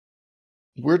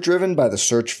We're driven by the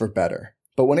search for better.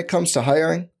 But when it comes to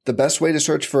hiring, the best way to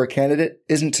search for a candidate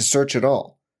isn't to search at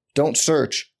all. Don't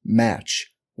search,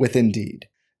 match with Indeed.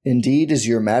 Indeed is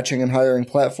your matching and hiring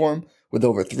platform with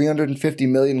over 350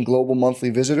 million global monthly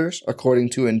visitors,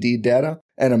 according to Indeed data,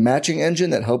 and a matching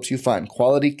engine that helps you find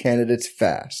quality candidates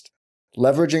fast.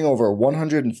 Leveraging over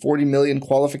 140 million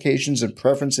qualifications and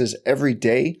preferences every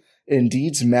day,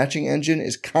 Indeed's matching engine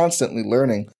is constantly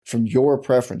learning from your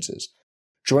preferences.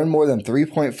 Join more than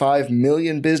 3.5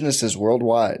 million businesses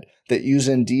worldwide that use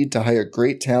Indeed to hire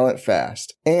great talent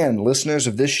fast. And listeners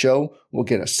of this show will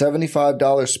get a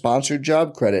 $75 sponsored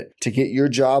job credit to get your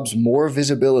jobs more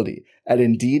visibility at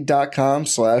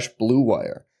Indeed.com/Blue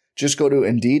Wire. Just go to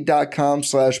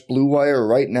Indeed.com/Blue Wire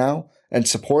right now and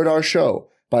support our show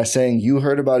by saying you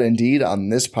heard about Indeed on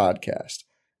this podcast.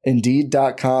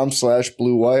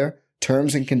 Indeed.com/Blue Wire.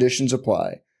 Terms and conditions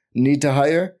apply. Need to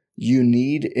hire? You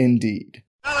need Indeed.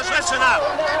 Fellas, listen up.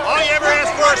 All you ever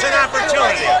asked for is an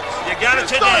opportunity. You got it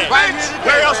today.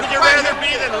 Where else would you rather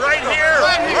be than right here,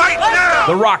 right now?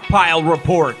 The Rockpile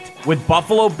Report with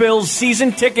Buffalo Bills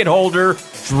season ticket holder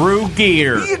Drew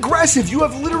Gear. Be aggressive. You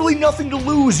have literally nothing to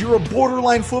lose. You're a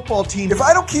borderline football team. If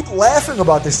I don't keep laughing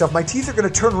about this stuff, my teeth are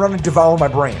going to turn around and devour my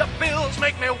brain. The Bills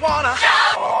make me wanna.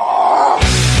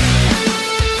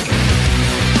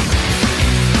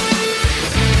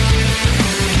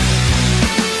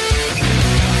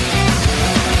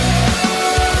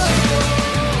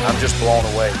 I'm just blown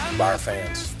away by our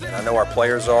fans, and I know our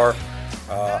players are.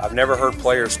 I've never heard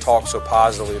players talk so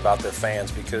positively about their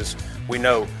fans because we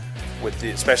know,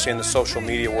 especially in the social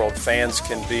media world, fans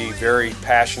can be very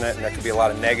passionate and there can be a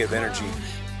lot of negative energy.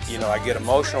 You know, I get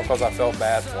emotional because I felt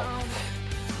bad for them,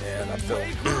 and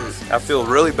I feel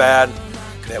really bad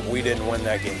that we didn't win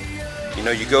that game. You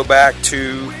know, you go back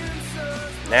to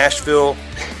Nashville,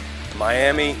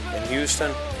 Miami, and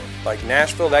Houston. Like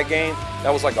Nashville, that game,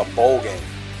 that was like a bowl game.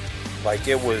 Like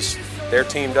it was, their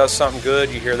team does something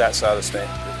good, you hear that side of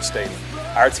the stadium.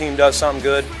 Our team does something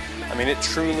good. I mean, it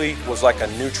truly was like a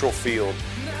neutral field.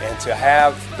 And to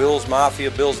have Bills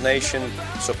Mafia, Bills Nation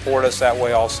support us that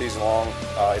way all season long,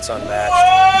 it's unmatched.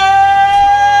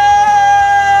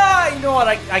 You know what?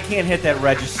 I can't hit that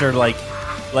register like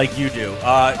you do.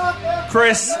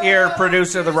 Chris here,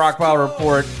 producer of the Rockpile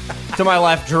Report. To my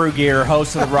left, Drew Gear,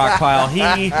 host of the Rockpile.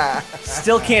 He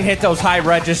still can't hit those high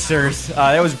registers.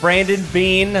 That was Brandon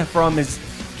Bean from his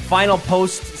final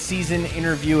post-season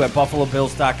interview at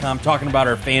BuffaloBills.com talking about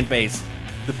our fan base,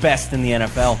 the best in the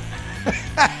NFL.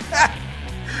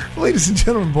 Ladies and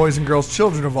gentlemen, boys and girls,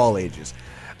 children of all ages,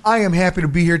 I am happy to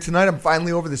be here tonight. I'm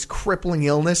finally over this crippling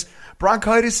illness.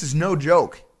 Bronchitis is no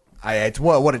joke. It's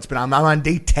been. I'm on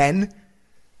day 10.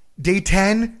 Day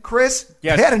 10, Chris?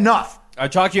 Yeah. I've had enough. I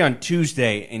talked to you on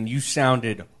Tuesday, and you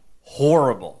sounded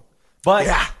horrible. But,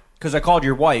 because I called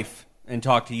your wife and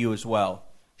talked to you as well,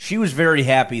 she was very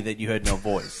happy that you had no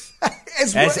voice.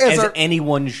 as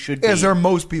anyone should be. As are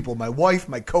most people. My wife,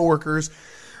 my coworkers.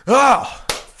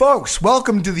 Folks,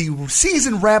 welcome to the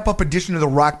season wrap-up edition of the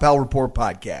Rockpile Report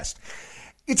podcast.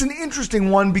 It's an interesting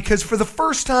one because for the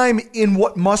first time in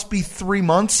what must be 3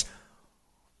 months,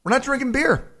 we're not drinking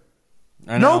beer.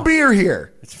 No beer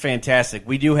here. It's fantastic.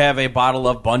 We do have a bottle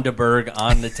of Bundaberg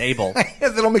on the table.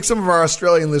 That'll make some of our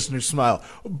Australian listeners smile.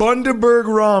 Bundaberg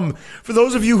rum. For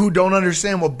those of you who don't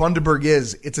understand what Bundaberg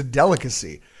is, it's a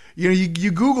delicacy. You know,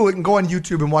 you Google it and go on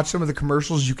YouTube and watch some of the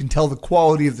commercials. You can tell the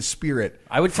quality of the spirit.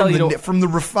 I would tell you from the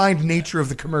refined nature of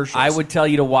the commercials. I would tell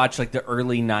you to watch like the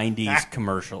early '90s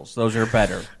commercials. Those are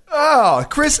better. Oh,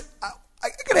 Chris, I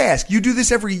gotta ask. You do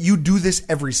this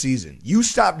every season. You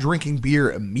stop drinking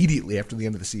beer immediately after the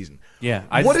end of the season.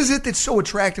 Yeah. What is it that's so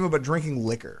attractive about drinking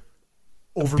liquor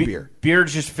over beer? Beer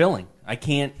is just filling. I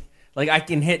can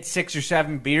hit 6 or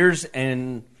 7 beers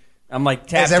and I'm like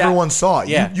tapped as everyone out. saw.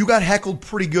 Yeah. You got heckled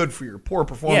pretty good for your poor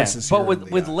performances. Yeah,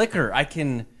 but with liquor, I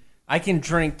can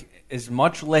drink as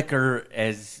much liquor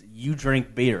as you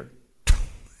drink beer.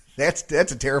 That's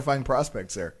a terrifying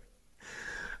prospect, sir.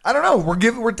 I don't know.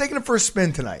 We're taking it for a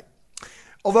spin tonight.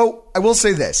 Although I will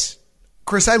say this,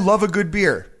 Chris, I love a good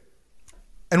beer,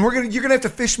 and you're gonna have to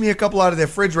fish me a couple out of that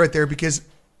fridge right there because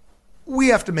we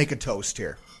have to make a toast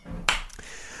here,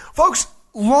 folks.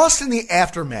 Lost in the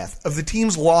aftermath of the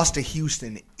team's loss to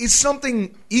Houston is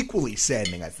something equally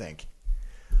saddening, I think.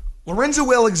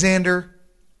 Lorenzo Alexander,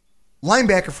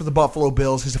 linebacker for the Buffalo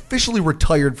Bills, has officially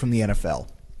retired from the NFL.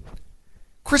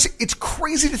 Chris, it's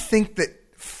crazy to think that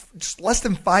just less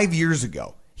than 5 years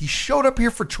ago, he showed up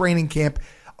here for training camp,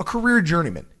 a career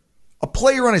journeyman, a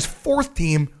player on his 4th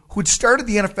team who had started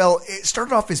the NFL,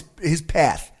 started off his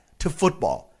path to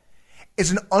football.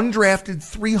 as an undrafted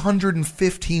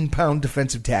 315-pound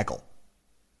defensive tackle.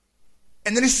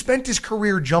 And then he spent his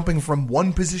career jumping from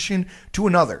one position to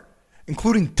another,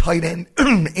 including tight end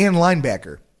and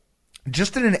linebacker,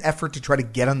 just in an effort to try to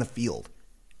get on the field.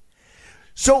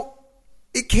 So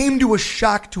it came to a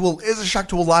shock to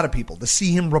a lot of people to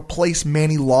see him replace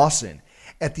Manny Lawson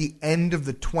at the end of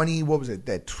the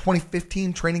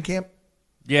 2015 training camp?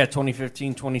 Yeah,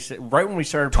 2015, 2016, right when we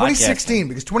started 2016, podcasting.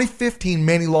 because 2015,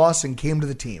 Manny Lawson came to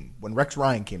the team when Rex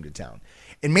Ryan came to town.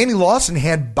 And Manny Lawson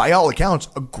had, by all accounts,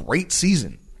 a great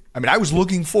season. I mean, I was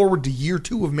looking forward to year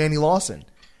 2 of Manny Lawson.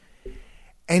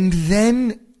 And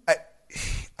then,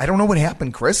 I don't know what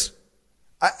happened, Chris.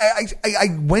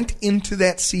 I went into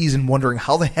that season wondering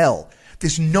how the hell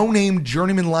this no-name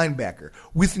journeyman linebacker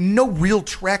with no real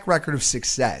track record of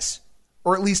success,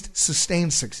 or at least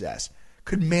sustained success,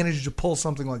 could manage to pull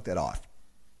something like that off.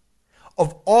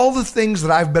 Of all the things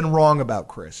that I've been wrong about,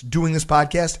 Chris, doing this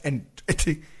podcast, and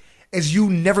as you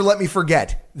never let me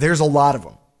forget, there's a lot of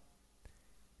them.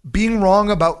 Being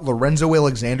wrong about Lorenzo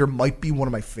Alexander might be one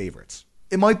of my favorites.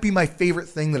 It might be my favorite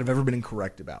thing that I've ever been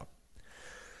incorrect about.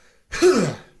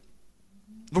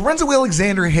 Lorenzo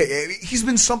Alexander, he's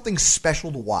been something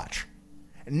special to watch.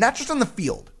 And not just on the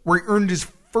field, where he earned his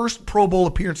first Pro Bowl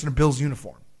appearance in a Bills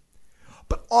uniform,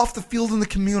 but off the field in the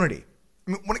community.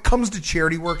 I mean, when it comes to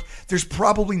charity work, there's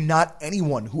probably not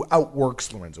anyone who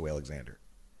outworks Lorenzo Alexander.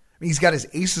 I mean, he's got his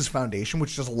Aces Foundation,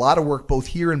 which does a lot of work both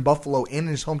here in Buffalo and in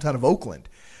his hometown of Oakland.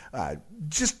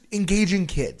 Just engaging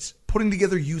kids, putting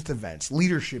together youth events,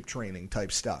 leadership training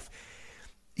type stuff.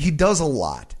 He does a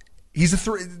lot. He's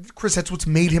Chris, that's what's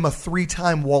made him a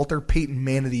 3-time Walter Payton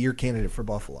Man of the Year candidate for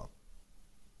Buffalo.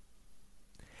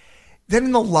 Then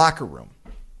in the locker room,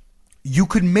 you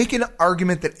could make an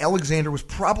argument that Alexander was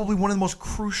probably one of the most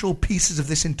crucial pieces of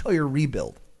this entire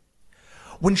rebuild.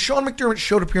 When Sean McDermott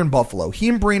showed up here in Buffalo, he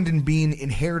and Brandon Beane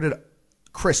inherited,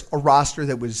 Chris, a roster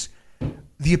that was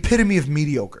the epitome of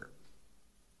mediocre.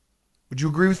 Would you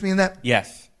agree with me on that?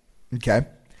 Yes. Okay.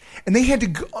 And they had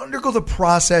to undergo the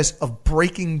process of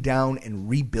breaking down and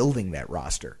rebuilding that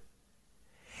roster.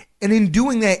 And in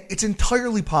doing that, it's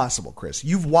entirely possible, Chris.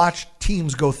 You've watched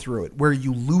teams go through it where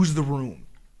you lose the room,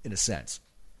 in a sense.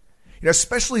 You know,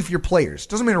 especially if your players,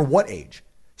 doesn't matter what age,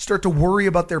 start to worry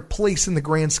about their place in the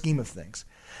grand scheme of things.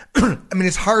 I mean,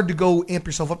 it's hard to go amp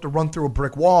yourself up to run through a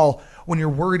brick wall when you're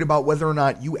worried about whether or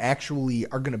not you actually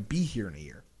are going to be here in a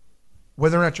year.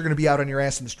 Whether or not you're going to be out on your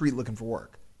ass in the street looking for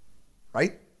work.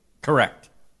 Right? Correct.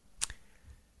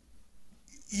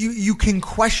 You can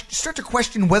start to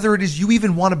question whether it is you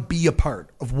even want to be a part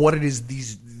of what it is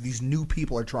these new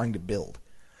people are trying to build.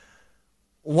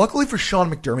 Luckily for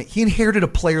Sean McDermott, he inherited a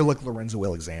player like Lorenzo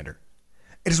Alexander.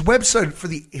 At his website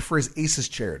for his Aces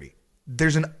charity,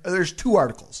 there's 2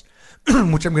 articles,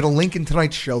 which I'm going to link in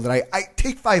tonight's show that I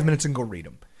take 5 minutes and go read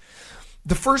them.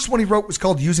 The first one he wrote was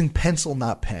called Using Pencil,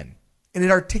 Not Pen, and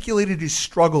it articulated his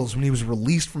struggles when he was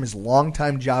released from his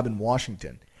longtime job in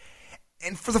Washington.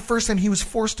 And for the first time, he was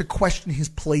forced to question his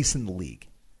place in the league.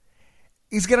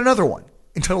 He's got another one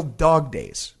entitled Dog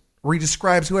Days, where he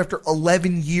describes how after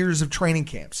 11 years of training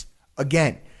camps,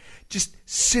 again, just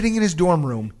sitting in his dorm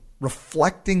room,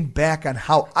 reflecting back on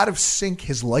how out of sync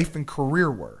his life and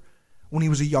career were when he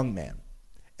was a young man,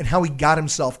 and how he got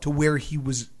himself to where he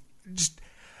was just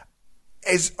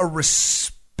as a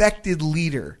respected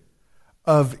leader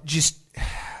of just,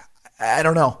 I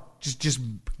don't know, just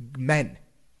men.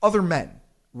 Other men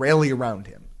rally around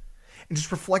him, and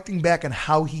just reflecting back on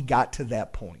how he got to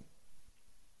that point.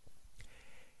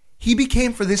 He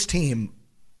became, for this team,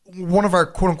 one of our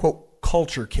quote-unquote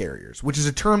culture carriers, which is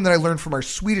a term that I learned from our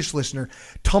Swedish listener,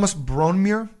 Thomas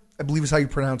Bronmyr, I believe is how you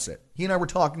pronounce it. He and I were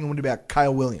talking one day about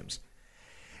Kyle Williams.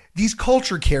 These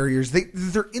culture carriers,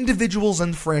 they're individuals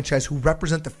in the franchise who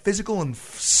represent the physical and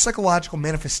psychological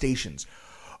manifestations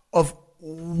of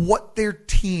what their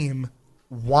team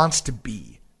wants to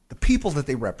be. The people that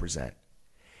they represent.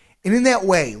 And in that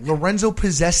way, Lorenzo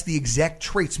possessed the exact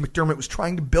traits McDermott was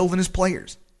trying to build in his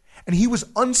players. And he was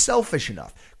unselfish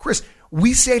enough. Chris,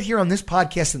 we sat here on this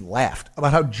podcast and laughed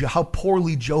about how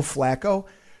poorly Joe Flacco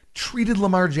treated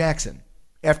Lamar Jackson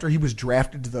after he was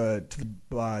drafted to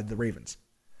the Ravens.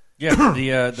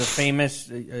 Yeah, the famous,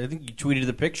 I think you tweeted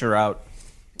the picture out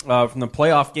from the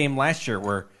playoff game last year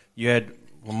where you had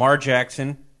Lamar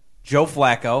Jackson, Joe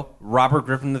Flacco, Robert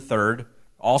Griffin III,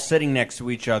 all sitting next to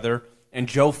each other, and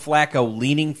Joe Flacco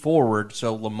leaning forward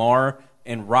so Lamar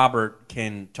and Robert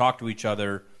can talk to each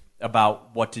other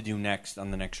about what to do next on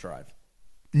the next drive.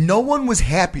 No one was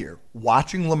happier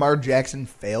watching Lamar Jackson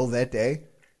fail that day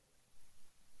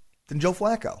than Joe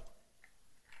Flacco.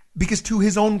 Because to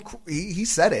his own, he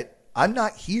said it, I'm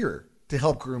not here to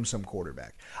help groom some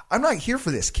quarterback. I'm not here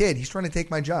for this kid. He's trying to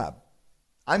take my job.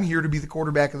 I'm here to be the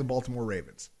quarterback of the Baltimore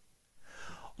Ravens.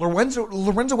 Lorenzo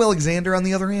Alexander, on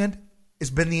the other hand,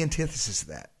 has been the antithesis of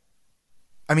that.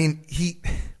 I mean,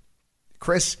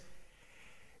 Chris,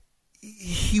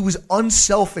 he was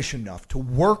unselfish enough to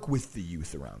work with the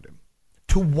youth around him,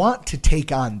 to want to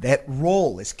take on that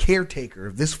role as caretaker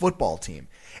of this football team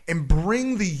and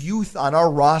bring the youth on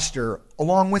our roster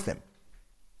along with him.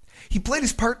 He played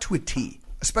his part to a T,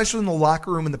 especially in the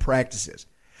locker room and the practices.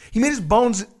 He made his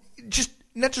bones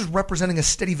not just representing a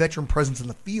steady veteran presence in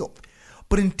the field,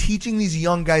 but in teaching these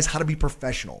young guys how to be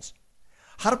professionals,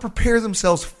 how to prepare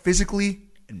themselves physically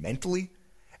and mentally,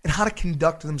 and how to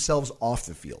conduct themselves off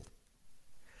the field.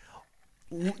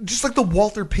 Just like the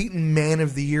Walter Payton Man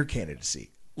of the Year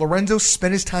candidacy, Lorenzo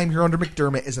spent his time here under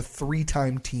McDermott as a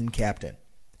 3-time team captain.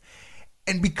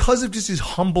 And because of just his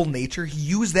humble nature, he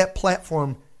used that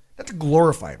platform not to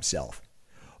glorify himself,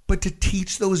 but to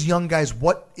teach those young guys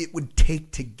what it would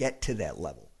take to get to that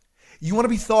level. You want to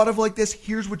be thought of like this?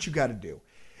 Here's what you got to do.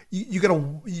 You got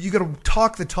to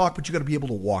talk the talk, but you got to be able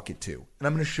to walk it too. And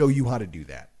I'm going to show you how to do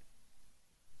that.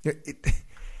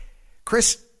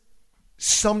 Chris,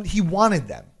 he wanted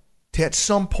them to at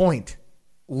some point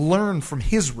learn from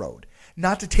his road,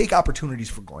 not to take opportunities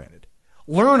for granted.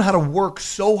 Learn how to work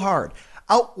so hard,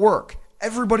 outwork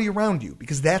everybody around you,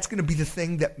 because that's going to be the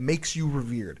thing that makes you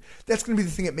revered. That's going to be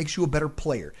the thing that makes you a better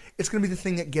player. It's going to be the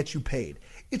thing that gets you paid.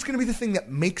 It's going to be the thing that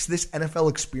makes this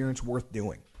NFL experience worth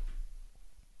doing.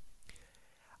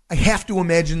 I have to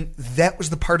imagine that was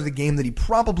the part of the game that he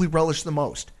probably relished the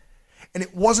most. And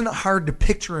it wasn't hard to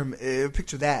picture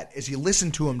that as you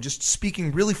listen to him just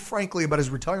speaking really frankly about his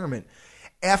retirement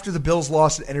after the Bills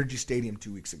lost at Energy Stadium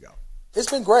 2 weeks ago.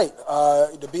 It's been great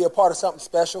to be a part of something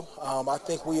special. I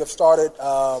think we have started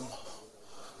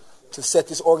to set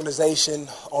this organization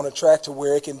on a track to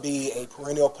where it can be a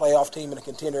perennial playoff team and a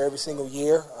contender every single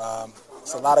year.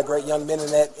 It's a lot of great young men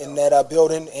in that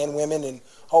building and women, and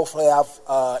hopefully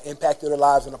I've impacted their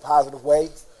lives in a positive way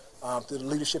through the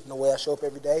leadership and the way I show up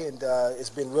every day. And it's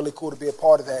been really cool to be a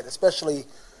part of that, especially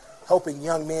helping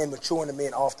young men mature into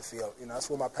men off the field. You know, that's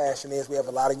where my passion is. We have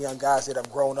a lot of young guys that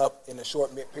have grown up in a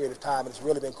short period of time, and it's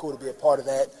really been cool to be a part of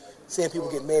that, seeing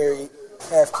people get married,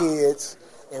 have kids,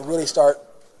 and really start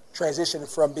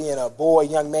transitioning from being a boy,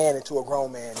 young man, into a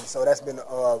grown man. And so that's been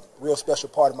a real special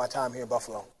part of my time here in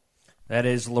Buffalo. That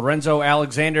is Lorenzo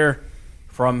Alexander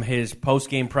from his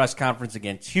post-game press conference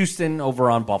against Houston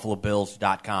over on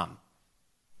BuffaloBills.com.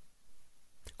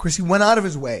 Chris, he went out of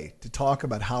his way to talk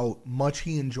about how much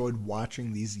he enjoyed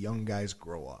watching these young guys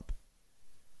grow up.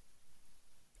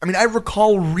 I mean, I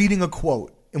recall reading a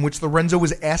quote in which Lorenzo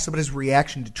was asked about his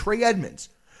reaction to Trey Edmonds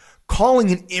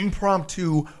calling an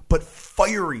impromptu but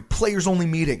fiery players-only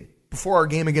meeting before our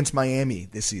game against Miami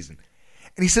this season.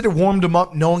 And he said it warmed him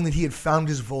up knowing that he had found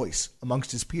his voice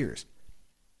amongst his peers.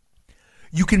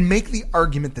 You can make the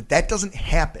argument that that doesn't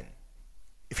happen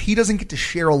if he doesn't get to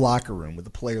share a locker room with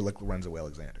a player like Lorenzo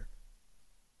Alexander.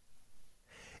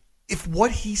 If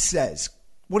what he says,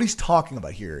 what he's talking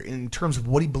about here in terms of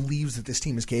what he believes that this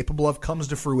team is capable of comes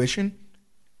to fruition,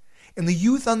 and the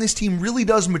youth on this team really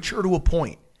does mature to a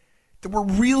point that we're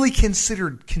really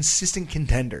considered consistent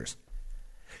contenders,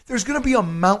 there's going to be a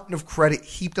mountain of credit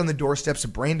heaped on the doorsteps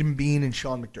of Brandon Beane and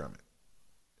Sean McDermott.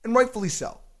 And rightfully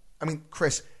so. I mean,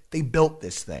 Chris, they built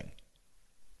this thing.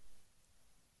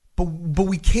 But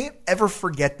we can't ever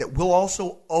forget that we'll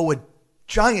also owe a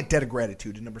giant debt of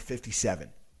gratitude to number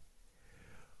 57.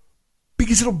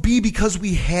 Because it'll be because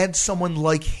we had someone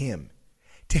like him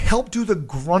to help do the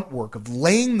grunt work of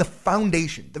laying the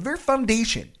foundation, the very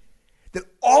foundation that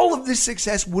all of this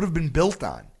success would have been built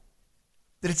on,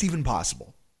 that it's even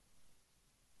possible.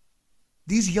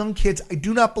 These young kids, I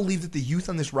do not believe that the youth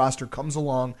on this roster comes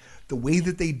along the way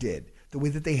that they did, the way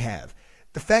that they have.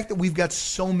 The fact that we've got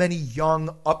so many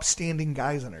young, upstanding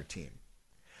guys on our team.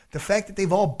 The fact that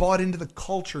they've all bought into the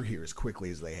culture here as quickly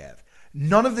as they have.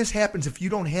 None of this happens if you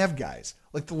don't have guys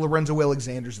like the Lorenzo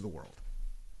Alexanders of the world.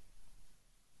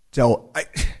 So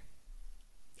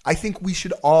I think we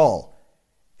should all,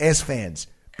 as fans,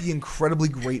 be incredibly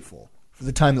grateful for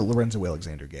the time that Lorenzo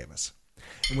Alexander gave us.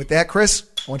 And with that, Chris,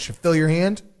 I want you to fill your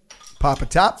hand, pop a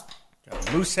top. Got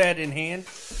a loose head in hand.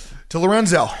 To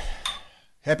Lorenzo.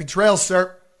 Happy trails,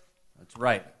 sir. That's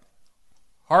right.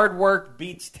 Hard work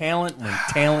beats talent when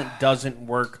talent doesn't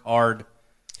work hard.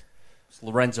 It's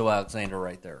Lorenzo Alexander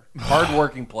right there.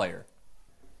 Hard-working player.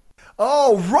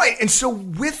 Oh, right. And so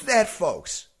with that,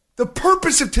 folks, the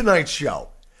purpose of tonight's show,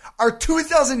 our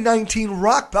 2019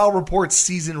 Rockpile Report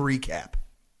season recap.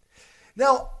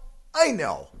 Now, I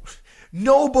know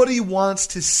Nobody wants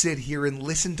to sit here and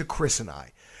listen to Chris and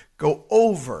I go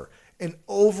over and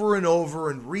over and over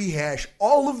and rehash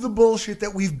all of the bullshit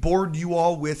that we've bored you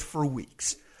all with for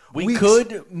weeks. We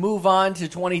could move on to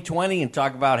 2020 and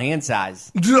talk about hand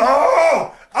size.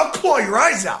 Oh, I'll claw your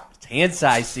eyes out. It's hand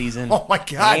size season. Oh, my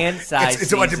God. Hand size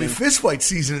It's about to be fist fight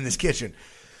season in this kitchen.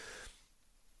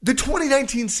 The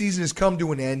 2019 season has come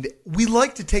to an end. We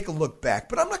like to take a look back,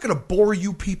 but I'm not going to bore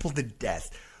you people to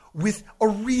death with a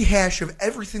rehash of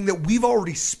everything that we've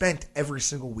already spent every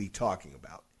single week talking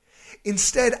about.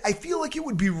 Instead, I feel like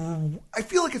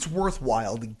it's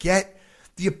worthwhile to get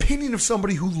the opinion of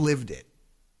somebody who lived it.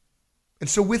 And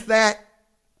so with that,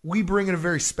 we bring in a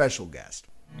very special guest.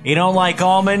 He don't like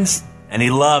almonds, and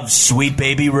he loves Sweet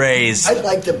Baby Ray's. I'd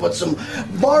like to put some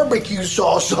barbecue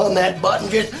sauce on that button.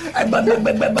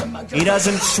 He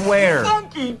doesn't swear.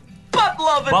 Funky,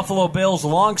 butt-loving. Buffalo Bills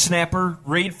long snapper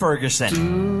Reid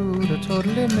Ferguson. Dude, I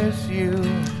totally miss you.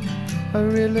 I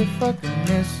really fucking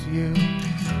miss you.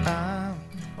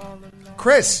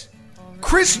 Chris,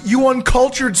 you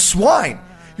uncultured swine.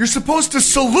 You're supposed to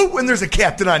salute when there's a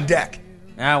captain on deck.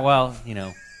 Well, you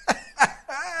know.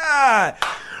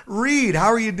 Reid, how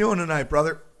are you doing tonight,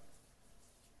 brother?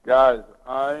 Guys,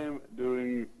 I'm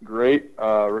doing great.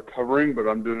 Recovering, but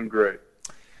I'm doing great.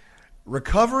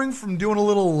 Recovering from doing a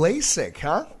little LASIK,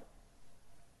 huh?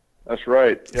 That's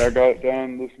right. Yeah, I got it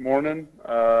done this morning.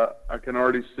 I can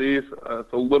already see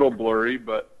it's a little blurry,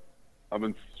 but I've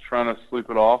been trying to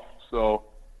sleep it off. So,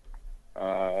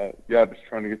 just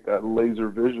trying to get that laser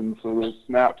vision so those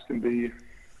snaps can be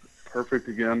perfect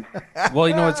again. Well,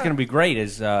 you know what's going to be great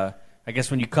is, I guess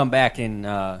when you come back in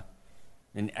I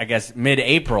guess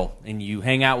mid-April and you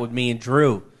hang out with me and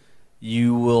Drew,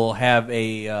 you will have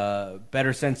a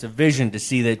better sense of vision to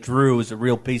see that Drew is a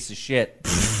real piece of shit.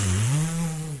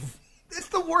 It's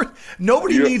the worst. No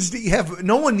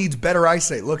one needs better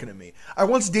eyesight looking at me. I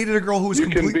once dated a girl who was You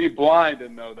can be blind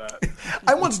and know that.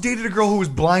 I once dated a girl who was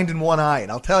blind in one eye,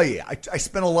 and I'll tell you, I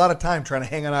spent a lot of time trying to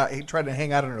hang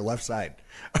out on her left side.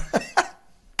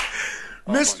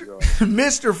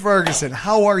 Mr. Ferguson,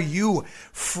 how are you?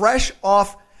 Fresh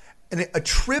off a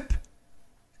trip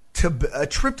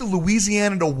to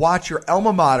Louisiana to watch your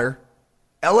alma mater,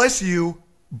 LSU,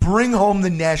 bring home the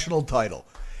national title.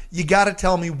 You got to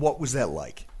tell me, what was that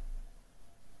like?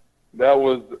 That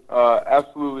was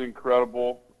absolutely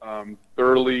incredible.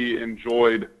 Thoroughly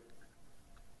enjoyed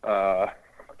that.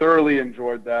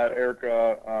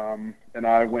 Erica and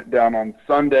I went down on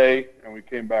Sunday, and we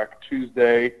came back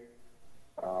Tuesday.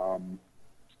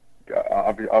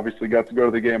 Obviously got to go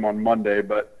to the game on Monday,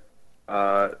 but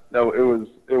it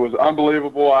was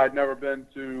unbelievable. I had never been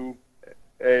to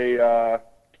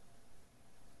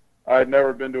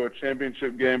a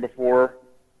championship game before,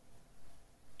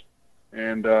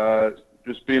 and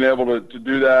just being able to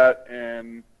do that,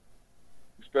 and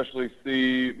especially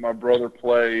see my brother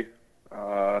play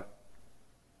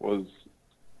was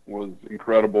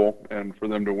incredible, and for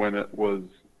them to win it was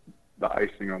the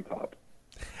icing on top.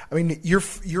 I mean, your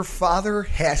father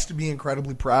has to be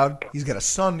incredibly proud. He's got a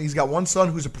son. He's got one son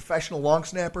who's a professional long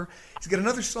snapper. He's got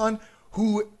another son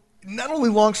who not only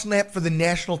long snapped for the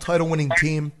national title winning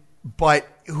team, but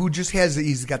who just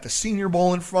he's got the Senior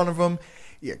Bowl in front of him.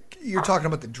 You're talking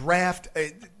about the draft.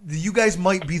 You guys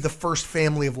might be the first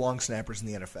family of long snappers in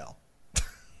the NFL.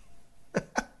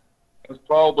 It's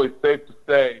probably safe to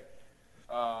say.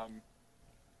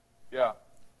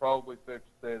 Probably safe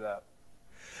to say that.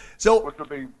 So, which would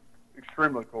be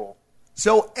extremely cool.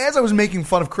 So, as I was making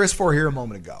fun of Chris for here a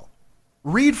moment ago,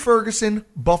 Reid Ferguson,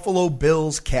 Buffalo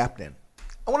Bills captain.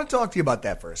 I want to talk to you about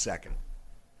that for a second.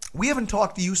 We haven't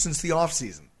talked to you since the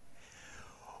offseason.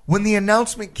 When the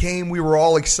announcement came, we were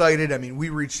all excited. I mean, we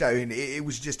reached out, and it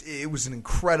was an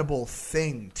incredible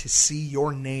thing to see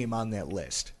your name on that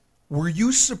list. Were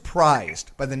you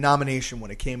surprised by the nomination when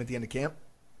it came at the end of camp?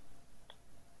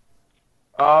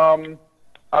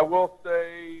 I will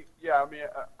say, yeah, I mean,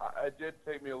 it did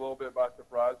take me a little bit by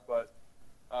surprise, but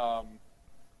I'll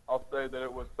say that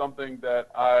it was something that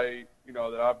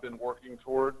that I've been working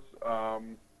towards,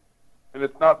 and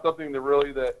it's not something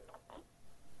that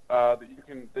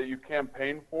you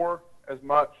campaign for as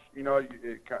much. You know,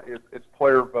 it's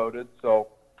player voted, so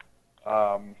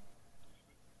it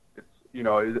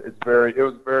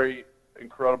was a very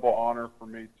incredible honor for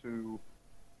me to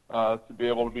be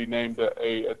able to be named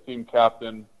a team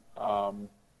captain. But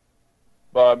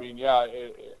I mean, yeah,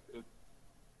 it's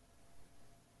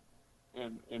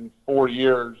in 4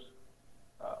 years,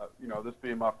 this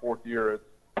being my fourth year, it's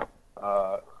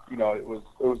it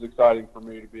was exciting for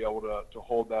me to be able to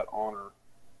hold that honor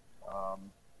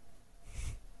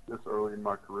this early in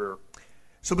my career.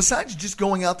 So besides just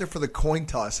going out there for the coin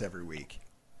toss every week,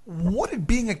 what did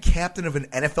being a captain of an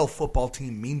NFL football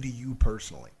team mean to you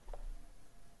personally?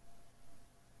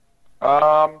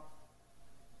 On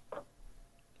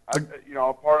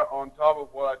top of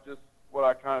what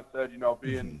I kind of said,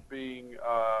 being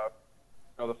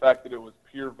the fact that it was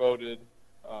peer voted,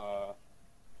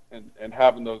 and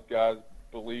having those guys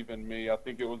believe in me, I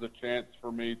think it was a chance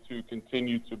for me to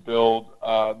continue to build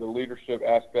the leadership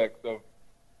aspects of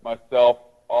myself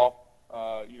off,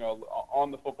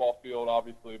 on the football field,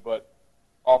 obviously, but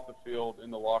off the field in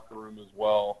the locker room as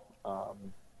well.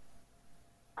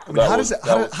 How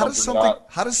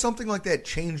does something like that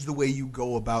change the way you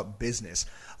go about business?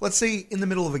 Let's say in the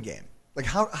middle of a game, like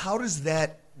how does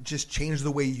that just change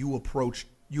the way you approach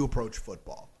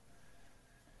football?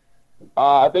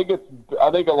 I think a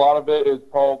lot of it is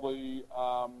probably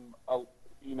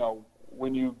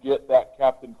when you get that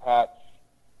captain patch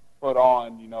put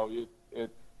on, you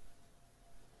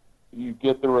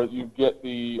get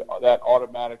that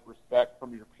automatic respect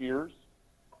from your peers.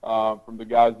 From the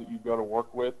guys that you go to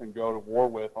work with and go to war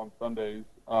with on Sundays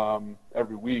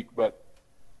every week. But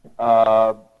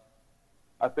I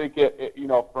think it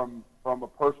from a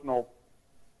personal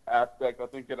aspect, I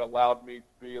think it allowed me to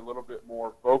be a little bit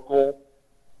more vocal,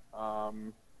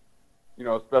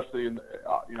 especially in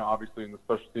obviously in the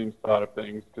special teams side of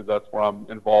things, because that's where I'm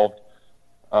involved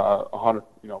 100,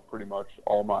 pretty much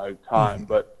all my time.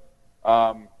 But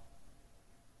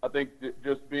I think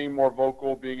just being more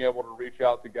vocal, being able to reach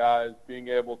out to guys, being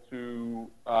able to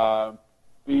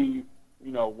be,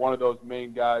 one of those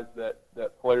main guys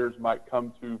that players might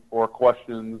come to for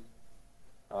questions,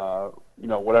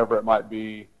 whatever it might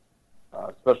be,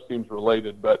 special teams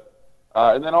related. But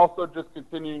and then also just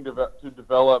continuing to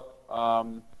develop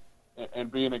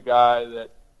and being a guy that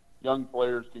young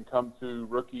players can come to,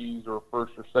 rookies or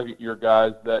first or second year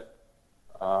guys that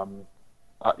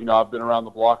I've been around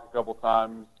the block a couple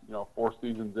times, 4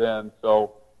 seasons in,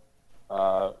 so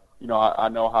I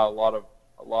know how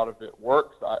a lot of it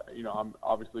works. I'm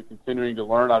obviously continuing to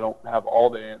learn. I don't have all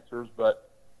the answers, but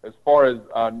as far as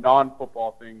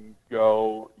non-football things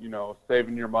go,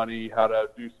 saving your money, how to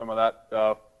do some of that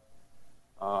stuff,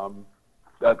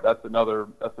 that's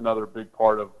another big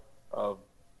part of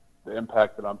the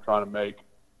impact that I'm trying to make.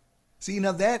 See,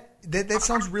 now that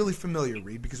sounds really familiar,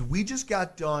 Reid, because we just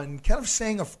got done kind of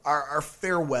saying our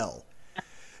farewell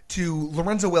to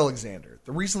Lorenzo Alexander,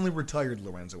 the recently retired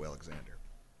Lorenzo Alexander.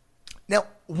 Now,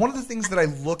 one of the things that I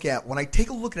look at when I take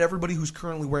a look at everybody who's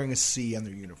currently wearing a C on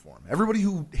their uniform, everybody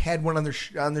who had one on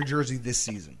their jersey this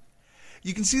season,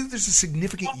 you can see that there's a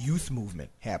significant youth movement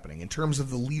happening in terms of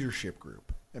the leadership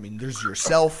group. I mean, there's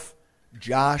yourself,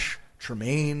 Josh,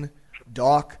 Tremaine,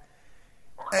 Doc,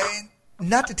 and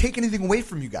not to take anything away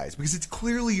from you guys, because it's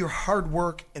clearly your hard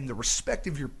work and the respect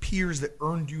of your peers that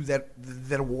earned you that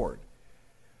award.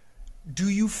 Do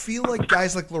you feel like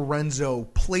guys like Lorenzo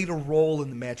played a role in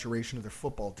the maturation of their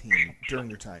football team during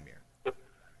their time here?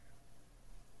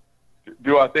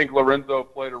 Do I think Lorenzo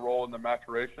played a role in the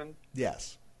maturation?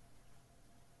 Yes.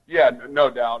 Yeah, no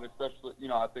doubt. Especially,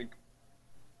 I think,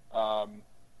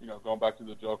 going back to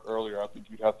the joke earlier, I think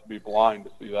you'd have to be blind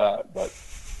to see that. But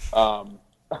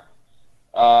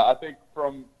I think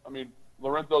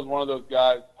Lorenzo's one of those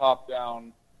guys, top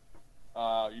down.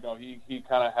 He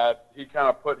kind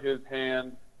of put his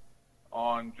hand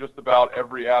on just about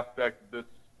every aspect of this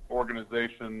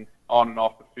organization on and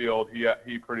off the field.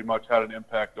 He pretty much had an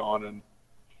impact on, and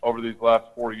over these last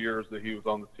 4 years that he was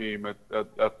on the team,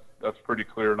 that's pretty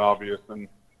clear and obvious. And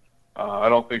I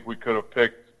don't think we could have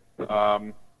picked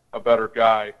a better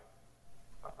guy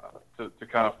to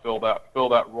kind of fill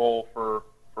that role for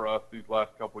us these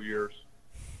last couple years.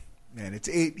 Man, I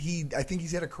think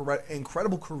he's had an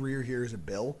incredible career here as a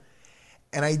Bill,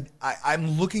 and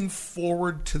I'm looking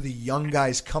forward to the young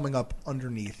guys coming up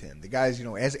underneath him. The guys,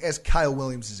 as Kyle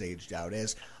Williams has aged out,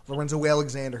 as Lorenzo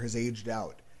Alexander has aged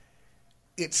out,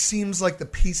 it seems like the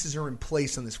pieces are in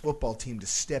place on this football team to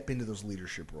step into those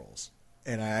leadership roles.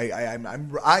 And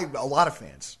a lot of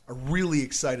fans are really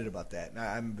excited about that,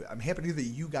 and I'm happy to hear that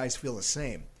you guys feel the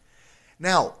same.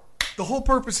 Now, the whole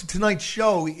purpose of tonight's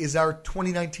show is our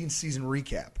 2019 season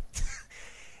recap.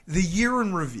 The year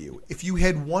in review. If you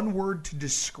had one word to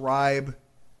describe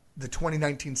the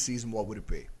 2019 season, what would it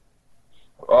be?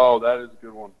 Oh, that is a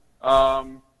good one.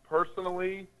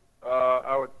 Personally,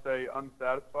 I would say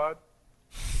unsatisfied.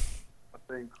 I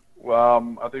think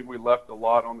we left a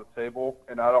lot on the table,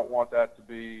 and I don't want that to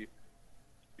be,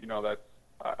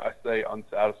 I say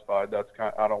unsatisfied.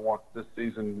 I don't want this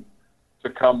season to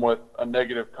come with a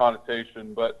negative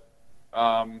connotation, but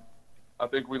I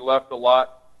think we left a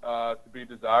lot to be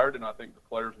desired, and I think the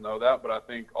players know that. But I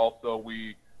think also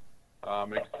we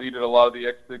exceeded a lot of the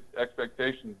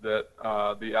expectations that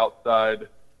the outside,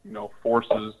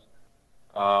 forces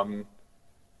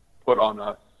put on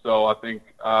us. So I think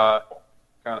kind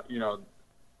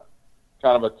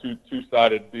of a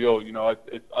two-sided deal.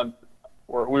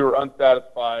 We were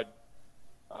unsatisfied.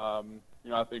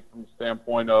 I think from the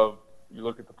standpoint of, you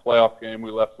look at the playoff game,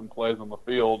 we left some plays on the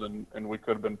field, and we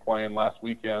could have been playing last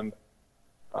weekend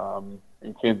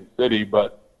in Kansas City.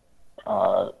 But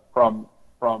from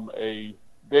a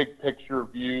big picture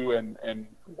view and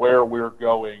where we're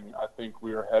going, I think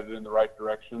we are headed in the right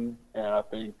direction. And I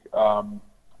think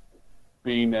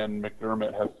Bean and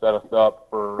McDermott have set us up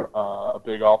for a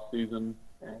big off season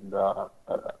and a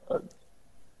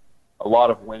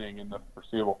lot of winning in the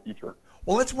foreseeable future.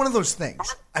 Well, that's one of those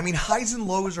things. I mean, highs and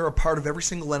lows are a part of every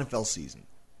single NFL season.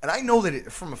 And I know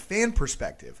that from a fan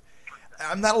perspective,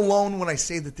 I'm not alone when I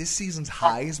say that this season's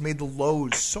highs made the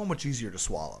lows so much easier to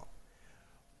swallow.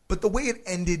 But the way it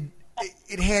ended,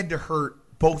 it had to hurt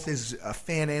both as a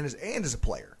fan and as a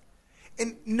player.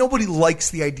 And nobody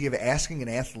likes the idea of asking an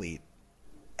athlete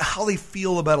how they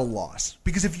feel about a loss.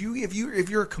 Because if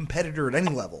you're a competitor at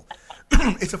any level,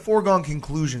 it's a foregone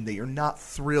conclusion that you're not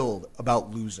thrilled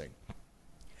about losing.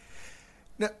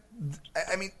 Now,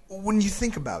 I mean, when you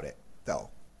think about it, though,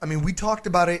 I mean, we talked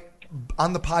about it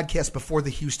on the podcast before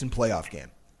the Houston playoff game.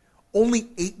 Only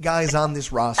 8 guys on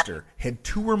this roster had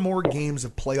 2 or more games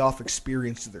of playoff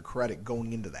experience to their credit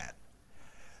going into that.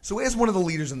 So as one of the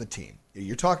leaders on the team,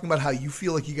 you're talking about how you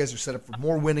feel like you guys are set up for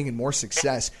more winning and more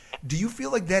success. Do you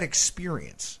feel like that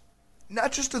experience,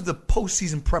 not just of the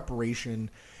postseason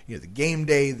preparation, the game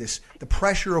day, the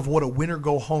pressure of what a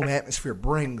win-or-go-home atmosphere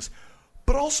brings,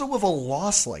 but also of a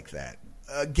loss like that,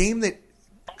 a game that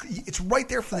it's right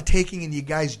there for the taking, and you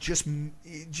guys just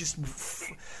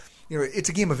it's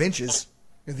a game of inches.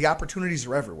 The opportunities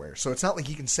are everywhere, so it's not like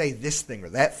you can say this thing or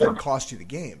that thing cost you the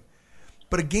game.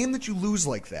 But a game that you lose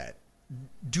like that,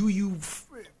 do you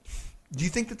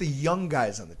think that the young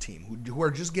guys on the team who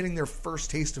are just getting their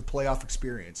first taste of playoff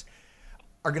experience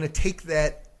are going to take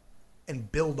that and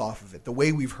build off of it, the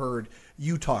way we've heard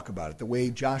you talk about it, the way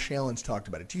Josh Allen's talked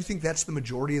about it? Do you think that's the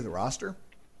majority of the roster?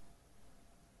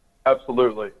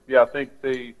 Absolutely. Yeah, I think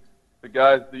the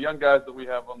young guys that we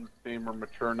have on the team are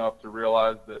mature enough to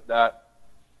realize that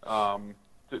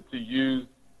to use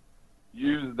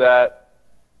that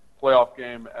playoff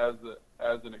game as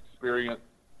an experience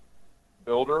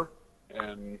builder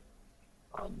and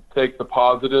take the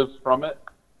positives from it,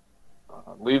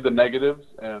 leave the negatives,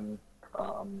 and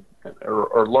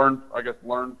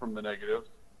learn from the negatives,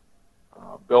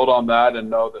 build on that, and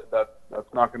know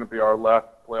that's not going to be our last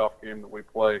playoff game that we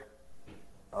play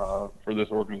for this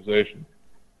organization.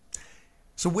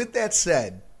 So with that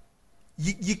said,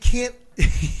 you can't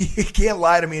you can't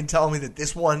lie to me and tell me that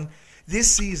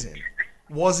this season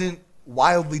wasn't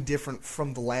wildly different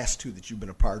from the last 2 that you've been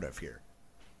a part of here.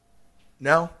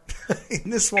 No?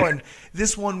 This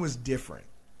one was different.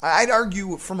 I'd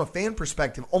argue from a fan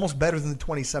perspective almost better than the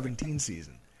 2017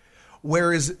 season.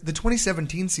 Whereas the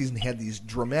 2017 season had these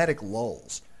dramatic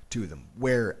lulls to them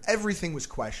where everything was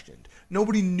questioned.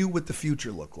 Nobody knew what the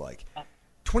future looked like.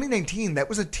 2019, that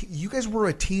was you guys were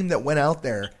a team that went out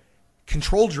there,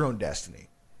 controlled your own destiny.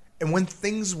 And when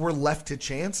things were left to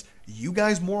chance, you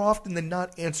guys more often than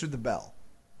not answered the bell.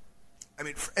 I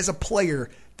mean, as a player,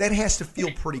 that has to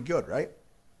feel pretty good, right?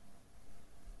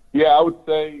 Yeah, I would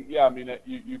say, I mean,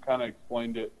 you kind of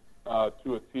explained it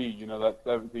to a T. That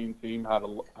 17 team had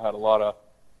a lot of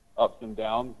ups and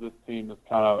downs. This team is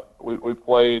kind of, we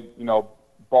played,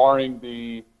 barring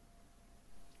the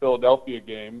Philadelphia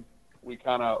game, we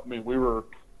were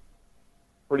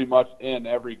pretty much in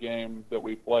every game that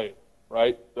we played,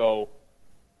 right? So,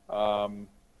 I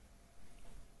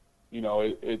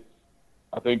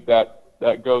think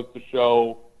that goes to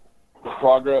show the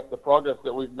progress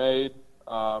that we've made,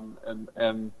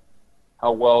 and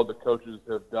how well the coaches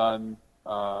have done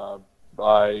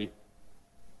by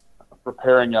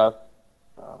preparing us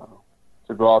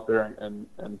to go out there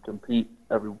and compete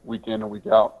every week in and week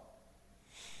out.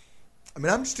 I mean,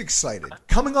 I'm just excited.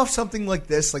 Coming off something like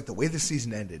this, like the way the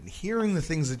season ended, and hearing the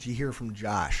things that you hear from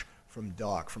Josh, from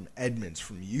Doc, from Edmonds,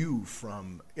 from you,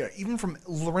 from even from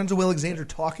Lorenzo Alexander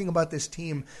talking about this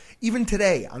team, even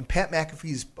today on Pat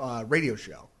McAfee's radio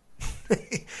show.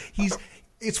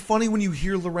 It's funny when you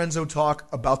hear Lorenzo talk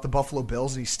about the Buffalo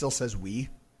Bills and he still says we.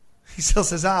 He still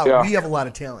says, we have a lot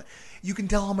of talent. You can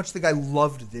tell how much the guy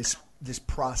loved this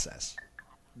process,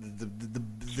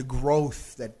 the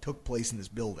growth that took place in this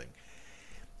building.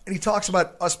 And he talks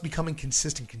about us becoming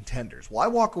consistent contenders. Well, I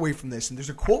walk away from this, and there's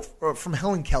a quote from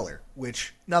Helen Keller,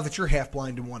 which, now that you're half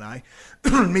blind in one eye,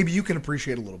 maybe you can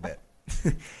appreciate a little bit.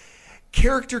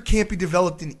 Character can't be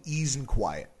developed in ease and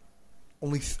quiet.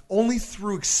 Only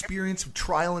through experience of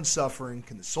trial and suffering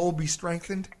can the soul be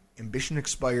strengthened, ambition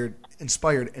inspired,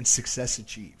 and success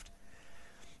achieved.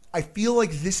 I feel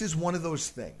like this is one of those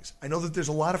things. I know that there's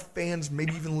a lot of fans,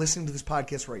 maybe even listening to this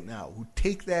podcast right now, who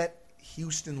take that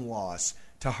Houston loss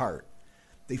to heart.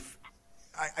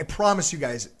 I promise you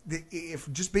guys,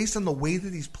 if just based on the way that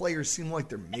these players seem like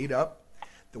they're made up,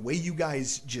 the way you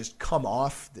guys just come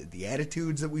off, the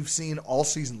attitudes that we've seen all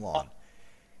season long,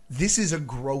 this is a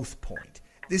growth point.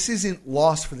 This isn't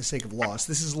loss for the sake of loss.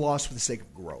 This is loss for the sake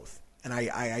of growth. And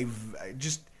I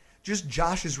just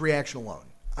Josh's reaction alone,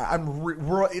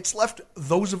 it's left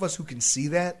those of us who can see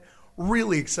that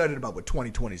really excited about what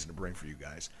 2020 is going to bring for you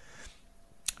guys.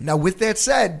 Now, with that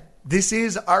said, this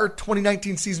is our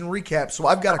 2019 season recap, so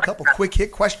I've got a couple quick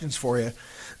hit questions for you.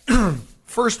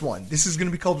 First one, this is going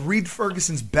to be called Reid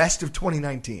Ferguson's Best of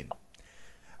 2019.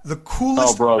 The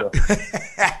coolest,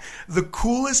 the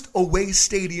coolest away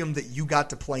stadium that you got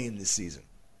to play in this season.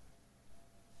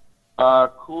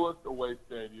 Coolest away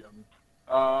stadium.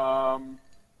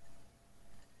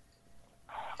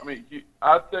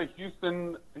 I'd say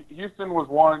Houston. Houston was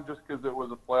one just because it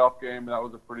was a playoff game. That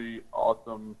was a pretty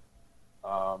awesome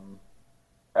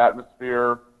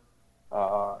atmosphere.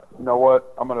 You know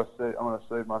what? I'm gonna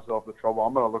save myself the trouble.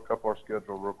 I'm gonna look up our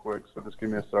schedule real quick. So just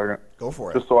give me a second. Go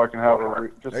for it. Just so I can have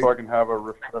a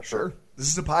refresher. Sure. This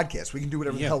is a podcast. We can do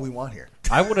whatever the hell we want here.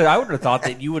 I would have thought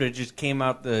that you would have just came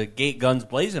out the gate guns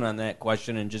blazing on that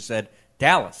question and just said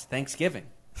Dallas Thanksgiving.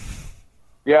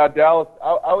 Yeah, Dallas.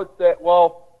 I would say.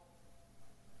 Well,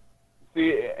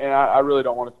 see, and I really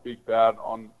don't want to speak bad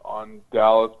on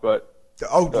Dallas, but.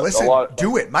 Listen,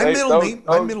 do it. My middle name is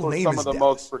Dallas. Some of the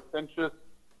most pretentious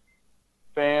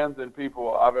fans and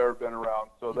people I've ever been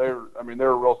around. So they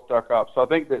were real stuck up. So I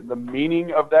think that the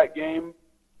meaning of that game,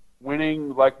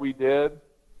 winning like we did,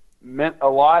 meant a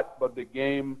lot. But the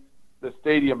game, the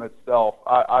stadium itself,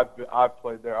 I've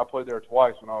played there. I played there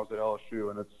twice when I was at LSU,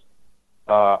 and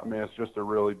it's just a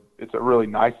really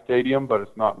nice stadium, but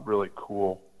it's not really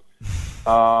cool.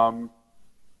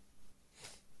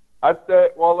 I'd say,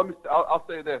 I'll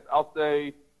say this. I'll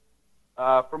say,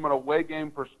 from an away game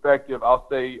perspective, I'll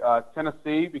say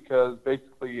Tennessee, because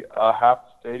basically half the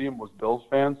stadium was Bills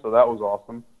fans, so that was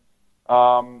awesome.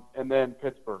 And then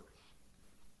Pittsburgh.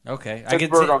 Okay,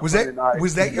 Pittsburgh was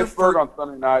that your Pittsburgh on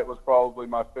Sunday night was probably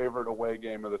my favorite away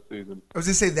game of the season. I was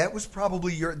gonna say that was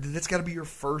probably that's got to be your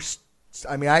first.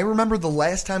 I mean, I remember the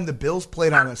last time the Bills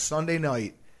played on a Sunday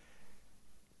night.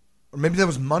 Or maybe that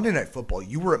was Monday Night Football.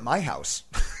 You were at my house.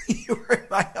 You were at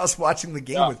my house watching the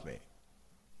game with me.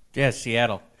 Yeah,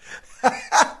 Seattle.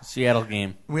 Seattle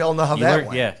game. We all know how that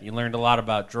went. Yeah, you learned a lot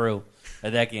about Drew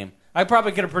at that game. I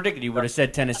probably could have predicted you would have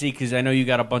said Tennessee because I know you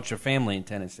got a bunch of family in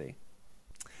Tennessee.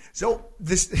 So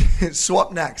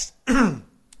up next, in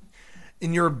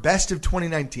your best of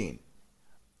 2019,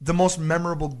 the most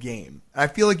memorable game. I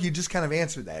feel like you just kind of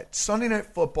answered that. Sunday Night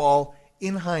Football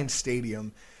in Heinz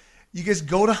Stadium. You guys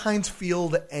go to Heinz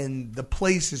Field, and the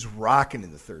place is rocking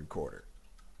in the third quarter.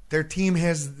 Their team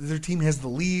has the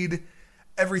lead.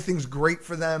 Everything's great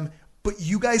for them. But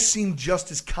you guys seem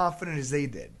just as confident as they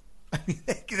did. I mean,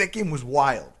 that game was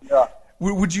wild. Yeah.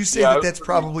 Would you say that's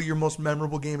probably your most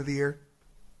memorable game of the year?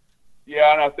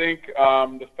 Yeah, and I think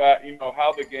the fact,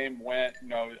 how the game went,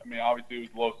 obviously it was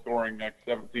low scoring, like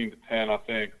 17-10, I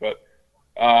think. But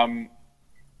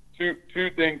two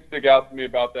things stick out to me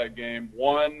about that game.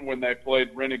 One, when they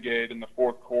played Renegade in the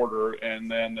fourth quarter,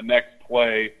 and then the next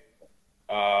play,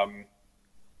 the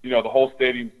whole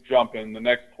stadium's jumping. The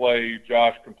next play,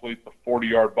 Josh completes a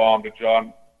 40-yard bomb to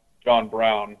John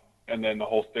Brown, and then the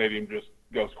whole stadium just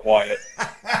goes quiet.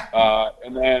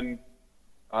 And then,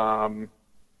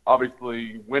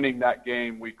 obviously, winning that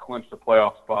game, we clinched a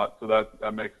playoff spot, so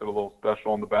that makes it a little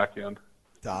special on the back end.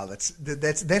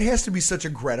 That has to be such a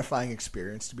gratifying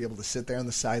experience to be able to sit there on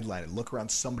the sideline and look around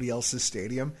somebody else's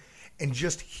stadium and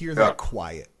just hear that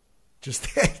quiet.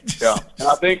 Yeah, and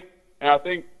I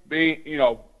think being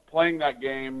playing that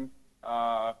game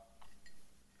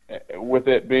with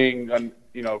it being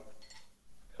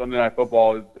Sunday Night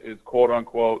Football is quote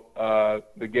unquote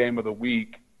the game of the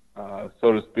week,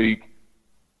 so to speak.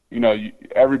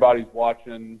 Everybody's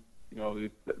watching.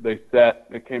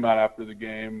 It came out after the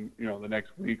game, the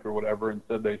next week or whatever, and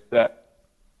said they set,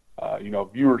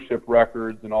 viewership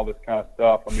records and all this kind of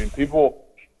stuff. I mean, people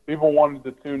wanted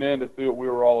to tune in to see what we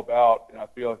were all about, and I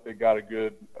feel like they got a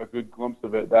good glimpse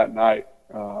of it that night.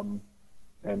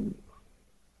 And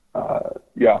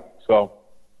yeah, so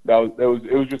it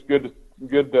was just good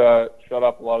to shut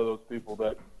up a lot of those people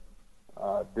that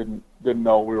didn't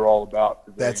know what we were all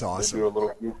about. That's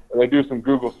awesome. They do some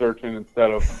Google searching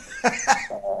instead of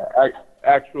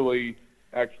actually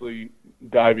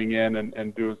diving in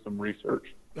and doing some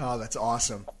research. Oh, that's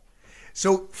awesome.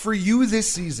 So for you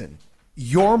this season,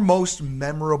 your most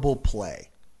memorable play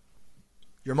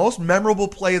of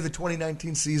the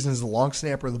 2019 season is the long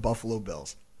snapper of the Buffalo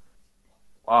Bills.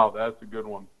 Wow, that's a good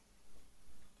one.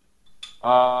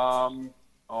 Oh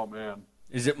man.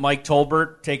 Is it Mike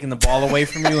Tolbert taking the ball away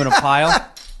from you in a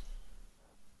pile?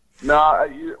 No,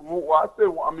 I'd say,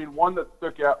 one that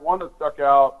stuck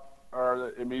out, or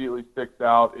that immediately sticks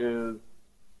out, is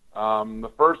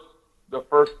the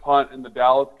first punt in the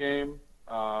Dallas game.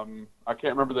 I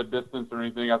can't remember the distance or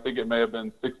anything. I think it may have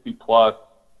been 60 plus.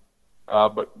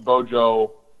 But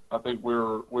Bojo, I think we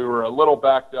were a little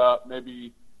backed up,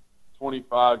 maybe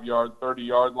 25-yard,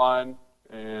 30-yard line,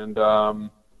 and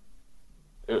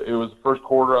it was the first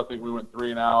quarter. I think we went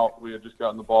 3 and out. We had just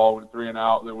gotten the ball, went 3 and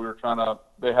out. Then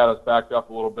they had us backed up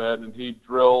a little bit, and he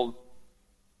drills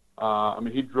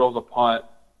a punt,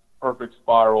 perfect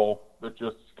spiral that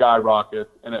just skyrockets,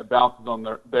 and it bounces on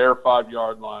their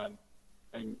 5-yard line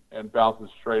and bounces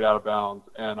straight out of bounds.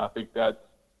 And I think that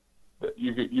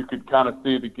you could kind of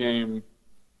see the game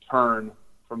turn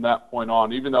from that point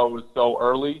on, even though it was so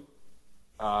early.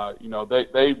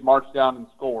 They marched down and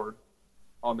scored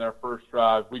on their first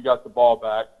drive. We got the ball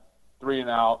back, 3 and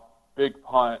out, big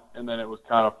punt, and then it was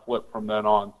kind of flipped from then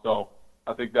on. So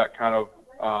I think that kind of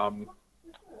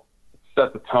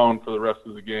set the tone for the rest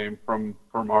of the game from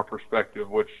our perspective,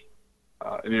 which,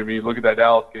 and if you look at that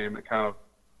Dallas game, it kind of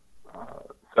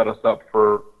set us up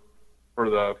for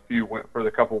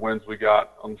the couple wins we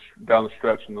got down the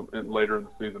stretch and later in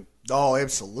the season. Oh,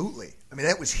 absolutely. I mean,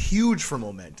 that was huge for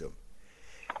momentum.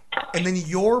 And then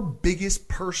your biggest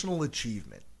personal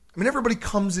achievement. I mean, everybody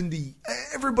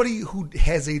who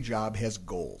has a job has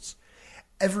goals.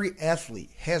 Every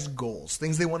athlete has goals,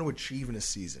 things they want to achieve in a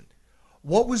season.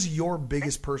 What was your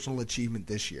biggest personal achievement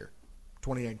this year,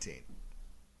 2019?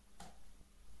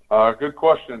 Good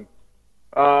question.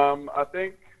 I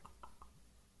think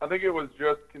it was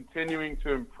just continuing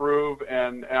to improve,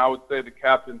 and I would say the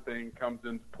captain thing comes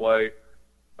into play.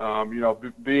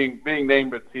 Being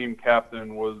named a team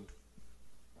captain was,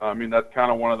 that's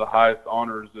kind of one of the highest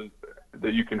honors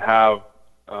that you can have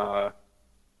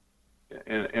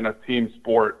in a team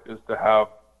sport, is to have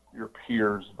your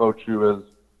peers vote you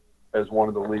as one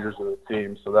of the leaders of the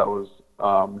team. So that was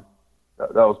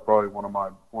probably one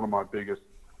of my biggest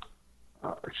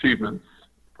achievements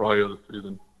probably of the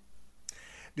season.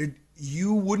 Dude,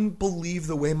 you wouldn't believe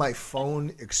the way my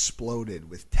phone exploded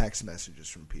with text messages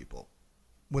from people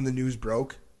when the news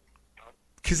broke,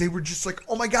 because they were just like,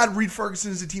 "Oh my God, Reid Ferguson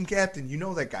is the team captain. You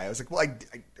know that guy?" I was like, "Well, I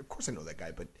of course I know that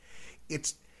guy," but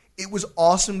it was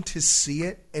awesome to see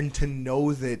it and to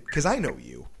know that, because I know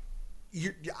you.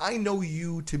 I know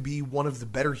you to be one of the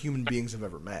better human beings I've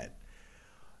ever met.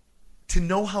 To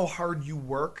know how hard you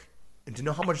work and to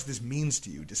know how much this means to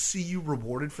you, to see you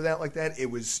rewarded for that like that,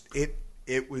 it was.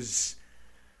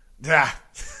 I'm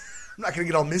not gonna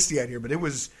get all misty out here, but it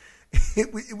was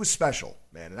special,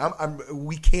 man. And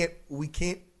we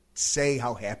can't say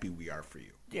how happy we are for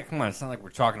you. Yeah, come on. It's not like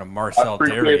we're talking to Marcel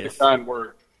Darius. I appreciate the kind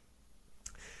word.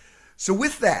 So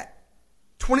with that,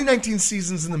 2019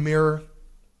 season's in the mirror.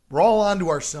 We're all on to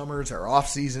our summers, our off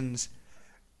seasons.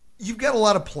 You've got a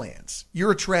lot of plans.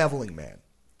 You're a traveling man.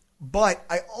 But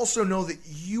I also know that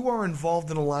you are involved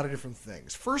in a lot of different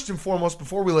things. First and foremost,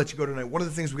 before we let you go tonight, one of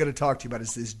the things we got to talk to you about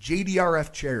is this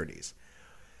JDRF Charities.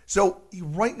 So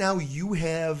right now you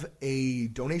have a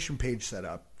donation page set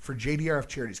up for JDRF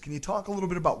Charities. Can you talk a little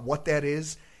bit about what that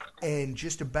is and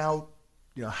just about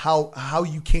how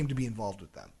you came to be involved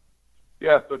with them?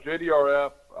 Yeah, so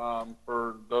JDRF,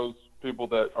 for those people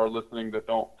that are listening that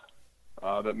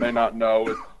may not know,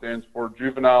 it stands for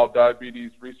Juvenile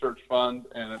Diabetes Research Fund,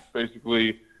 and it's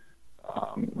basically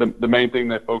the main thing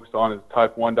they focus on is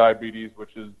type 1 diabetes,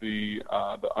 which is the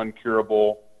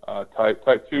uncurable type.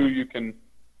 Type 2 you can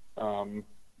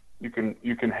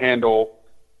handle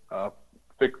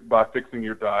by fixing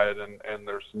your diet, and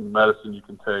there's some medicine you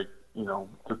can take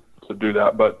to do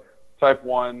that. But type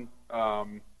 1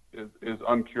 is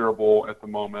uncurable at the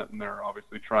moment, and they're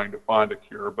obviously trying to find a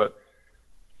cure. But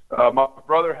my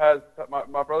brother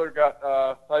got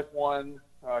type 1.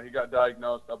 He got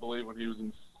diagnosed, I believe, when he was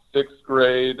in 6th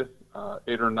grade,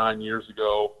 8 or 9 years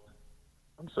ago.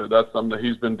 So that's something that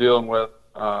he's been dealing with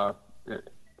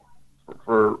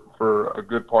for a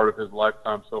good part of his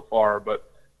lifetime so far.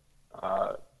 But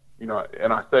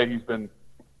and I say he's been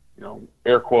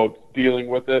air quotes, dealing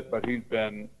with it, but he's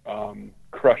been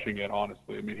crushing it,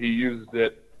 honestly. I mean, he uses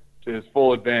it to his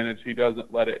full advantage. He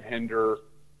doesn't let it hinder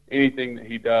anything that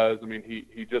he does. I mean,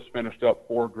 he just finished up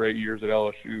 4 great years at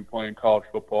LSU playing college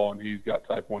football, and he's got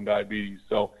type 1 diabetes.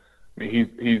 So, I mean,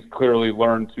 he's clearly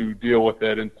learned to deal with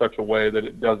it in such a way that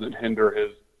it doesn't hinder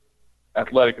his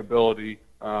athletic ability.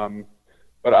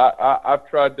 But I've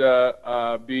tried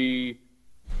to be,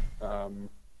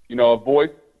 a voice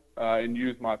and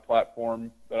use my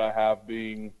platform that I have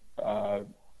being,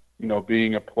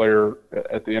 being a player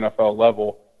at the NFL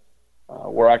level,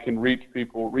 where I can reach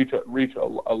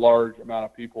a large amount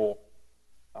of people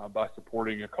by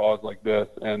supporting a cause like this.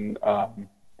 And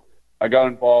I got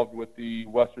involved with the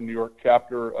Western New York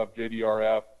chapter of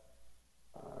JDRF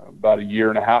about a year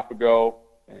and a half ago,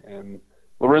 and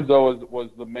Lorenzo was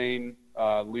the main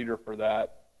leader for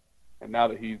that. And now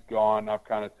that he's gone, I've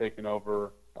kind of taken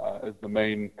over as the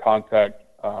main contact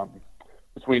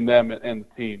between them and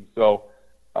the team. So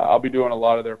I'll be doing a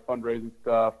lot of their fundraising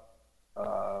stuff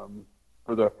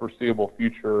for the foreseeable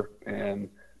future. And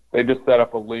they just set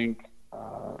up a link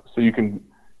so you can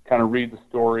kind of read the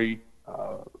story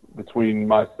between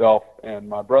myself and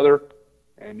my brother.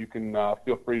 And you can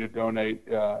feel free to donate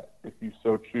if you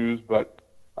so choose. But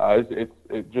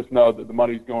just know that the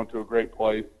money's going to a great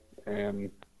place.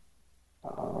 And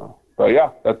so,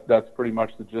 yeah, that's pretty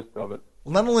much the gist of it.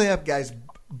 Well, not only that, guys,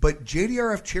 but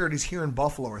JDRF Charities here in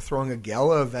Buffalo are throwing a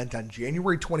gala event on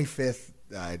January 25th,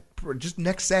 just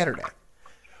next Saturday.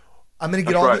 I'm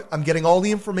getting all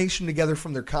the information together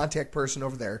from their contact person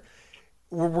over there.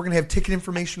 We're going to have ticket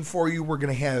information for you. We're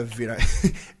going to have,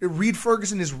 Reid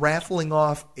Ferguson is raffling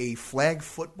off a flag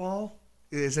football.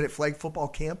 Is it at flag football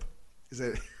camp? Is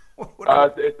it?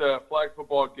 It's a flag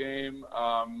football game,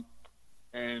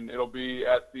 and it'll be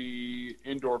at the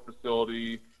indoor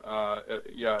facility.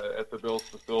 At the Bills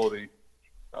facility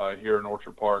here in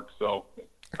Orchard Park. So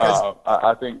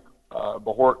I think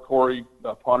Corey,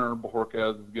 the punter,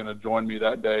 Bajorquez, is going to join me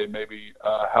that day. Maybe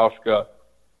Hauschka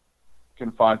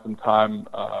can find some time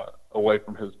away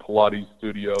from his Pilates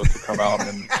studio to come out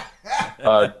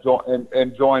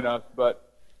and join us.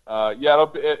 But it'll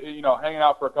be hanging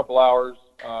out for a couple hours,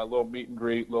 a little meet and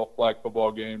greet, little flag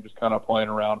football game, just kind of playing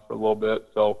around for a little bit.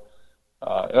 So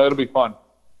it'll be fun.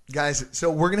 Guys, so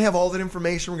we're going to have all that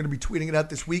information. We're going to be tweeting it out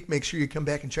this week. Make sure you come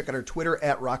back and check out our Twitter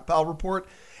at Rockpile Report.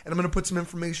 And I'm going to put some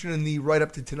information in the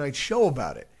write-up to tonight's show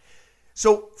about it.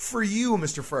 So for you,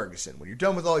 Mr. Ferguson, when you're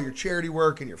done with all your charity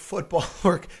work and your football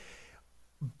work,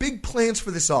 big plans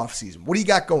for this offseason. What do you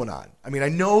got going on? I mean, I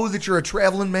know that you're a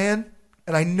traveling man,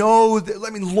 and I know that,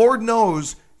 Lord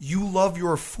knows you love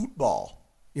your football,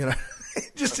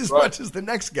 just as much as the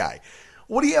next guy.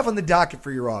 What do you have on the docket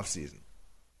for your offseason?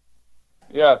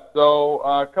 Yeah, so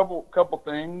a couple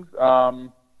things.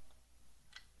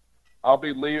 I'll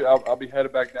be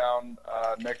headed back down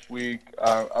next week.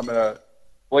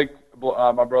 Blake,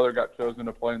 my brother, got chosen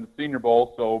to play in the Senior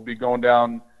Bowl, so we'll be going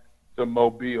down to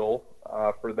Mobile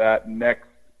for that next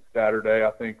Saturday.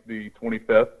 I think the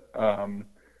 25th,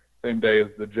 same day as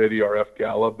the JDRF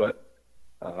Gala. But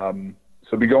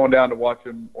so be going down to watch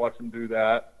him do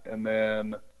that, and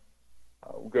then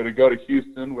we're going to go to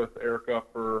Houston with Erica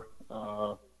for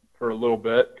a little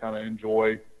bit, kind of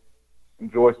enjoy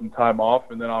some time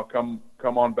off, and then I'll come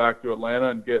on back to Atlanta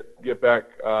and get back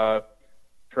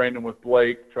training with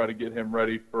Blake, try to get him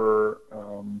ready for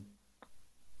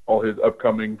all his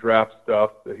upcoming draft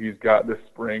stuff that he's got this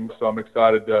spring. So I'm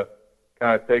excited to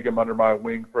kind of take him under my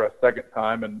wing for a second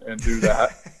time and do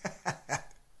that.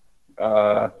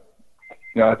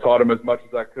 I taught him as much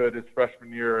as I could his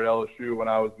freshman year at LSU when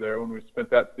I was there, when we spent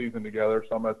that season together.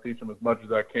 So I'm going to teach him as much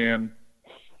as I can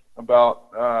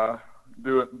about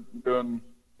being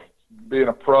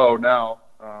a pro now,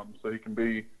 so he can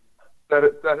set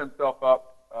himself up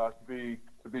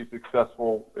to be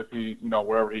successful if he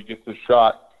wherever he gets his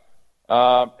shot.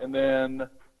 And then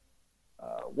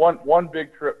one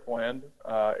big trip planned.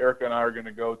 Erica and I are going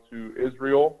to go to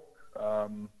Israel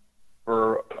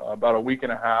for about a week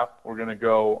and a half. We're going to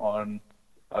go on.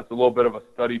 It's a little bit of a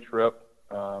study trip.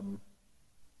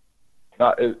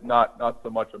 Not so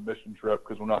much a mission trip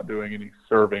because we're not doing any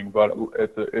serving, but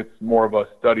it's more of a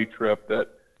study trip that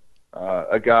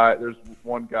there's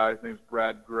one guy, his name's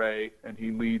Brad Gray, and he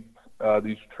leads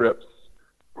these trips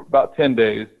for about 10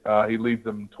 days. He leads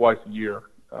them twice a year,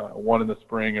 one in the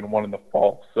spring and one in the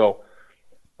fall. So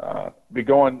be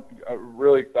going,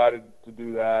 really excited to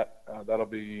do that. That'll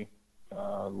be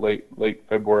late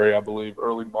February, I believe,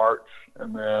 early March.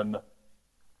 And then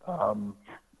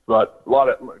but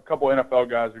a couple NFL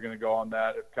guys are going to go on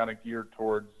that. It's kind of geared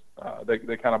towards they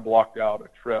kind of blocked out a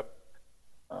trip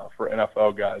for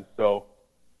NFL guys. So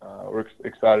we're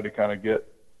excited to kind of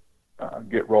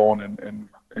get rolling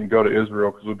and go to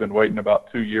Israel because we've been waiting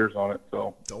about 2 years on it.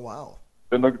 So oh wow,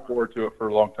 been looking forward to it for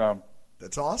a long time.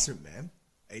 That's awesome, man.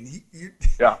 And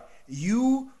yeah,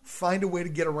 you find a way to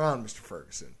get around, Mr.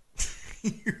 Ferguson.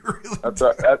 You really that's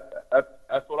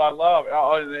what I love.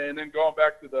 And then going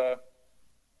back to the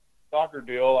soccer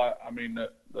deal, I mean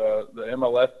the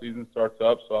MLS season starts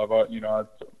up, so I've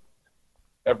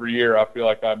every year I feel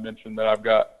like I mentioned that I've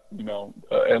got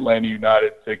Atlanta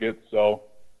United tickets, so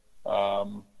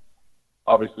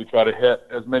obviously try to hit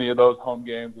as many of those home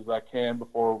games as I can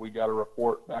before we got to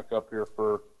report back up here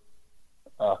for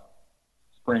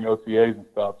spring OTAs and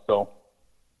stuff. So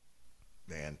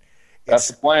man, that's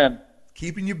the plan.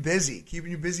 Keeping you busy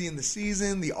in the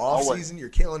season, the off season. Your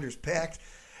calendar's packed.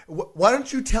 Why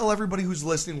don't you tell everybody who's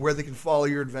listening where they can follow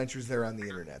your adventures there on the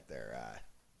internet? There,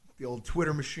 the old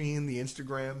Twitter machine, the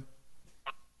Instagram.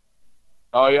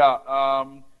 Oh yeah,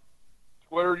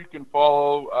 Twitter you can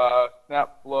follow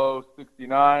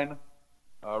SnapFlow69,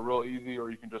 real easy, or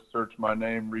you can just search my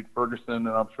name, Reid Ferguson, and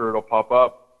I'm sure it'll pop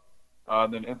up.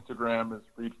 Then Instagram is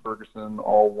Reid Ferguson,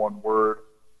 all one word.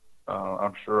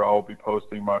 I'm sure I'll be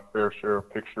posting my fair share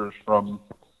of pictures from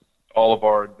all of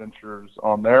our adventures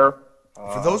on there.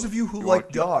 For those of you who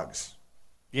like dogs.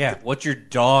 Yeah, what's your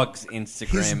dog's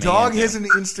Instagram? His dog has an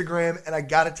Instagram, and I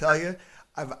got to tell you,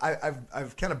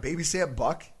 I've kind of babysat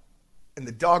Buck, and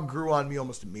the dog grew on me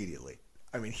almost immediately.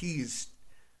 I mean, he's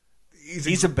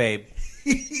a babe.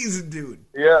 He's a dude.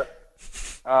 Yeah.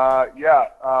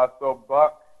 So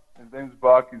Buck, his name's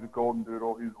Buck. He's a golden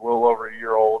doodle. He's a little over a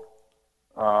year old.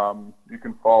 You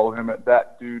can follow him at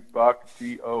that dude Buck,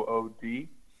 DOOD,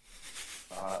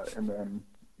 and then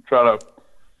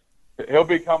he'll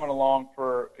be coming along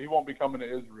he won't be coming to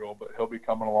Israel, but he'll be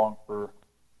coming along for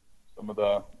some of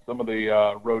the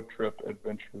road trip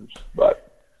adventures.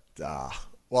 But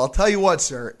well, I'll tell you what,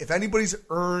 sir, if anybody's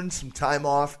earned some time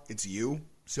off, it's you.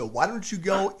 So why don't you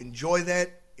go enjoy that?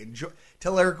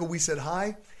 Tell Erica we said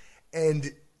hi,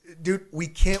 and dude, we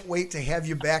can't wait to have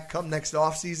you back come next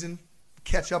off season.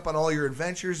 Catch up on all your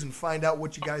adventures and find out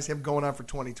what you guys have going on for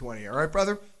 2020. All right,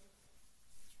 brother?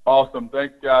 Awesome.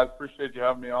 Thanks, guys. Appreciate you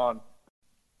having me on.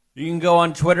 You can go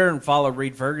on Twitter and follow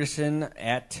Reid Ferguson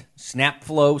at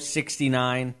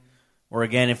SnapFlow69. Or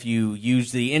again, if you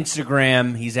use the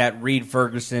Instagram, he's at Reid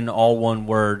Ferguson, all one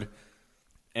word.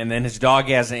 And then his dog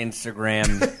has an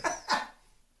Instagram.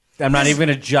 I'm not even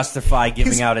going to justify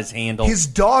giving out his handle. His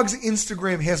dog's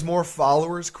Instagram has more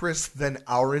followers, Chris, than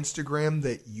our Instagram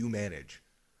that you manage.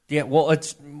 Yeah, well,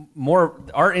 it's more.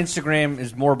 Our Instagram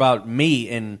is more about me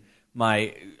and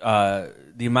my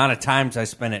the amount of times I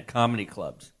spend at comedy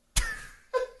clubs,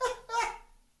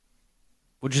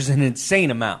 which is an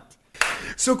insane amount.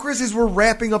 So, Chris, as we're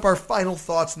wrapping up our final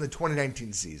thoughts in the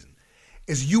 2019 season,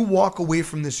 as you walk away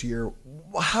from this year,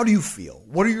 how do you feel?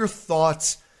 What are your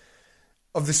thoughts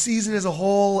of the season as a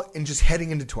whole and just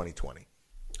heading into 2020?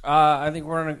 I think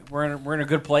we're in a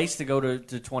good place to go to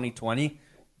 2020.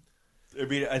 I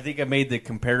mean, I think I made the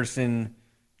comparison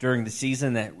during the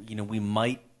season that we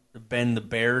might have been the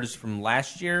Bears from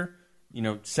last year.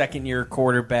 Second year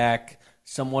quarterback,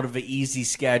 somewhat of an easy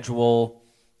schedule.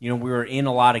 We were in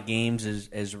a lot of games,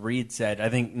 as Reid said. I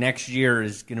think next year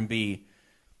is going to be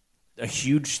a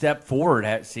huge step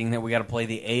forward, seeing that we got to play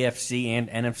the AFC and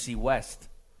NFC West.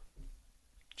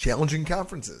 Challenging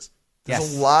conferences.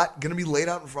 There's a lot going to be laid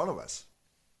out in front of us.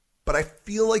 But I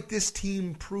feel like this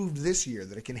team proved this year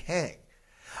that it can hang.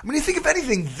 I mean, I think if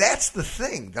anything, that's the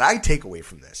thing that I take away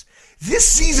from this. This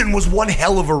season was one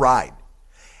hell of a ride.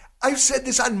 I've said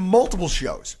this on multiple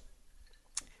shows.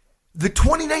 The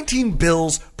 2019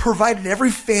 Bills provided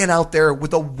every fan out there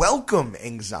with a welcome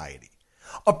anxiety,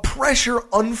 a pressure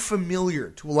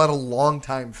unfamiliar to a lot of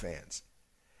longtime fans.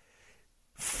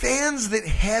 Fans that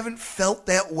haven't felt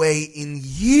that way in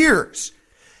years.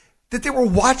 That they were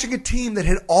watching a team that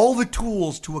had all the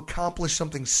tools to accomplish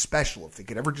something special if they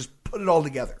could ever just put it all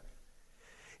together.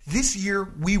 This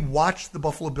year, we watched the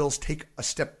Buffalo Bills take a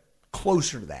step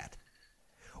closer to that.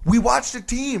 We watched a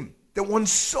team that won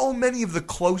so many of the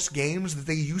close games that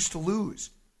they used to lose.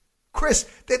 Chris,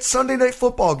 that Sunday night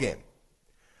football game.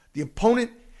 The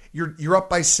opponent, you're up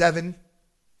by 7.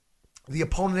 The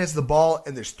opponent has the ball,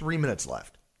 and there's 3 minutes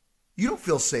left. You don't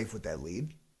feel safe with that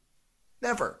lead.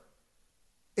 Never.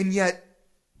 And yet,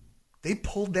 they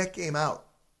pulled that game out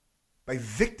by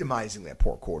victimizing that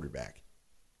poor quarterback.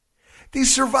 They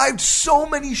survived so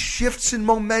many shifts in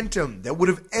momentum that would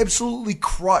have absolutely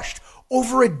crushed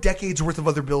over a decade's worth of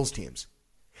other Bills teams.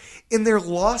 In their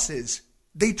losses,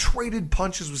 they traded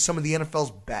punches with some of the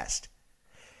NFL's best.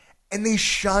 And they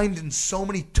shined in so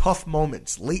many tough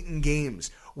moments, late in games,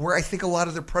 where I think a lot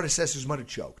of their predecessors might have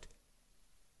choked.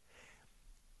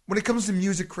 When it comes to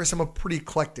music, Chris, I'm a pretty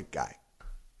eclectic guy.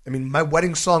 I mean, my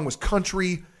wedding song was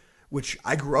country, which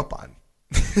I grew up on.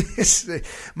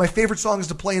 My favorite songs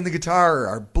to play in the guitar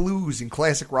are blues and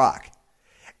classic rock.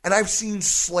 And I've seen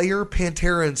Slayer,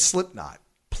 Pantera, and Slipknot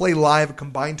play live a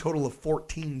combined total of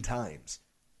 14 times.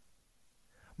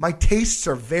 My tastes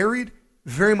are varied,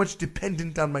 very much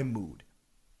dependent on my mood.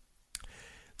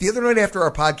 The other night after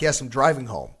our podcast, I'm driving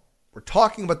home. We're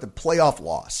talking about the playoff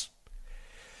loss.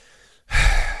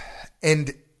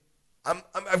 And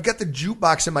I've got the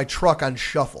jukebox in my truck on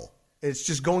shuffle. It's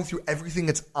just going through everything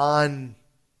that's on,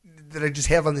 that I just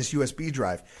have on this USB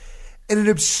drive. And an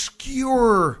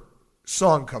obscure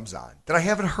song comes on that I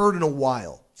haven't heard in a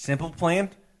while. Simple Plan?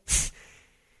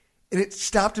 And it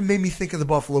stopped and made me think of the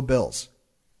Buffalo Bills.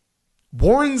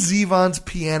 Warren Zevon's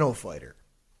Piano Fighter.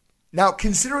 Now,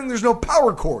 considering there's no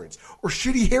power chords or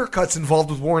shitty haircuts involved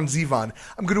with Warren Zevon,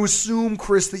 I'm going to assume,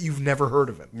 Chris, that you've never heard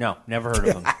of him. No, never heard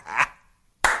of him.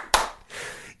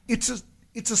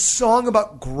 It's a song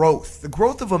about growth. The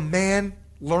growth of a man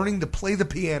learning to play the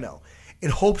piano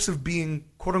in hopes of being,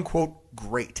 quote-unquote,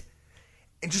 great.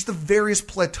 And just the various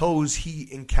plateaus he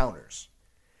encounters.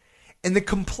 And the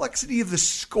complexity of the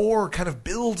score kind of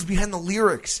builds behind the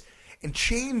lyrics and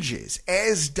changes,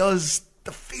 as does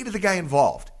the fate of the guy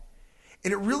involved.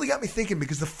 And it really got me thinking,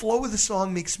 because the flow of the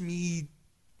song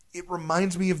it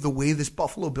reminds me of the way this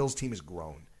Buffalo Bills team has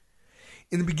grown.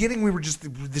 In the beginning, we were just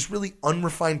this really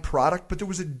unrefined product, but there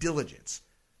was a diligence.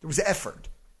 There was effort.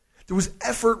 There was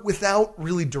effort without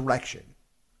really direction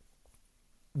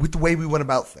with the way we went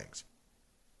about things.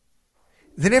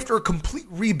 Then after a complete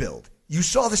rebuild, you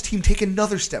saw this team take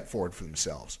another step forward for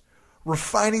themselves,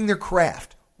 refining their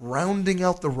craft, rounding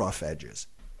out the rough edges.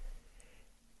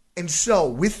 And so,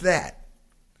 with that,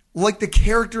 like the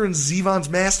character in Zevon's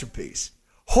masterpiece,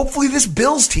 hopefully this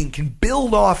Bills team can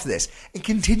build off this and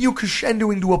continue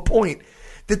crescendoing to a point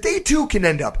that they too can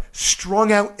end up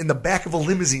strung out in the back of a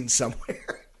limousine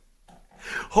somewhere.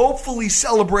 Hopefully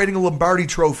celebrating a Lombardi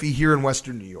trophy here in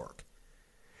Western New York.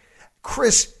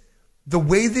 Chris, the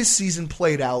way this season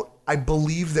played out, I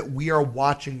believe that we are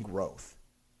watching growth.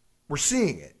 We're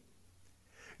seeing it.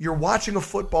 You're watching a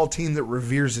football team that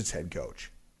reveres its head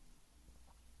coach.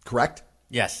 Correct?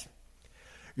 Yes.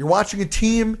 You're watching a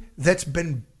team that's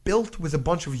been built with a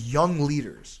bunch of young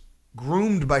leaders,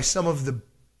 groomed by some of the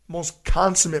most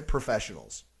consummate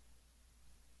professionals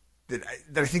that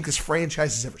I think this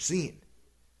franchise has ever seen.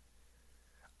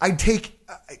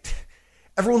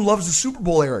 Everyone loves the Super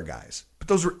Bowl era guys, but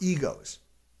those were egos.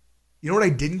 You know what I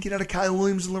didn't get out of Kyle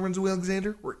Williams and Lorenzo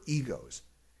Alexander? Were egos.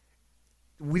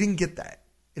 We didn't get that.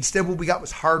 Instead, what we got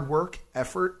was hard work,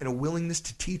 effort, and a willingness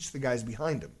to teach the guys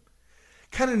behind him.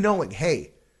 Kind of knowing,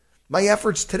 hey, my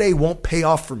efforts today won't pay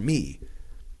off for me,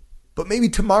 but maybe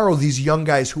tomorrow these young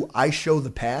guys who I show the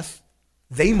path,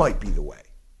 they might be the way.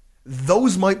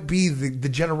 Those might be the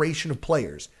generation of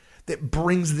players that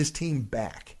brings this team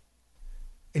back.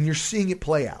 And you're seeing it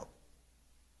play out.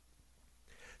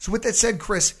 So with that said,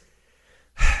 Chris,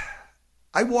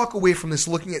 I walk away from this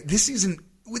looking at this season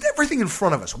with everything in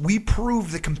front of us. We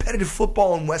proved that competitive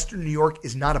football in Western New York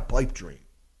is not a pipe dream.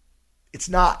 It's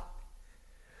not.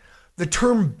 The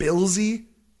term Billsy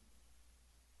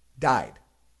died.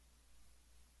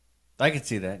 I could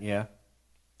see that, yeah.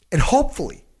 And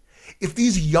hopefully, if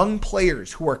these young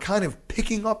players who are kind of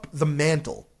picking up the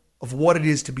mantle of what it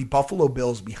is to be Buffalo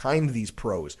Bills behind these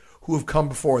pros who have come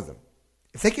before them,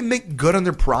 if they can make good on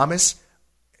their promise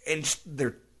and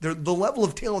the level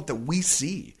of talent that we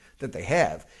see that they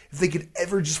have, if they could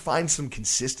ever just find some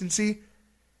consistency,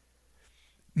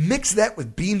 mix that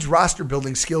with Bean's roster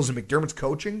building skills and McDermott's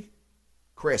coaching,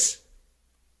 Chris,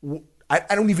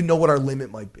 I don't even know what our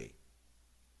limit might be.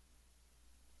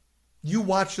 You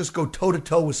watched us go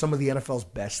toe-to-toe with some of the NFL's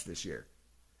best this year.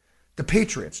 The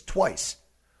Patriots, twice.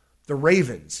 The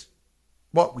Ravens.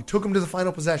 Well, we took them to the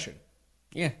final possession.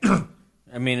 Yeah.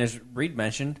 I mean, as Reid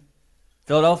mentioned,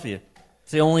 Philadelphia.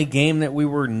 It's the only game that we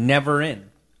were never in.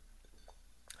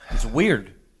 It's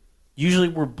weird. Usually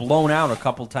we're blown out a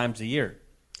couple times a year.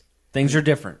 Things are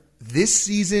different. This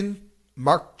season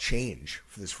marked change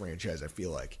for this franchise, I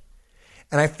feel like.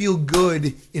 And I feel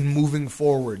good in moving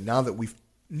forward now that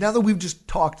we've just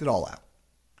talked it all out.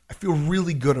 I feel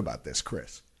really good about this,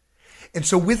 Chris. And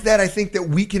so with that, I think that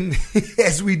we can,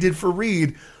 as we did for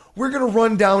Reid, we're going to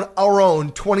run down our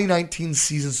own 2019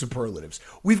 season superlatives.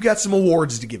 We've got some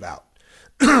awards to give out.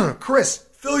 Chris,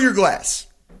 fill your glass.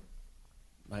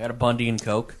 I got a Bundy and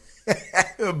Coke.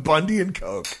 Bundy and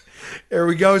Coke. There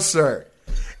we go, sir.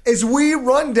 as we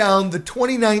run down the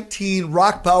 2019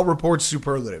 Rockpile Report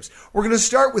superlatives. We're going to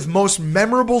start with most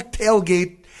memorable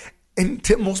tailgates and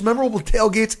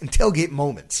tailgate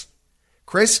moments.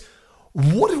 Chris,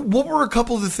 what were a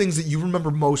couple of the things that you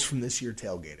remember most from this year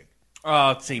tailgating?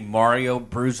 Let's see, Mario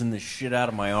bruising the shit out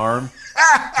of my arm.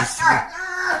 Just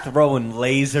throwing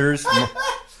lasers.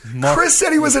 Chris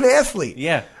said he was an athlete.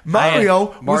 Yeah.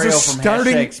 Mario was a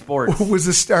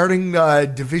starting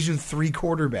Division III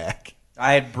quarterback.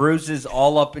 I had bruises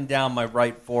all up and down my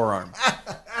right forearm.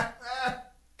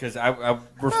 Because I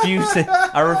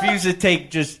refuse to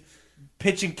take just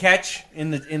pitch and catch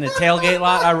in the tailgate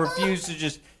lot. I refuse to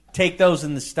just take those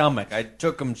in the stomach. I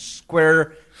took them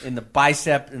square in the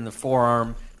bicep and the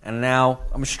forearm, and now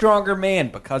I'm a stronger man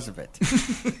because of it.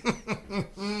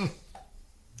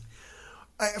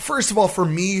 First of all, for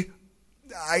me,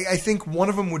 I think one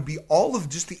of them would be all of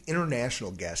just the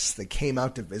international guests that came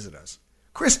out to visit us.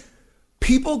 Chris,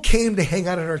 people came to hang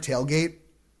out at our tailgate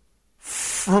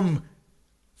from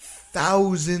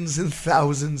thousands and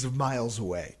thousands of miles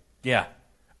away. Yeah.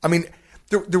 I mean,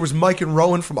 there was Mike and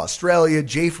Rowan from Australia,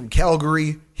 Jay from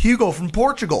Calgary, Hugo from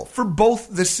Portugal for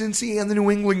both the Cincy and the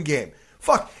New England game.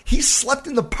 Fuck, he slept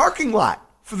in the parking lot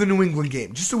for the New England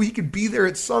game just so he could be there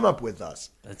at sunup with us.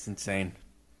 That's insane.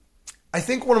 I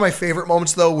think one of my favorite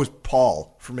moments, though, was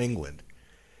Paul from England.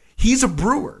 He's a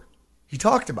brewer. He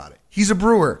talked about it. He's a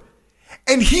brewer.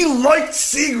 And he liked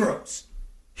Seagram's.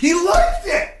 He liked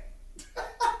it.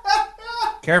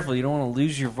 Careful, you don't want to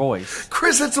lose your voice.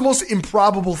 Chris, that's the most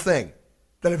improbable thing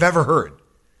that I've ever heard.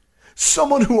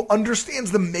 Someone who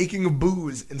understands the making of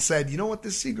booze and said, you know what,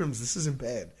 this Seagram's, this isn't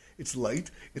bad. It's light.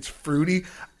 It's fruity.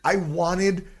 I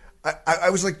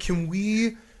was like, can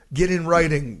we get in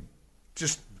writing?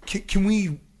 Just, can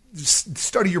we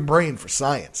study your brain for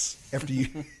science after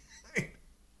you?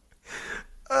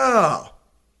 Oh.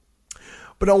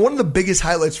 But one of the biggest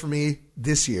highlights for me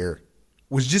this year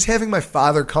was just having my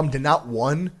father come to not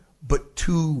one, but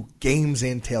 2 games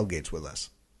and tailgates with us.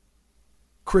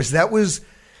 Chris, that was...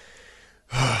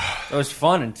 It was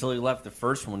fun until he left the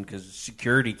first one because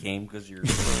security came because of your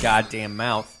goddamn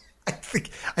mouth. I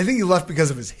think he left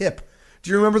because of his hip.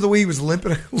 Do you remember the way he was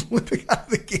limping out of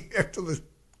the game after the...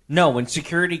 No, when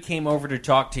security came over to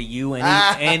talk to you,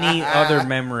 any other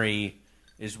memory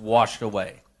is washed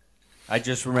away. I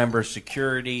just remember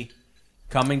security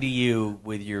coming to you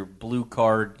with your blue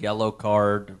card, yellow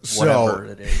card, whatever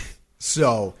it is.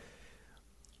 So,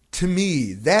 to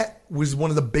me, that was one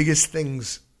of the biggest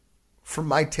things for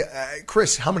my...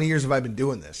 Chris, how many years have I been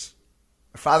doing this?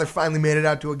 My father finally made it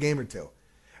out to a game or two.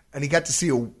 And he got to see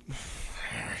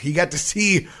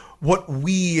what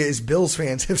we as Bills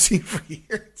fans have seen for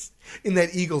years in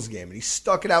that Eagles game. And he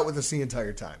stuck it out with us the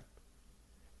entire time.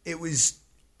 It was...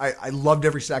 I loved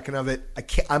every second of it.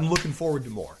 I'm looking forward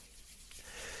to more.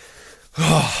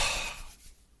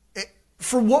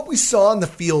 For what we saw on the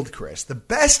field, Chris, the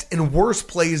best and worst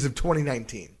plays of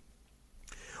 2019.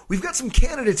 We've got some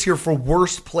candidates here for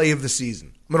worst play of the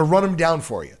season. I'm going to run them down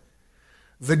for you.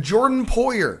 The Jordan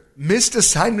Poyer missed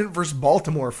assignment versus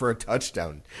Baltimore for a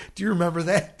touchdown. Do you remember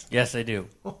that? Yes, I do.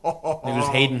 It was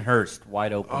Hayden Hurst,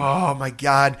 wide open. Oh, my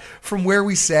God. From where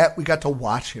we sat, we got to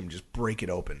watch him just break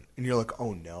it open. And you're like,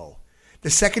 oh, no.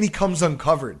 The second he comes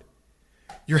uncovered,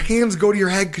 your hands go to your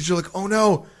head because you're like, oh,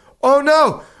 no. Oh,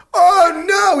 no. Oh,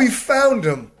 no. He found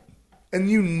him.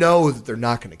 And you know that they're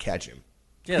not going to catch him.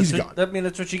 Yeah, he's gone. I mean,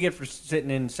 that's what you get for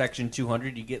sitting in section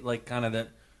 200. You get like kind of the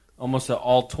almost an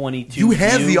all 22. You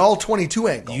have the all 22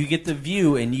 angle. You get the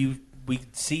view, and we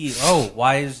see. Oh,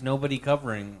 why is nobody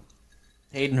covering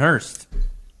Hayden Hurst?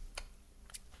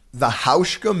 The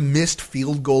Hauschka missed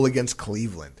field goal against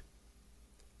Cleveland.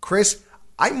 Chris,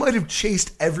 I might have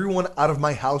chased everyone out of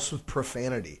my house with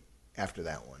profanity after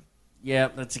that one. Yeah,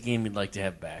 that's a game you'd like to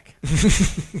have back.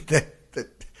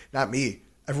 Not me.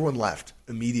 Everyone left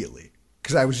immediately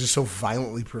because I was just so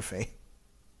violently profane.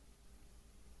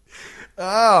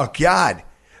 Oh, God.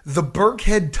 The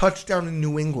Burkhead touchdown in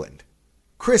New England.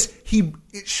 Chris,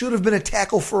 it should have been a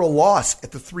tackle for a loss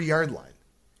at the 3-yard line.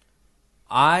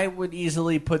 I would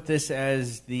easily put this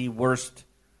as the worst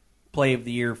play of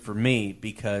the year for me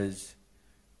because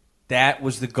that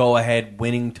was the go-ahead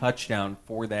winning touchdown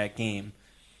for that game.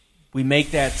 We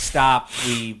make that stop.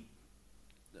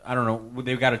 I don't know,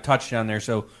 they've got a touchdown there,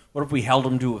 so what if we held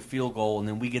them to a field goal and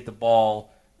then we get the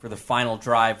ball for the final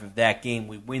drive of that game?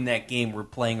 We win that game. We're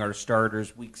playing our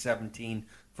starters week 17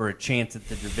 for a chance at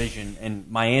the division, and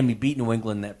Miami beat New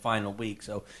England that final week.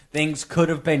 So things could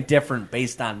have been different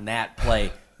based on that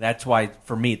play. That's why,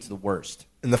 for me, it's the worst.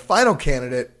 And the final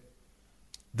candidate,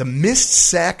 the missed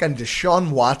sack on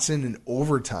Deshaun Watson in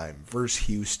overtime versus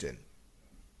Houston.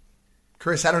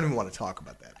 Chris, I don't even want to talk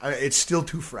about that. It's still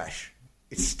too fresh.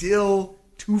 It's still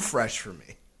too fresh for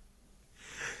me.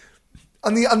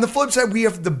 On the flip side, we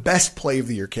have the best play of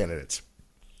the year candidates.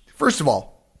 First of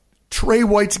all, Trey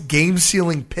White's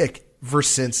game-sealing pick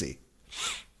versus Cincy.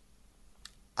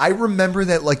 I remember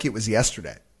that like it was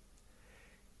yesterday.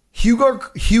 Hugo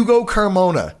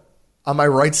Carmona on my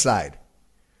right side.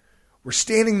 We're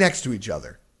standing next to each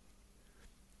other.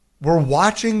 We're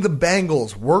watching the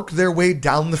Bengals work their way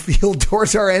down the field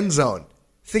towards our end zone,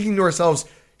 thinking to ourselves,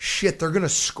 shit, they're going to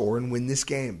score and win this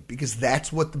game because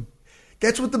that's what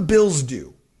the Bills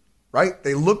do, right?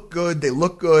 They look good. They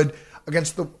look good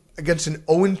against an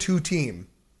 0-2 team.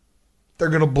 They're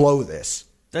going to blow this.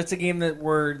 That's a game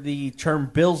where the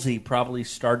term Billsy probably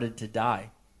started to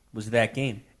die, was that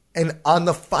game. And on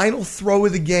the final throw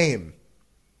of the game,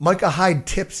 Micah Hyde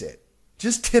tips it.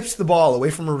 Just tips the ball away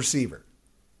from a receiver.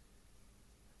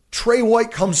 Trey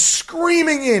White comes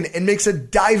screaming in and makes a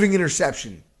diving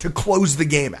interception to close the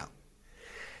game out.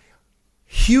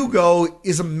 Hugo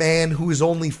is a man who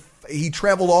he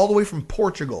traveled all the way from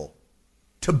Portugal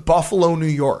to Buffalo, New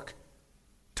York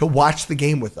to watch the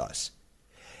game with us.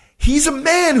 He's a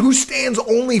man who stands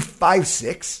only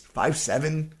 5'6",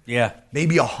 5'7",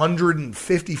 maybe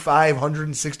 155,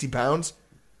 160 pounds.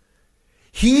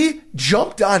 He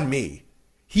jumped on me.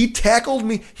 He tackled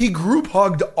me. He group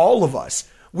hugged all of us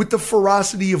with the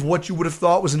ferocity of what you would have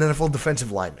thought was an NFL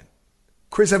defensive lineman.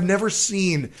 Chris, I've never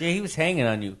seen... Yeah, he was hanging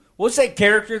on you. What's that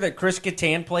character that Chris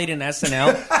Kattan played in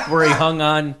SNL where he hung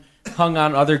on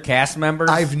other cast members?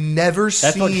 I've never seen...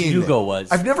 That's what Hugo was.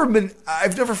 I've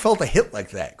never felt a hit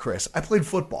like that, Chris. I played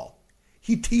football.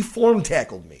 He form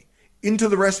tackled me into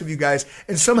the rest of you guys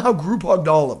and somehow group hugged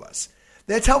all of us.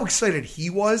 That's how excited he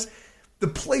was. The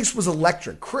place was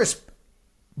electric. Chris,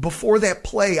 before that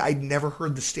play, I'd never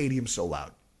heard the stadium so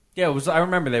loud. Yeah, it was. I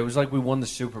remember that. It was like we won the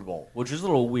Super Bowl, which was a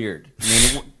little weird. I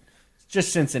mean, it's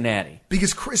just Cincinnati.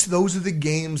 Because, Chris, those are the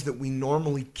games that we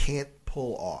normally can't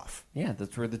pull off. Yeah,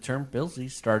 that's where the term Billsy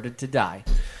started to die.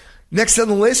 Next on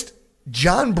the list,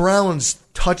 John Brown's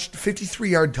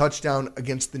 53-yard touchdown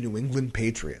against the New England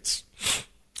Patriots.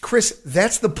 Chris,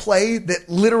 that's the play that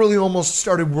literally almost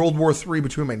started World War III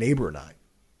between my neighbor and I.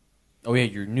 Oh, yeah,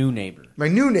 your new neighbor. My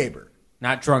new neighbor.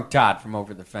 Not Drunk Todd from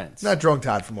over the fence. Not Drunk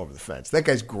Todd from over the fence. That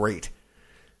guy's great.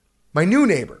 My new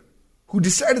neighbor, who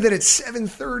decided that at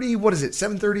 7:30,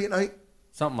 7:30 at night?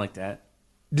 Something like that.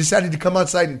 Decided to come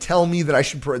outside and tell me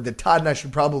that Todd and I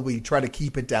should probably try to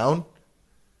keep it down.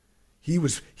 He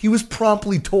was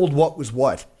promptly told what was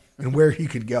what and where he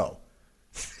could go.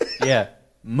 Yeah,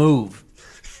 move.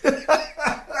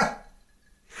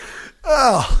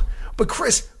 Oh, but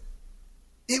Chris,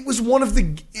 it was one of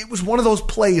those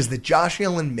plays that Josh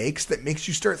Allen makes that makes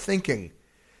you start thinking,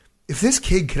 if this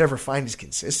kid could ever find his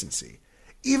consistency,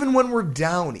 even when we're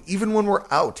down, even when we're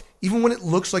out, even when it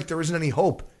looks like there isn't any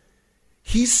hope,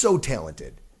 he's so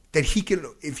talented that he can,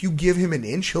 if you give him an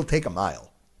inch, he'll take a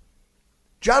mile.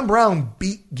 John Brown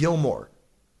beat Gilmore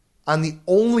on the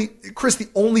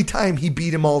only time he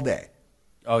beat him all day.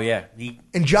 Oh, yeah.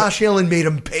 And Josh Allen made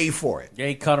him pay for it. Yeah,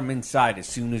 he cut him inside as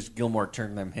soon as Gilmore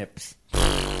turned them hips.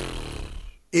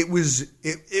 It was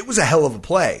a hell of a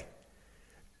play.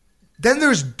 Then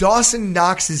there's Dawson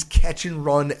Knox's catch and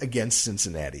run against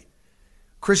Cincinnati.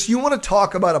 Chris, you want to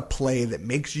talk about a play that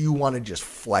makes you want to just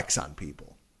flex on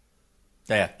people?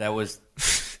 Yeah,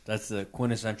 that's the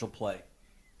quintessential play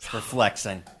for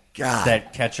flexing. God.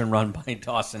 That catch and run by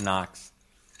Dawson Knox.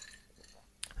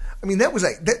 I mean, that was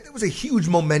a huge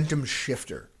momentum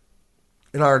shifter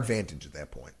in our advantage at that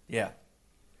point. Yeah.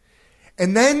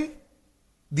 And then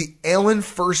the Allen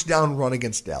first down run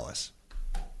against Dallas.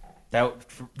 Do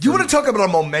you want to talk about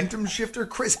a momentum shifter,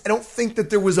 Chris? I don't think that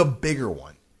there was a bigger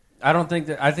one. I think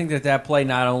that play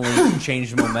not only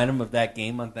changed the momentum of that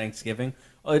game on Thanksgiving,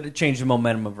 it changed the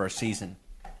momentum of our season.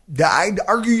 I'd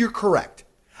argue you're correct.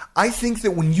 I think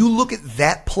that when you look at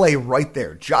that play right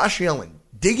there, Josh Allen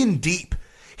digging deep,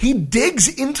 he digs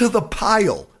into the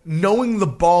pile knowing the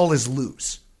ball is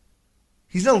loose.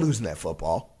 He's not losing that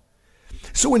football.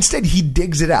 So instead, he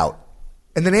digs it out.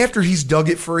 And then after he's dug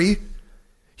it free,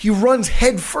 he runs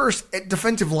head first at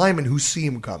defensive linemen who see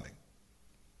him coming.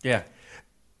 Yeah.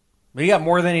 But he got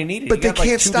more than he needed. But they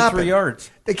can't stop him. 2 to 3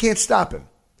 yards. They can't stop him.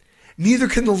 Neither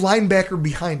can the linebacker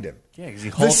behind him. Yeah, because he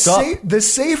hulked up. The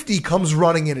safety comes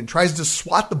running in and tries to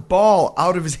swat the ball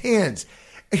out of his hands.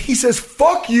 And he says,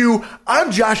 fuck you,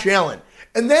 I'm Josh Allen.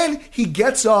 And then he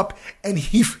gets up and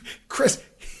he's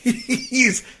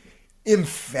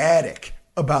emphatic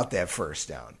about that first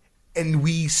down. And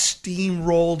we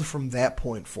steamrolled from that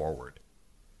point forward.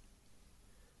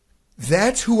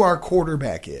 That's who our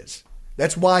quarterback is.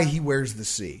 That's why he wears the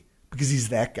C, because he's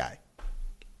that guy.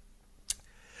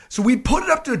 So we put it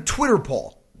up to a Twitter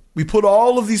poll. We put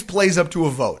all of these plays up to a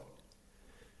vote.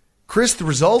 Chris, the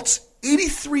results,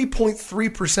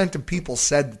 83.3% of people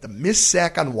said that the missed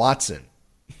sack on Watson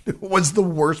was the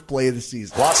worst play of the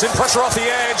season. Watson, pressure off the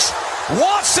edge.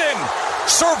 Watson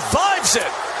survives it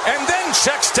and then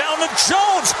checks down to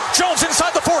Jones. Jones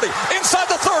inside the 40, inside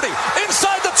the 30,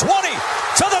 inside the 20,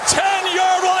 to the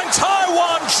 10-yard line.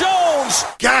 Taiwan Jones.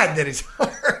 God, that is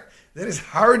hard. That is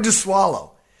hard to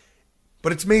swallow.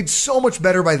 But it's made so much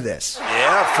better by this.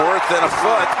 Yeah, 4th and a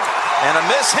foot. And a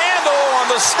mishandle on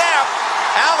the snap.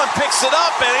 Allen picks it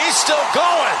up, and he's still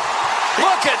going.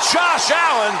 Look at Josh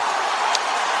Allen.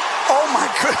 Oh, my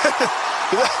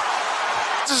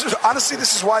goodness. Honestly,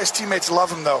 this is why his teammates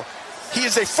love him, though. He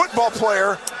is a football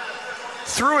player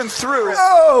through and through.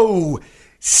 Oh,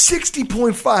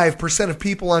 60.5% of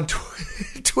people on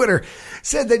Twitter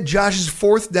said that Josh's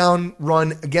 4th down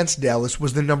run against Dallas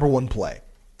was the number one play.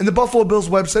 And the Buffalo Bills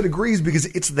website agrees because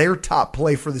it's their top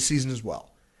play for the season as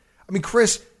well. I mean,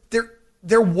 Chris,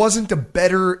 there wasn't a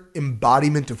better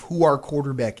embodiment of who our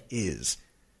quarterback is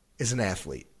as an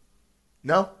athlete.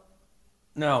 No?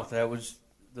 No, that was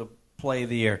the play of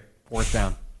the year. 4th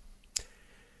down. I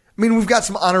mean, we've got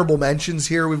some honorable mentions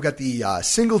here. We've got the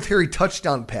Singletary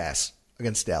touchdown pass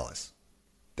against Dallas.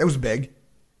 That was big.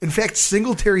 In fact,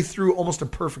 Singletary threw almost a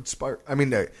perfect spiral. I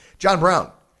mean, John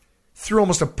Brown threw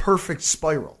almost a perfect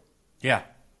spiral. Yeah.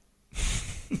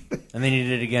 And then he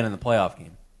did it again in the playoff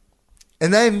game.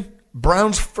 And then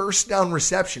Brown's first down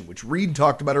reception, which Reid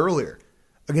talked about earlier,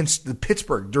 against the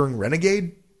Pittsburgh during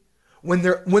Renegade, when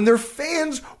their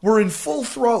fans were in full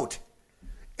throat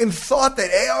and thought that,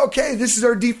 hey, okay, this is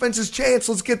our defense's chance.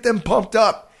 Let's get them pumped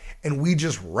up. And we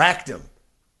just racked them.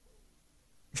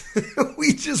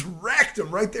 We just racked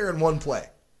them right there in one play.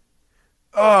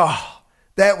 Oh,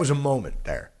 that was a moment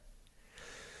there.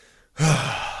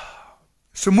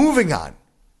 So moving on.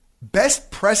 Best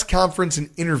press conference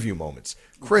and interview moments.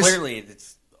 Chris, clearly,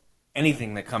 it's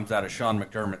anything that comes out of Sean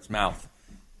McDermott's mouth.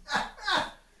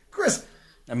 Chris,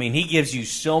 I mean, he gives you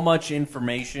so much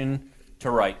information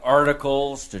to write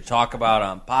articles, to talk about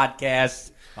on podcasts,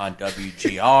 on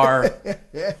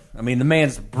WGR. I mean, the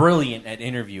man's brilliant at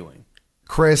interviewing.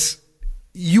 Chris,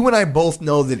 you and I both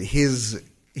know that his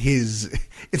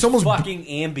it's almost fucking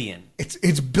ambient. It's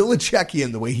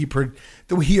Belichickian the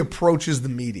way he approaches the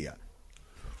media.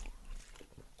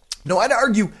 No, I'd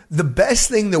argue the best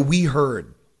thing that we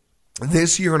heard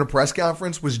this year in a press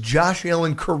conference was Josh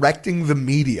Allen correcting the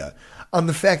media on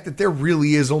the fact that there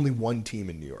really is only one team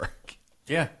in New York.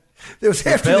 Yeah. It was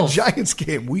after the Giants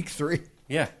game, week 3.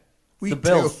 Yeah. Week the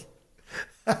Bills.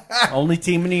 2. Only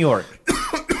team in New York.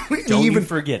 Don't even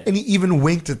forget it. And he even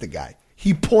winked at the guy.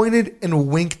 He pointed and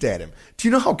winked at him. Do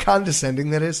you know how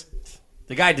condescending that is?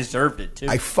 The guy deserved it, too.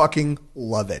 I fucking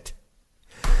love it.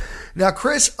 Now,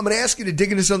 Chris, I'm going to ask you to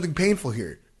dig into something painful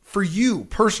here. For you,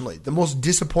 personally, the most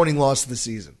disappointing loss of the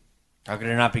season. How could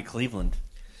it not be Cleveland?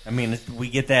 I mean, we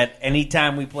get that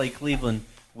anytime we play Cleveland,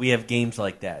 we have games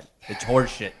like that. It's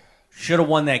horseshit. Should have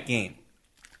won that game.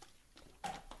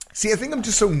 See, I think I'm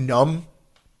just so numb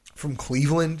from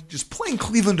Cleveland, just playing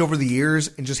Cleveland over the years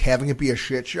and just having it be a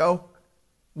shit show,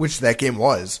 which that game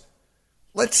was.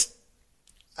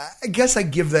 I guess I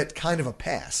give that kind of a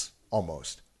pass,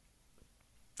 almost.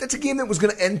 That's a game that was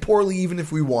going to end poorly even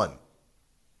if we won.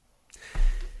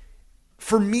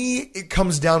 For me, it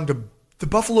comes down to the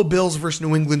Buffalo Bills versus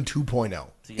New England 2.0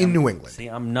 in New England. See,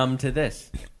 I'm numb to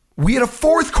this. We had a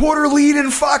fourth quarter lead in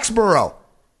Foxborough.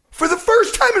 For the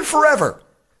first time in forever,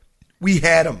 we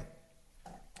had them.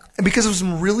 And because of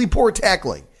some really poor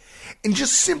tackling and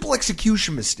just simple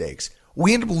execution mistakes,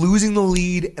 we ended up losing the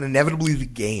lead and inevitably the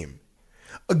game.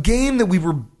 A game that we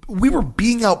were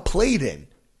being outplayed in,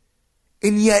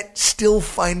 and yet still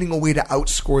finding a way to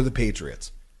outscore the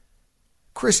Patriots.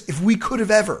 Chris, if we could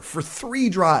have ever, for 3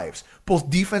 drives, both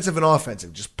defensive and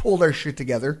offensive, just pulled our shit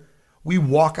together, we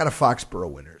walk out of Foxborough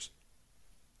winners.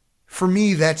 For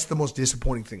me, that's the most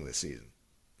disappointing thing this season.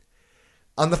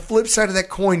 On the flip side of that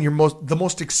coin, the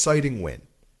most exciting win.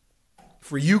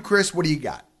 For you, Chris, what do you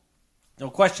got? No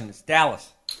question, it's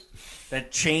Dallas.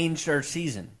 That changed our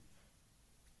season.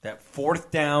 That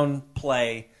 4th down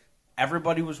play,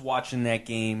 everybody was watching that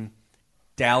game.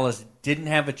 Dallas didn't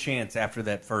have a chance after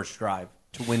that first drive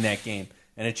to win that game,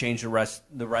 and it changed the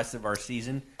rest of our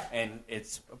season, and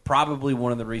it's probably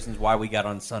one of the reasons why we got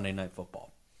on Sunday Night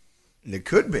Football. It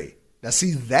could be. Now,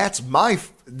 see, that's my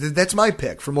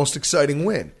pick for most exciting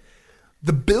win.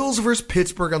 The Bills versus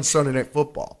Pittsburgh on Sunday Night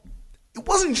Football. It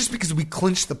wasn't just because we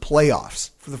clinched the playoffs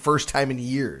for the first time in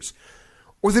years,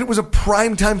 or that it was a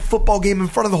primetime football game in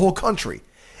front of the whole country.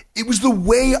 It was the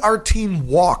way our team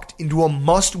walked into a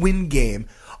must-win game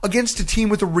against a team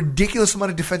with a ridiculous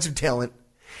amount of defensive talent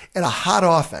and a hot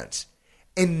offense,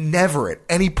 and never at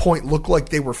any point looked like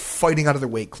they were fighting out of their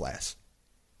weight class.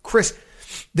 Chris,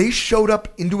 they showed up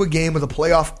into a game with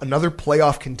another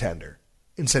playoff contender,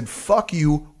 and said, fuck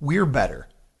you, we're better.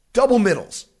 Double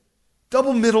middles,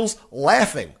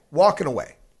 laughing, walking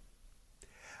away.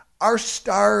 Our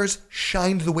stars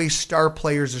shined the way star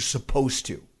players are supposed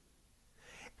to.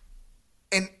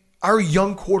 And our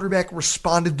young quarterback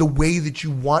responded the way that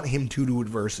you want him to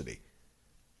adversity.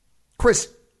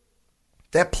 Chris,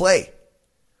 that play,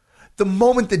 the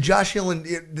moment that Josh Allen,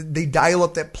 they dial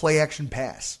up that play action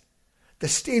pass, the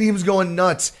stadium's going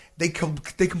nuts. They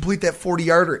complete that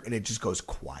 40-yarder, and it just goes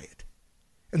quiet.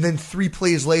 And then 3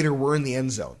 plays later, we're in the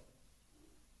end zone.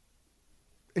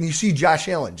 And you see Josh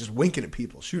Allen just winking at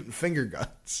people, shooting finger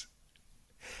guns.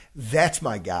 That's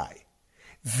my guy.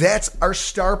 That's our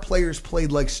star players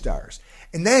played like stars.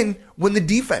 And then when the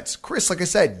defense, Chris, like I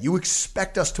said, you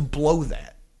expect us to blow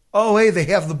that. Oh, hey, they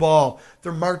have the ball.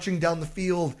 They're marching down the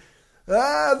field.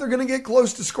 They're going to get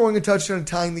close to scoring a touchdown and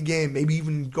tying the game, maybe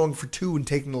even going for 2 and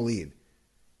taking the lead.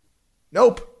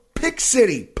 Nope. Pick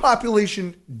City,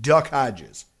 population Duck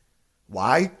Hodges.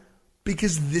 Why?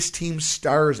 Because this team's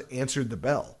stars answered the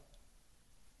bell.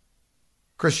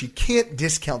 Chris, you can't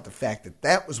discount the fact that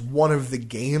that was one of the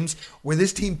games where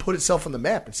this team put itself on the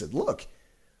map and said, look,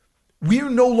 we're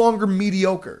no longer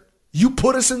mediocre. You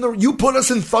put us in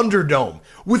Thunderdome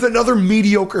with another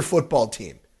mediocre football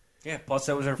team. Yeah, plus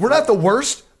that was our We're not the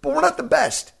worst, but we're not the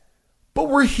best. But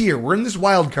we're here. We're in this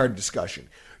wild card discussion.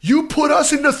 You put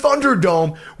us into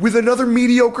Thunderdome with another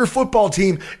mediocre football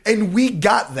team, and we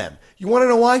got them. You want to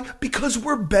know why? Because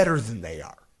we're better than they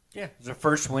are. Yeah, it was our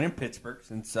first win in Pittsburgh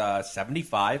since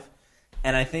 '75,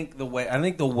 and I think the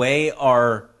way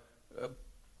our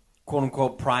quote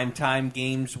unquote primetime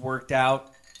games worked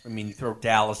out. I mean, you throw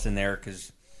Dallas in there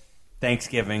because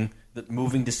Thanksgiving,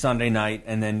 moving to Sunday night,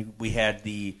 and then we had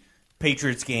the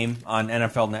Patriots game on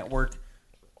NFL Network.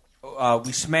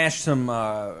 We smashed some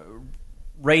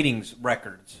ratings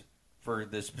records for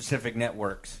the specific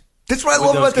networks. That's what I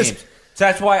love about this. So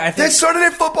that's why I think that Sunday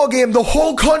Night Football game, the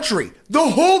whole country.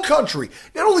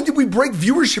 Not only did we break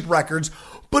viewership records,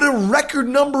 but a record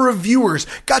number of viewers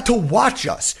got to watch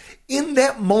us in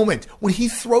that moment when he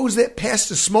throws that pass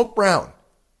to Smoke Brown.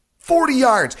 40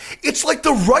 yards. It's like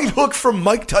the right hook from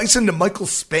Mike Tyson to Michael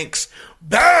Spinks.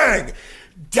 Bang!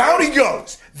 Down he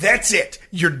goes. That's it.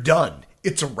 You're done.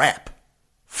 It's a wrap.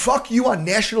 Fuck you on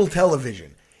national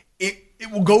television.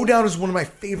 It will go down as one of my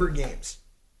favorite games.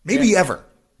 Maybe ever.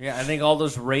 Yeah, I think all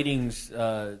those ratings,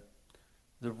 the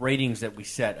ratings that we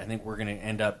set, I think we're going to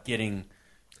end up getting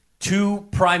 2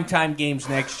 primetime games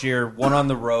next year, 1 on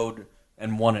the road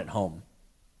and 1 at home.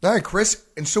 All right, Chris.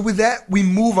 And so with that, we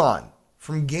move on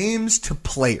from games to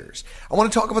players. I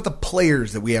want to talk about the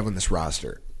players that we have on this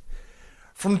roster.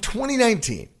 From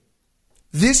 2019,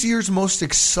 this year's most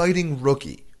exciting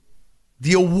rookie.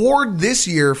 The award this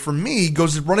year, for me,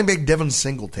 goes to running back Devin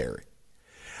Singletary.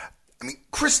 I mean,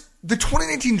 Chris, the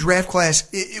 2019 draft class,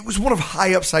 it was one of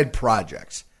high upside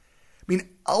projects. I mean,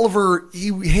 Oliver,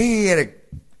 he had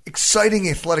exciting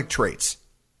athletic traits,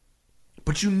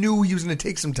 but you knew he was going to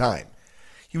take some time.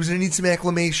 He was going to need some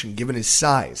acclimation given his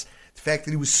size, the fact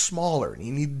that he was smaller, and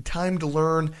he needed time to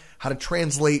learn how to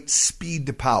translate speed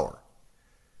to power.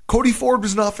 Cody Ford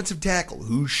was an offensive tackle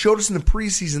who showed us in the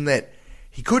preseason that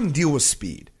he couldn't deal with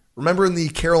speed. Remember in the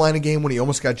Carolina game when he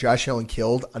almost got Josh Allen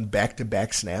killed on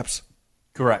back-to-back snaps?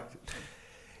 Correct.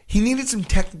 He needed some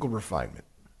technical refinement,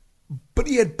 but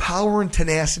he had power and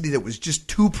tenacity that was just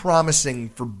too promising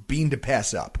for Bean to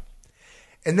pass up.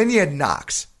 And then you had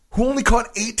Knox, who only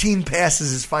caught 18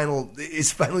 passes his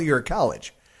final year of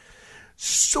college.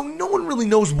 So no one really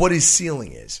knows what his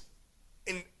ceiling is,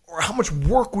 or how much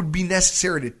work would be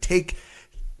necessary to take.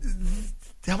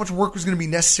 How much work was going to be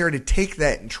necessary to take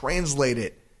that and translate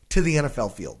it to the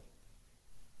NFL field.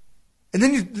 And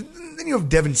then you have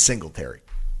Devin Singletary.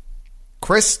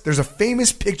 Chris, there's a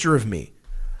famous picture of me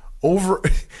over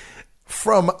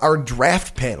from our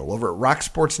draft panel over at Rock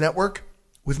Sports Network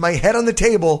with my head on the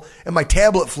table and my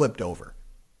tablet flipped over.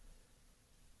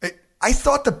 I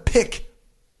thought the pick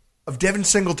of Devin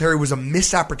Singletary was a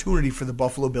missed opportunity for the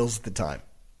Buffalo Bills at the time.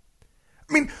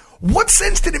 I mean, what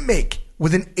sense did it make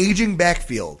with an aging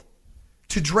backfield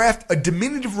to draft a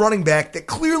diminutive running back that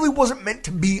clearly wasn't meant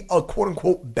to be a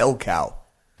quote-unquote bell cow?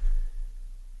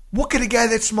 What could a guy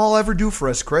that small ever do for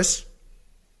us, Chris?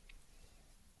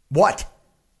 What?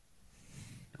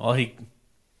 Well, he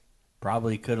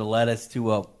probably could have led us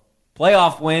to a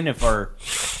playoff win if our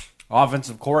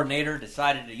offensive coordinator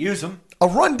decided to use him. A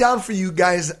rundown for you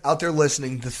guys out there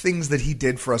listening, the things that he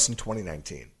did for us in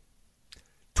 2019.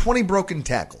 20 broken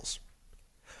tackles.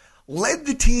 Led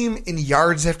the team in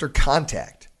yards after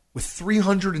contact with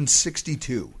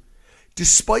 362,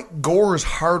 despite Gore's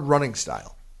hard running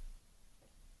style.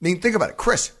 I mean, think about it.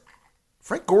 Chris,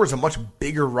 Frank Gore is a much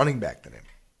bigger running back than him.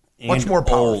 Much more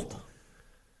powerful. Old.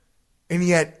 And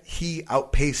yet, he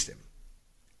outpaced him.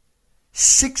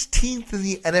 16th in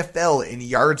the NFL in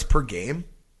yards per game,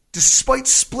 despite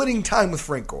splitting time with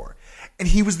Frank Gore. And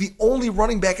he was the only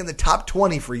running back in the top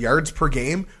 20 for yards per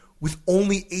game with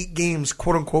only 8 games,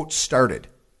 quote-unquote, started.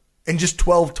 And just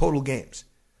 12 total games.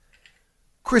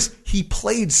 Chris, he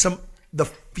played the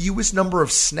fewest number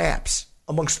of snaps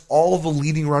amongst all of the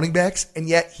leading running backs, and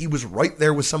yet he was right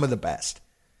there with some of the best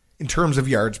in terms of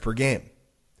yards per game.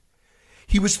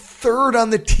 He was third on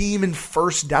the team in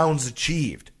first downs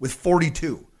achieved with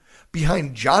 42,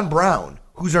 behind John Brown,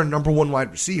 who's our number 1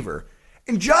 wide receiver,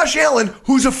 and Josh Allen,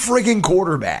 who's a friggin'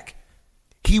 quarterback.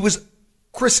 He was,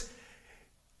 Chris,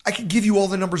 I could give you all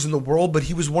the numbers in the world, but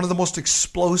he was one of the most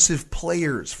explosive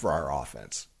players for our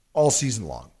offense all season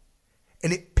long.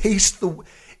 And it paced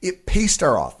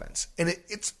our offense. And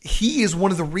he is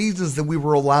one of the reasons that we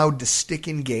were allowed to stick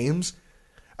in games.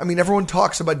 I mean, everyone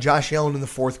talks about Josh Allen in the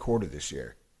fourth quarter this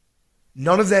year.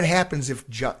 None of that happens if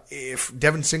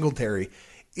Devin Singletary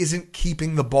isn't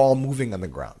keeping the ball moving on the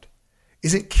ground,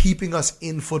 isn't keeping us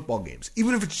in football games,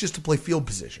 even if it's just to play field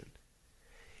position.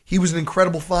 He was an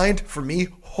incredible find. For me,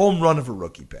 home run of a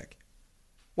rookie pick.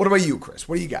 What about you, Chris?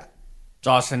 What do you got?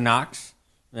 Dawson Knox,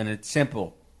 and it's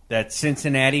simple. That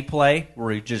Cincinnati play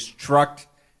where he just trucked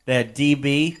that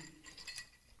DB.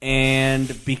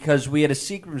 And because we had a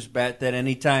Seagram's bet that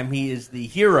anytime he is the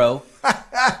hero,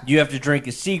 you have to drink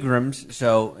a Seagram's.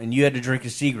 And you had to drink a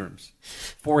Seagram's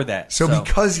for that. So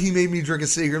because he made me drink a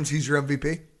Seagram's, he's your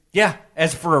MVP? Yeah,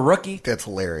 as for a rookie. That's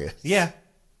hilarious. Yeah,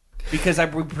 because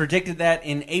we predicted that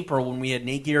in April when we had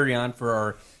Nate Geary on for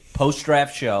our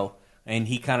post-draft show, and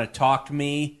he kind of talked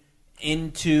me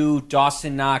into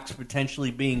Dawson Knox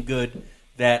potentially being good,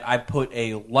 that I put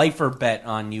a lifer bet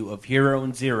on you of hero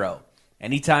and zero.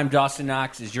 Anytime Dawson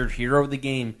Knox is your hero of the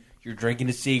game, you're drinking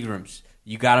a Seagram's.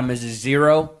 You got him as a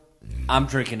zero, I'm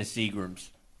drinking a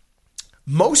Seagram's.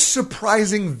 Most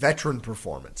surprising veteran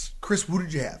performance. Chris, who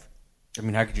did you have? I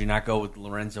mean, how could you not go with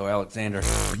Lorenzo Alexander?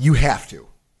 You have to.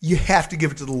 You have to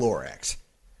give it to the Lorax.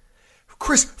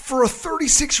 Chris, for a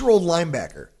 36-year-old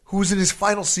linebacker who was in his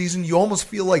final season, you almost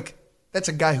feel like that's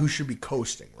a guy who should be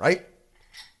coasting, right?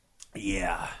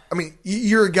 Yeah. I mean,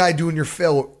 you're a guy doing your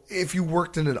farewell. If you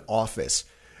worked in an office,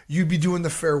 you'd be doing the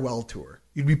farewell tour.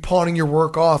 You'd be pawning your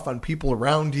work off on people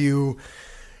around you.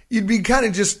 You'd be kind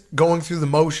of just going through the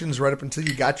motions right up until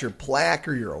you got your plaque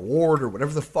or your award or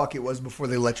whatever the fuck it was before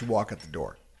they let you walk out the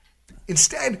door.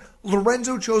 Instead,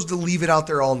 Lorenzo chose to leave it out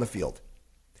there all in the field.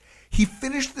 He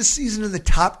finished the season in the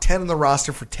top 10 on the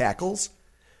roster for tackles,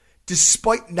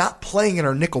 despite not playing in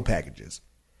our nickel packages.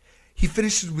 He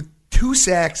finished with 2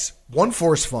 sacks, 1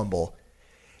 forced fumble.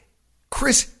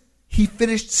 Chris, he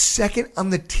finished second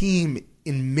on the team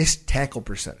in missed tackle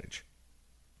percentage,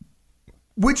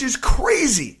 which is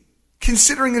crazy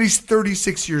considering that he's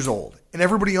 36 years old and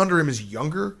everybody under him is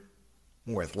younger,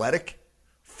 more athletic,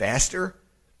 faster.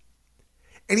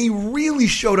 And he really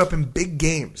showed up in big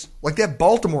games, like that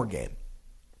Baltimore game.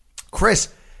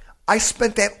 Chris, I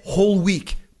spent that whole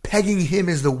week pegging him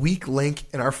as the weak link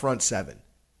in our front seven.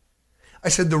 I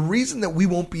said the reason that we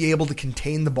won't be able to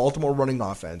contain the Baltimore running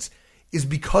offense is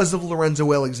because of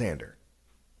Lorenzo Alexander.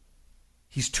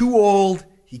 He's too old.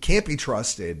 He can't be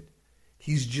trusted.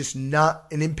 He's just not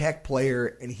an impact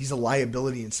player, and he's a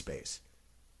liability in space.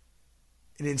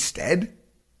 And instead,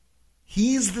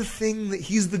 he's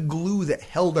the glue that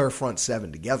held our front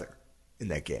seven together in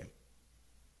that game.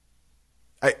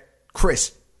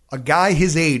 Chris, a guy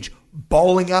his age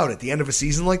balling out at the end of a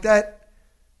season like that,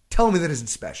 tell me that isn't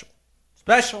special.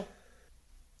 Special.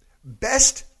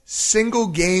 Best single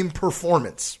game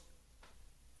performance.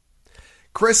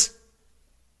 Chris,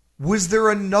 was there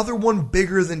another one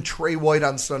bigger than Trey White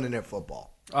on Sunday Night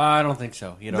Football? I don't think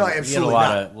so. He had a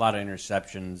lot of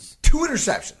interceptions. 2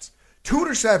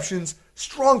 interceptions,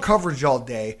 strong coverage all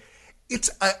day.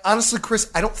 Honestly,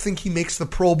 Chris, I don't think he makes the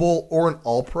Pro Bowl or an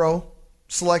All-Pro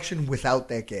selection without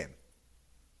that game.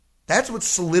 That's what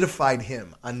solidified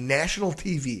him on national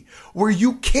TV, where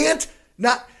you can't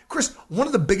not... Chris, one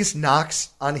of the biggest knocks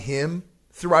on him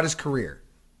throughout his career,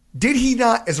 did he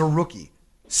not, as a rookie,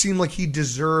 seem like he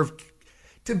deserved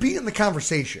to be in the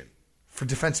conversation for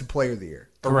Defensive Player of the Year?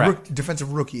 Correct.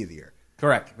 Defensive Rookie of the Year.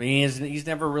 Correct. I mean, he's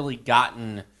never really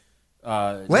gotten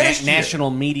national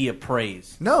media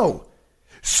praise. No.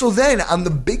 So then, on the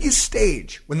biggest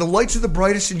stage, when the lights are the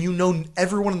brightest and you know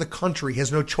everyone in the country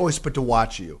has no choice but to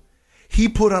watch you, he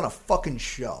put on a fucking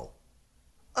show.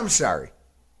 I'm sorry.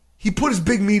 He put his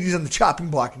big meaties on the chopping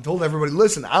block and told everybody,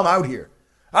 listen, I'm out here.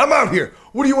 I'm out here.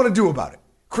 What do you want to do about it?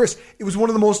 Chris, it was one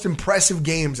of the most impressive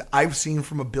games I've seen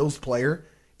from a Bills player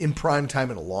in prime time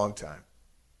in a long time.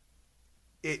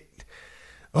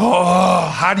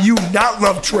 How do you not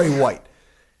love Trey White?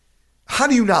 How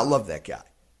do you not love that guy?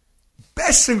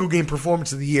 Best single game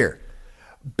performance of the year.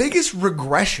 Biggest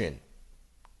regression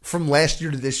from last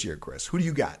year to this year, Chris. Who do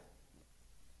you got?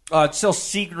 It's still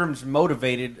Seagram's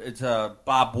motivated. It's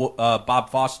Bob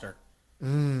Foster. He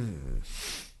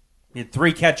had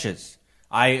 3 catches.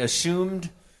 I assumed,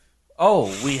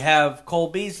 we have Cole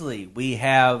Beasley. We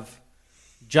have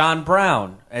John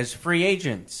Brown as free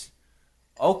agents.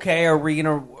 Okay, are we going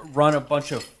to run a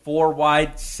bunch of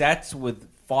 4-wide sets with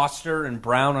Foster and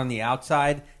Brown on the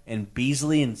outside and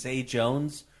Beasley and Zay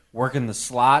Jones working the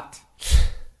slot?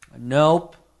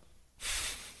 Nope.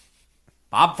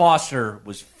 Bob Foster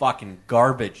was fucking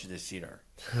garbage this year.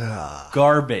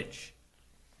 Garbage.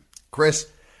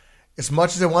 Chris, as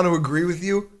much as I want to agree with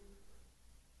you,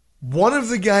 one of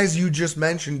the guys you just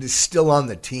mentioned is still on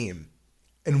the team.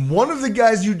 And one of the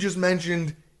guys you just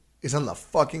mentioned is on the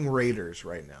fucking Raiders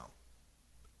right now.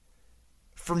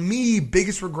 For me,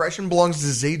 biggest regression belongs to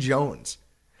Zay Jones.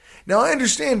 Now, I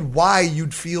understand why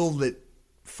you'd feel that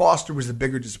Foster was the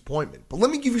bigger disappointment, but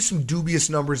let me give you some dubious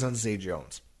numbers on Zay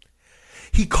Jones.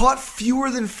 He caught fewer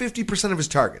than 50% of his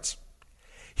targets.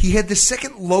 He had the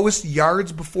second lowest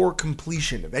yards before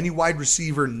completion of any wide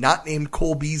receiver not named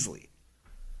Cole Beasley,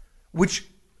 which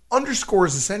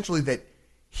underscores essentially that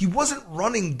he wasn't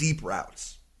running deep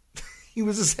routes. He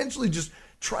was essentially just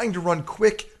trying to run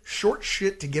quick, short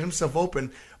shit to get himself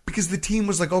open because the team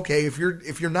was like, okay, if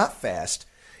you're not fast,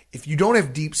 if you don't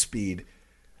have deep speed,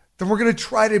 then we're going to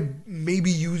try to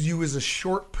maybe use you as a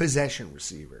short possession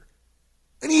receiver.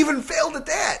 And he even failed at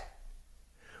that.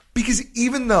 Because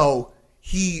even though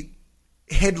he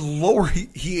had lower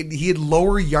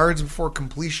yards before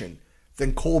completion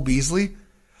than Cole Beasley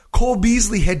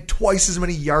had twice as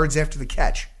many yards after the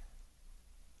catch.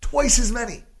 Twice as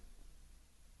many.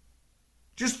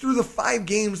 Just through the 5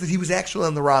 games that he was actually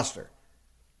on the roster.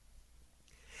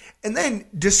 And then,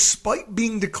 despite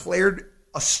being declared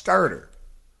a starter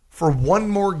for one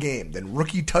more game than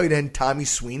rookie tight end Tommy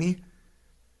Sweeney,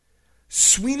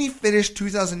 Sweeney finished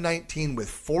 2019 with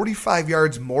 45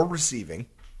 yards more receiving,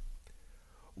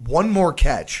 1 more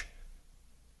catch,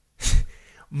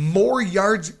 more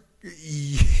yards,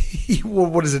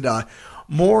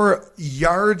 more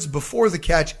yards before the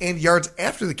catch and yards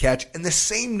after the catch, and the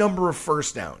same number of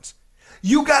first downs.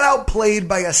 You got outplayed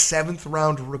by a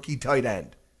 7th-round rookie tight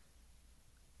end.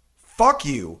 Fuck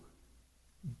you.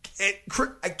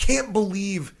 I can't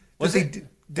believe that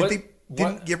they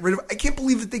didn't get rid of him. I can't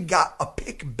believe that they got a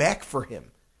pick back for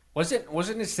him.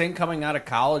 Wasn't his thing coming out of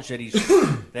college that he's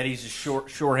that he's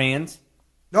short hands?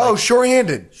 No,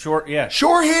 short-handed.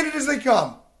 Short-handed as they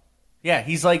come. Yeah,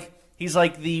 he's like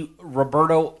the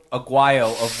Roberto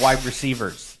Aguayo of wide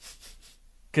receivers.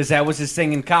 Because that was his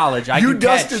thing in college. You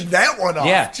dusted that one off.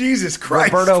 Yeah. Jesus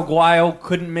Christ. Roberto Aguayo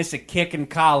couldn't miss a kick in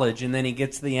college, and then he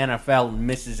gets to the NFL and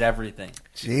misses everything.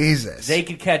 Jesus. They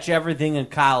could catch everything in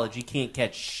college. He can't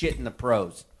catch shit in the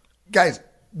pros. Guys,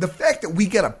 the fact that we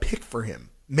got a pick for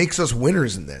him makes us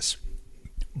winners in this.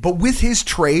 But with his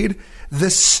trade, the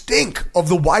stink of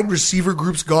the wide receiver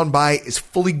groups gone by is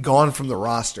fully gone from the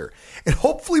roster. And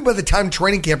hopefully by the time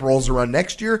training camp rolls around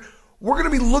next year, we're going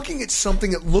to be looking at something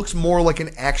that looks more like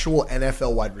an actual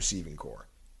NFL wide receiving core.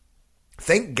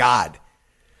 Thank God.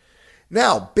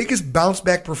 Now, biggest bounce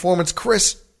back performance.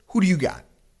 Chris, who do you got?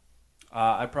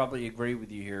 I probably agree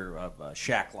with you here of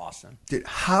Shaq Lawson. Dude,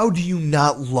 how do you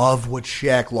not love what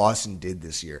Shaq Lawson did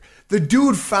this year? The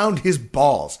dude found his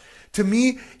balls. To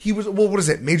me, he was, what is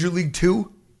it, Major League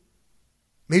 2?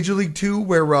 Major League 2,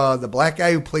 where the black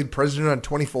guy who played president on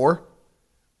 24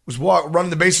 was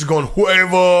running the bases going,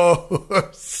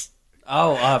 huevos.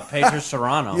 Pedro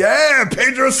Serrano. Yeah,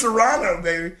 Pedro Serrano,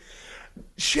 baby.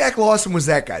 Shaq Lawson was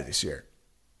that guy this year.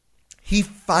 He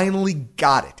finally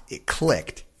got it. It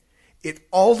clicked.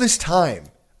 All this time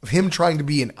of him trying to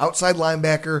be an outside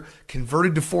linebacker,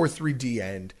 converted to 4-3 D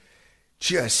end,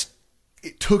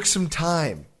 it took some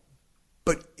time.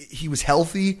 But he was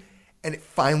healthy, and it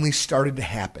finally started to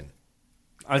happen.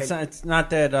 It's not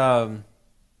that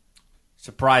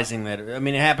surprising that,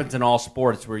 it happens in all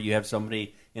sports where you have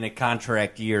somebody in a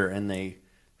contract year and they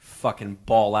fucking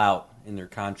ball out in their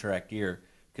contract year.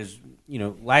 because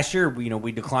last year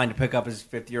we declined to pick up his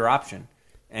 5th-year option,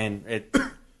 and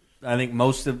I think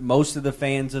most of the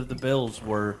fans of the Bills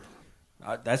were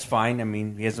that's fine. I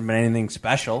mean, he hasn't been anything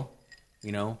special.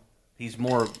 He's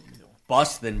more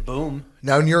bust than boom.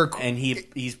 Now,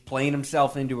 he's playing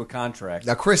himself into a contract.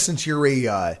 Now, Chris, since you're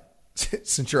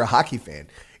a hockey fan,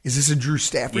 is this a Drew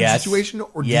Stafford situation,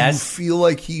 or do you feel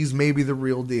like he's maybe the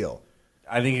real deal?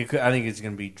 I think it's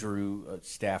going to be Drew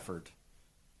Stafford,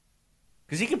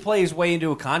 because he can play his way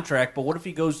into a contract. But what if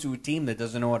he goes to a team that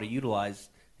doesn't know how to utilize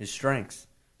his strengths?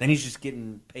 Then he's just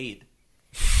getting paid,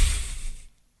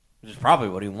 which is probably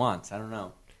what he wants. I don't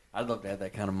know. I'd love to have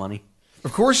that kind of money.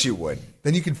 Of course you would.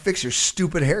 Then you can fix your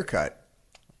stupid haircut.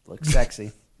 Look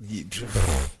sexy.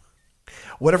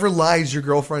 Whatever lies your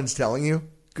girlfriend's telling you,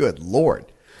 good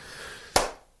Lord.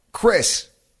 Chris,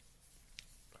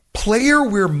 player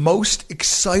we're most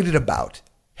excited about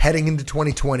heading into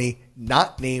 2020,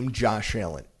 not named Josh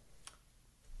Allen.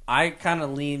 I kind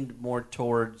of leaned more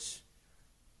towards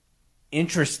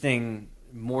interesting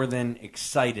more than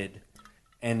excited,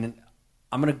 and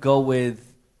I'm going to go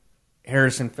with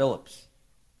Harrison Phillips.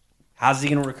 How's he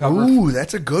going to recover? Ooh,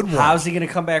 that's a good one. How's he going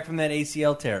to come back from that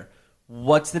ACL tear?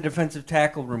 What's the defensive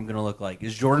tackle room going to look like?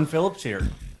 Is Jordan Phillips here?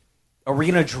 Are we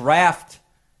going to draft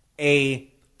a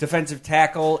defensive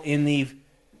tackle in the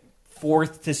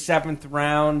 4th to 7th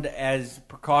round as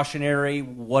precautionary?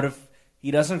 What if he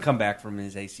doesn't come back from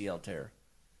his ACL tear?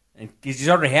 And he's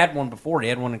already had one before. He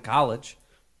had one in college.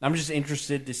 I'm just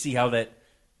interested to see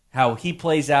how he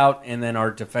plays out, and then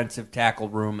our defensive tackle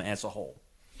room as a whole.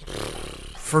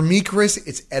 For me, Chris,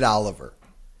 it's Ed Oliver.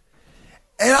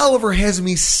 Ed Oliver has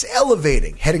me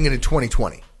salivating heading into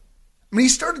 2020. I mean, he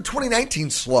started 2019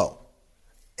 slow.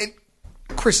 And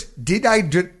Chris, did I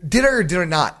or did I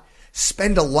not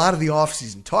spend a lot of the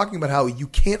offseason talking about how you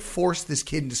can't force this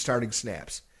kid into starting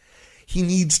snaps? He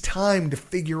needs time to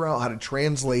figure out how to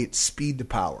translate speed to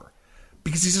power,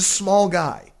 because he's a small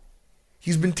guy.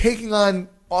 He's been taking on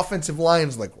offensive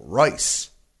lines like Rice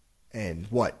and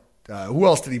who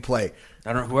else did he play?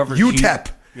 I don't know. Whoever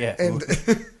UTEP. And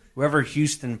whoever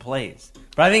Houston plays.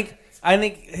 But I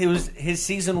think his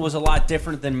season was a lot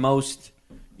different than most,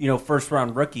 first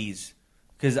round rookies,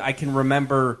 because I can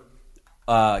remember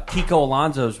Kiko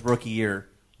Alonso's rookie year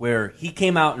where he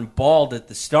came out and balled at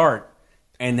the start,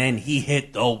 and then he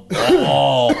hit the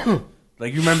wall.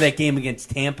 Like, you remember that game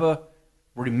against Tampa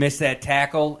where he missed that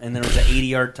tackle, and then it was an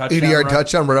 80-yard touchdown. 80-yard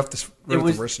touchdown right off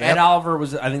the first snap. Ed Oliver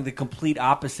was, I think, the complete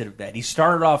opposite of that. He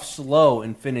started off slow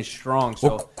and finished strong.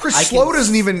 So Chris Slow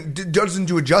doesn't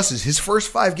do it justice. His first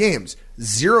 5 games,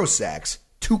 0 sacks,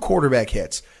 2 quarterback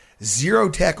hits, 0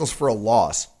 tackles for a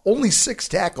loss, only 6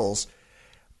 tackles,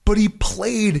 but he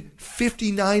played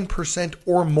 59%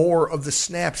 or more of the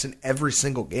snaps in every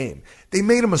single game. They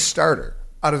made him a starter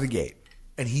out of the gate,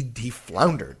 and he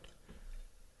floundered.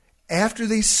 After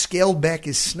they scaled back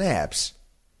his snaps,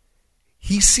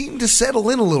 he seemed to settle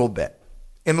in a little bit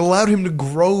and allowed him to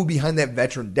grow behind that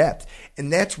veteran depth.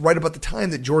 And that's right about the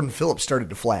time that Jordan Phillips started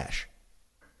to flash.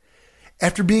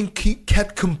 After being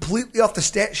kept completely off the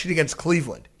stat sheet against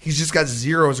Cleveland, he's just got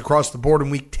zeros across the board in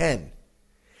week 10.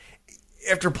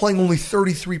 After playing only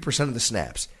 33% of the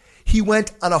snaps, he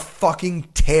went on a fucking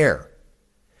tear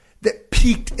that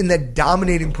peaked in that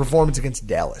dominating performance against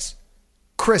Dallas.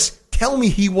 Chris, tell me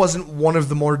he wasn't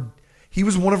he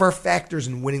was one of our factors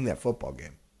in winning that football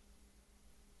game.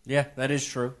 Yeah, that is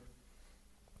true.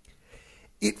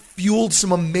 It fueled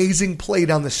some amazing play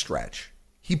down the stretch.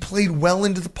 He played well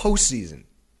into the postseason.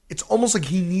 It's almost like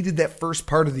he needed that first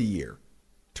part of the year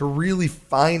to really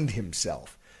find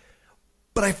himself.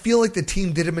 But I feel like the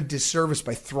team did him a disservice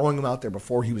by throwing him out there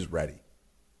before he was ready.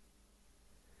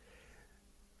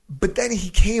 But then he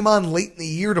came on late in the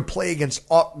year to play against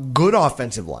good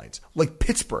offensive lines like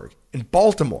Pittsburgh and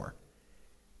Baltimore.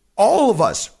 All of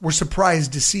us were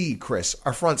surprised to see, Chris,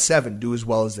 our front 7 do as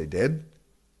well as they did.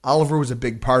 Oliver was a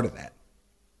big part of that.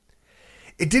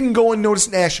 It didn't go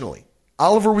unnoticed nationally.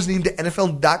 Oliver was named to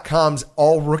NFL.com's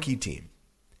all-rookie team.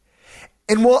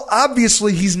 And while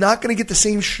obviously he's not going to get the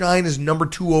same shine as number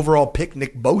 2 overall pick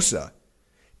Nick Bosa,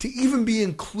 to even be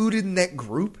included in that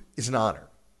group is an honor.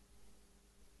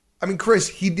 I mean, Chris,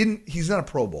 he's not a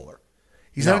Pro Bowler.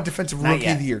 He's not a Defensive Rookie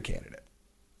of the Year candidate.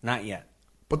 Not yet.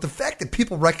 But the fact that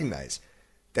people recognize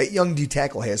that young D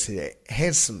tackle he's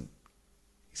got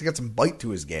some bite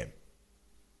to his game.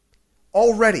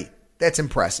 Already, that's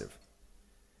impressive.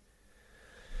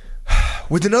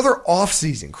 With another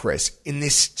offseason, Chris, in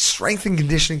this strength and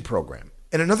conditioning program,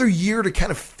 and another year to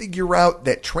kind of figure out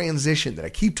that transition that I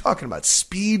keep talking about,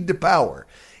 speed to power,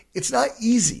 it's not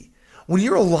easy. When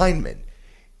you're a lineman,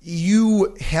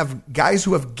 you have guys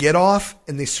who have get off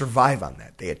and they survive on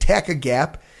that. They attack a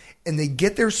gap and they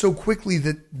get there so quickly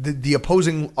that the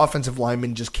opposing offensive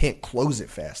lineman just can't close it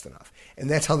fast enough. And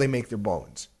that's how they make their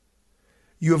bones.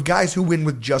 You have guys who win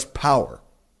with just power.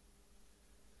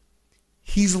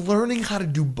 He's learning how to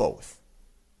do both.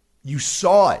 You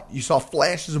saw it. You saw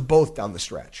flashes of both down the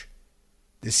stretch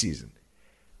this season.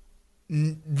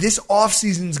 This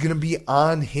offseason is going to be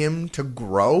on him to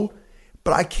grow,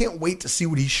 but I can't wait to see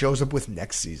what he shows up with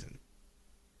next season.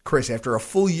 Chris, after a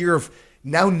full year of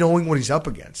now knowing what he's up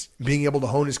against, being able to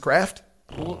hone his craft.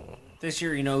 Well, this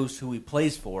year he knows who he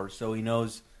plays for, so he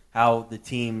knows how the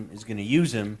team is going to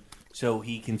use him, so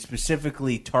he can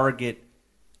specifically target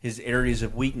his areas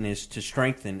of weakness to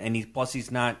strengthen. And plus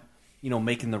he's not,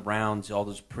 making the rounds, all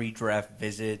those pre-draft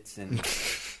visits and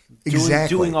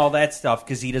doing all that stuff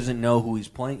because he doesn't know who he's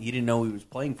playing. He didn't know who he was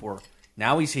playing for.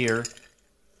 Now he's here.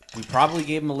 We probably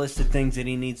gave him a list of things that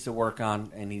he needs to work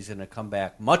on, and he's going to come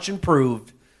back much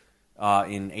improved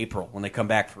in April when they come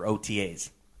back for OTAs.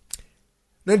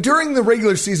 Now, during the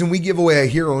regular season, we give away a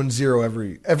hero and zero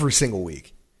every single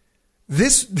week.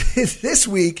 This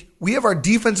week, we have our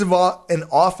defensive and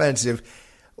offensive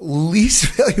least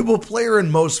valuable player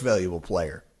and most valuable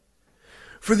player.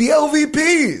 For the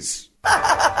LVPs.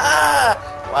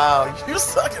 Wow, you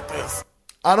suck at this.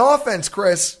 On offense,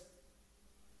 Chris,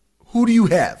 who do you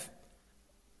have?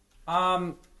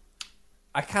 I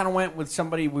kind of went with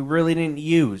somebody we really didn't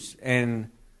use, and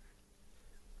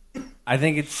I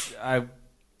think it's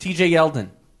T.J. Yeldon.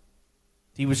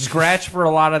 He was scratched for a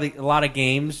lot of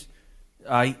games.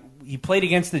 He played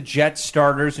against the Jets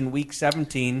starters in Week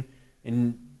 17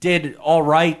 and did all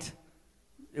right.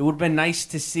 It would have been nice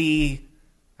to see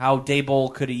how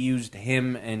Daboll could have used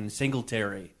him and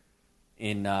Singletary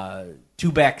in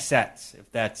two-back sets,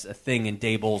 if that's a thing in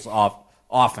Daboll's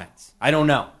offense. I don't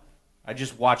know. I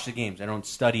just watch the games. I don't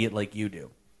study it like you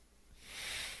do.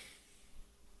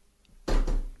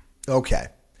 Okay.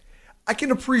 I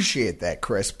can appreciate that,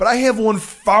 Chris, but I have one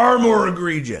far more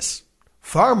egregious.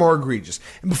 Far more egregious.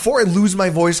 And before I lose my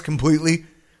voice completely,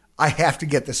 I have to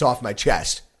get this off my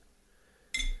chest.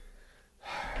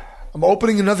 I'm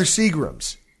opening another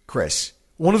Seagram's, Chris.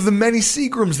 One of the many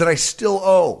Seagrams that I still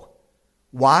owe.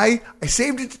 Why? I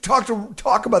saved it to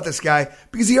talk about this guy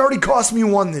because he already cost me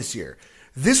one this year.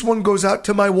 This one goes out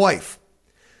to my wife.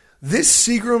 This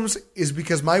Seagram's is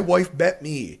because my wife bet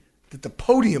me that the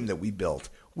podium that we built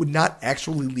would not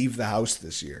actually leave the house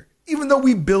this year, even though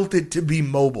we built it to be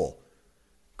mobile.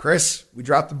 Chris, we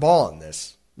dropped the ball on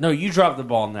this. No, you dropped the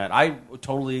ball on that. I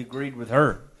totally agreed with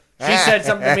her. She said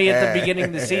something to me at the beginning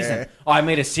of the season. Oh, I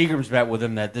made a Seagram's bet with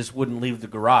him that this wouldn't leave the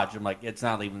garage. I'm like, it's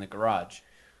not leaving the garage.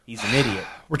 He's an idiot.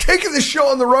 We're taking this show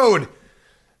on the road.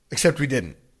 Except we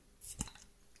didn't.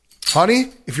 Honey,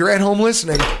 if you're at home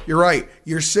listening, you're right.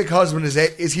 Your sick husband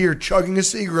is here chugging a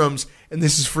Seagram's, and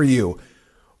this is for you.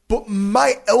 But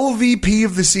my LVP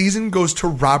of the season goes to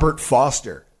Robert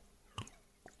Foster.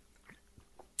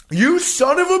 You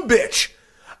son of a bitch.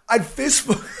 I'd fist...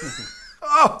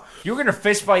 Oh. You were going to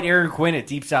fist fight Aaron Quinn at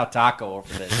Deep South Taco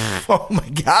over this. Oh, my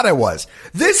God, I was.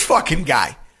 This fucking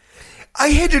guy. I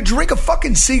had to drink a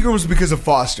fucking Seagram's because of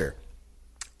Foster.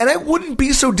 And I wouldn't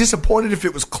be so disappointed if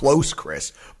it was close,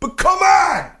 Chris. But come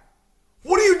on!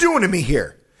 What are you doing to me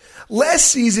here? Last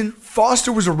season,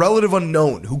 Foster was a relative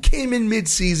unknown who came in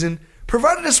mid-season,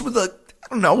 provided us with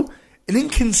an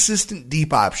inconsistent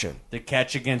deep option. The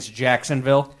catch against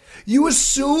Jacksonville? You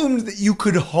assumed that you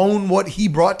could hone what he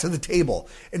brought to the table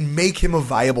and make him a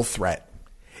viable threat.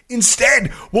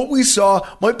 Instead, what we saw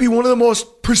might be one of the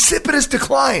most precipitous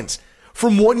declines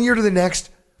from one year to the next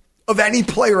of any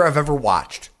player I've ever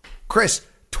watched. Chris,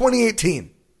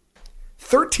 2018,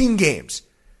 13 games,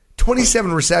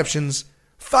 27 receptions,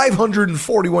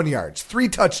 541 yards, 3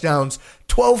 touchdowns,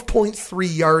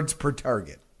 12.3 yards per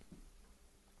target.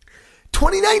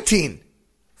 2019,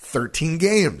 13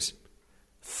 games,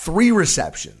 3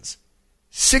 receptions,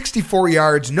 64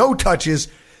 yards, no touches,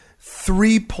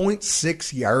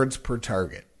 3.6 yards per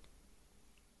target.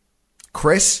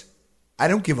 Chris, I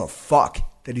don't give a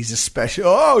fuck that he's he's a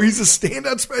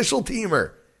standout special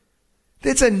teamer.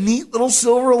 That's a neat little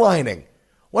silver lining.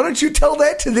 Why don't you tell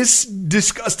that to this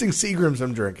disgusting Seagram's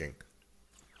I'm drinking?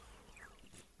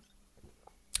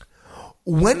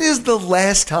 When is the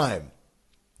last time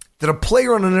that a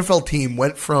player on an NFL team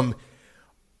went from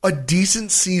a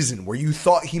decent season where you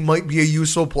thought he might be a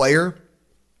useful player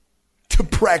to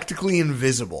practically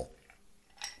invisible?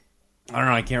 I don't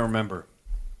know. I can't remember.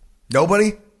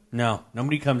 Nobody? No,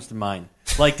 nobody comes to mind.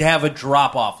 Like to have a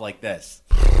drop-off like this.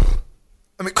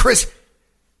 I mean, Chris,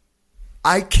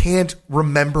 I can't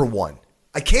remember one.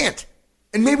 I can't.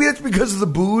 And maybe that's because of the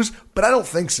booze, but I don't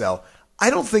think so. I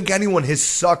don't think anyone has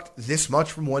sucked this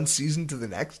much from one season to the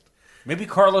next. Maybe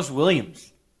Carlos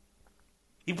Williams.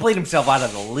 He played himself out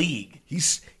of the league. He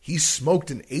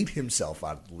smoked and ate himself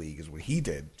out of the league is what he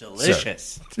did.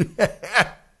 Delicious.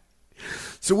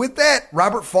 So with that,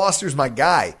 Robert Foster's my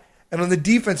guy. And on the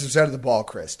defensive side of the ball,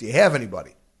 Chris, do you have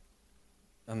anybody?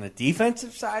 On the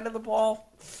defensive side of the ball?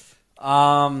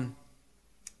 I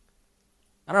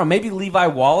don't know, maybe Levi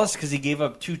Wallace because he gave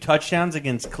up 2 touchdowns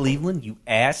against Cleveland, you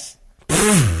ass.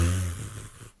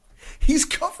 He's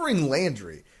covering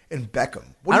Landry and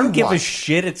Beckham. I don't give a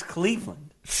shit, it's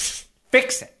Cleveland.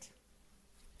 Fix it.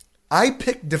 I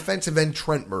picked defensive end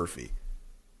Trent Murphy.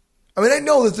 I mean, I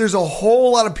know that there's a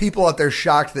whole lot of people out there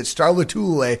shocked that Star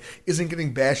Lotulelei isn't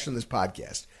getting bashed on this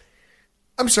podcast.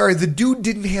 I'm sorry, the dude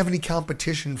didn't have any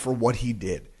competition for what he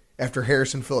did after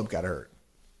Harrison Phillip got hurt.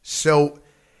 So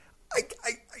I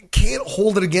can't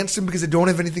hold it against him because I don't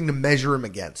have anything to measure him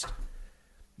against.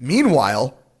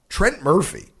 Meanwhile, Trent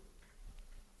Murphy.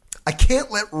 I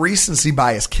can't let recency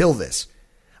bias kill this.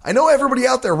 I know everybody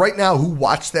out there right now who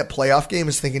watched that playoff game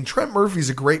is thinking Trent Murphy's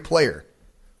a great player.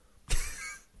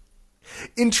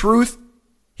 In truth,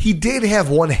 he did have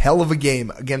one hell of a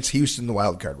game against Houston in the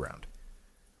wildcard round.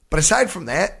 But aside from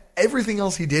that, everything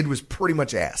else he did was pretty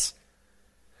much ass.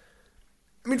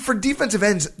 I mean, for defensive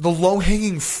ends, the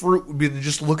low-hanging fruit would be to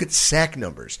just look at sack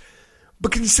numbers.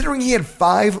 But considering he had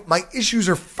 5, my issues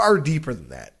are far deeper than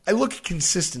that. I look at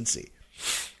consistency.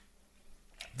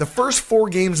 The first 4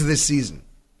 games of this season,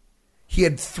 he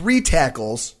had 3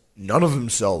 tackles, none of them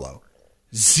solo,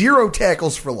 0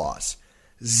 tackles for loss,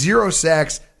 0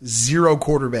 sacks, 0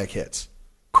 quarterback hits.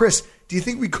 Chris, do you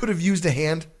think we could have used a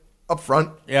hand up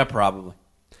front? Yeah, probably.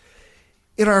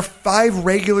 In our 5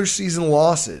 regular season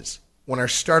losses, when our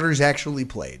starters actually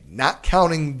played, not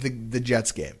counting the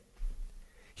Jets game,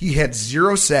 he had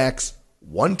 0 sacks,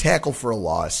 1 tackle for a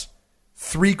loss,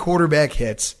 3 quarterback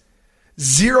hits,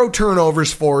 0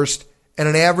 turnovers forced, and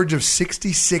an average of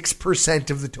 66%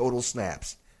 of the total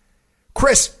snaps.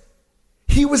 Chris,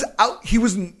 he was out. He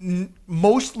was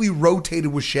mostly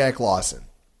rotated with Shaq Lawson.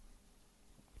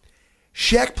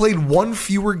 Shaq played 1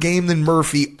 fewer game than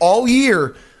Murphy all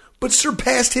year, but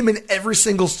surpassed him in every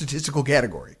single statistical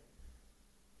category.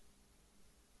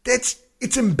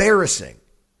 It's embarrassing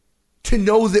to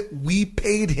know that we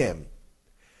paid him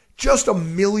just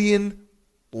 $1 million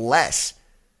less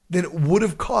than it would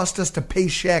have cost us to pay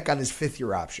Shaq on his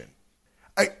 5th-year option.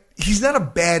 He's not a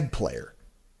bad player.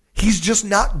 He's just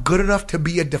not good enough to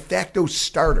be a de facto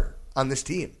starter on this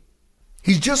team.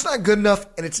 He's just not good enough,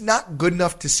 and it's not good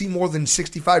enough to see more than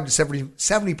 65 to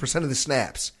 70% of the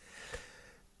snaps.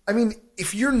 I mean,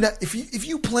 if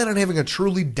you plan on having a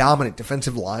truly dominant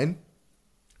defensive line,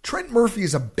 Trent Murphy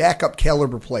is a backup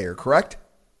caliber player, correct?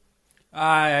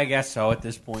 I guess so at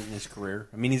this point in his career.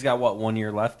 I mean, he's got, 1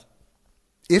 year left?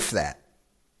 If that.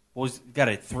 Well, he's got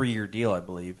a 3-year deal, I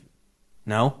believe.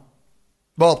 No?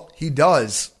 Well, he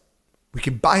does. We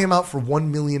could buy him out for $1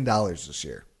 million this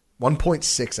year.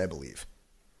 1.6, I believe.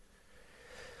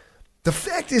 The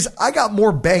fact is, I got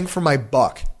more bang for my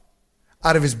buck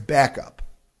out of his backup.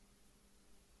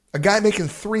 A guy making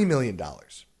 $3 million.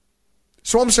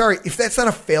 So I'm sorry, if that's not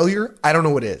a failure, I don't know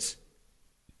what is.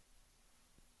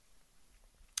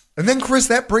 And then, Chris,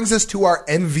 that brings us to our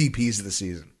MVPs of the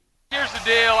season. Here's the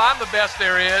deal. I'm the best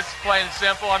there is, plain and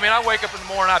simple. I mean, I wake up in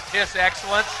the morning, I piss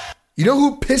excellence. You know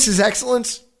who pisses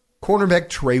excellence? Cornerback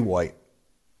Trey White.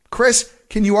 Chris,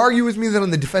 can you argue with me that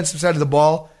on the defensive side of the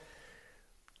ball,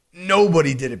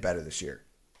 nobody did it better this year?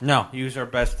 No, he was our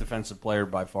best defensive player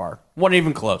by far. Wasn't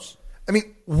even close. I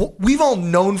mean, we've all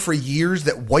known for years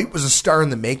that White was a star in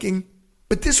the making,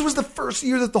 but this was the first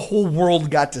year that the whole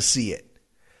world got to see it.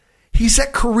 He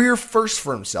set career first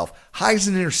for himself. Highs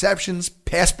in interceptions,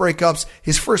 pass breakups,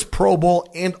 his first Pro Bowl,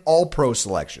 and All-Pro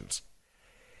selections.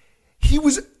 He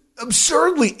was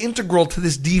absurdly integral to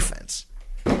this defense,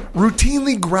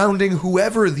 routinely grounding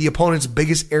whoever the opponent's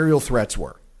biggest aerial threats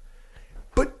were.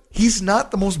 But he's not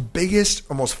the biggest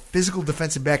or most physical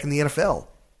defensive back in the NFL.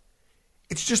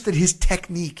 It's just that his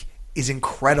technique is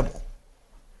incredible.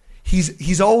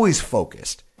 He's always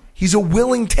focused. He's a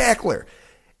willing tackler.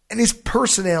 And his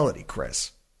personality,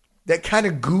 Chris, that kind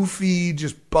of goofy,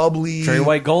 just bubbly. Trey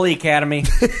White Goalie Academy.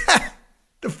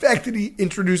 The fact that he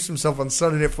introduced himself on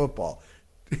Sunday Night Football.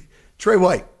 Trey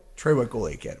White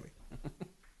Goalie Academy.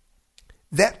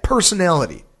 That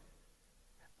personality,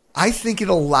 I think it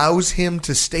allows him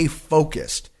to stay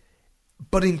focused,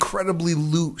 but incredibly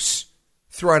loose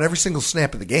throughout every single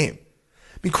snap of the game.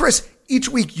 I mean, Chris, each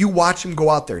week you watch him go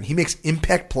out there and he makes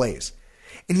impact plays.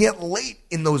 And yet late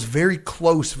in those very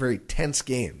close, very tense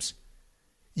games,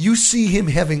 You see him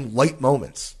having light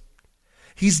moments.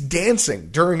 He's dancing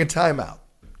during a timeout.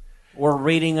 Or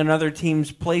reading another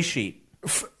team's play sheet.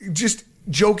 Just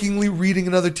jokingly reading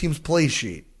another team's play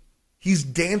sheet. He's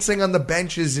dancing on the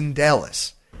benches in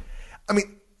Dallas. I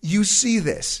mean, you see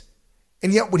this.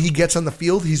 And yet when he gets on the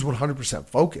field, he's 100%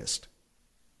 focused.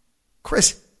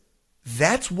 Chris,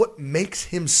 that's what makes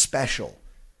him special.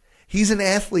 He's an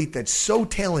athlete that's so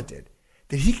talented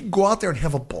that he can go out there and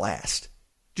have a blast.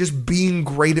 Just being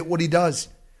great at what he does.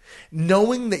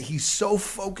 Knowing that he's so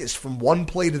focused from one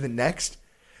play to the next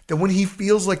that when he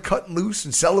feels like cutting loose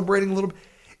and celebrating a little bit,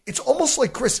 it's almost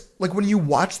like, Chris, like when you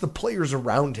watch the players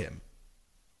around him,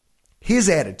 his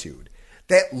attitude,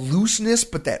 that looseness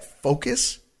but that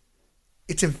focus,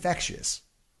 it's infectious.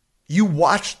 You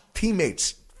watch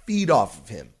teammates feed off of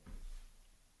him.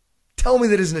 Tell me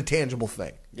that isn't a tangible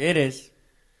thing. It is.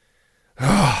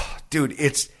 Dude,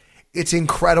 it's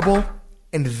incredible,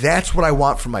 and that's what I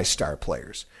want from my star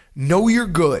players. Know you're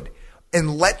good,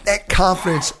 and let that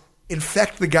confidence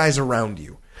infect the guys around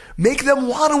you. Make them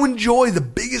want to enjoy the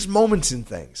biggest moments in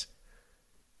things.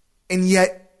 And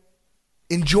yet,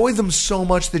 enjoy them so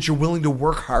much that you're willing to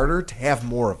work harder to have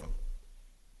more of them.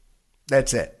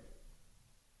 That's it.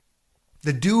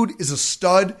 The dude is a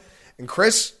stud. And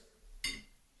Chris,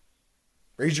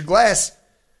 raise your glass.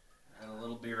 Got a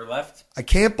little beer left. I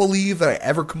can't believe that I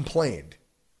ever complained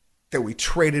that we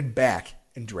traded back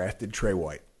and drafted Trey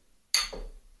White.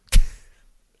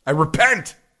 I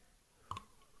repent.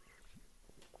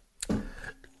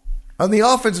 On the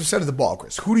offensive side of the ball,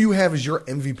 Chris, who do you have as your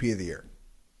MVP of the year?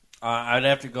 I'd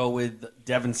have to go with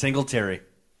Devin Singletary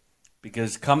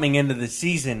because coming into the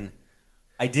season,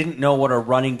 I didn't know what our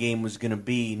running game was going to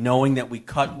be, knowing that we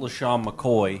cut LaShawn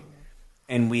McCoy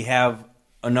and we have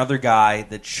another guy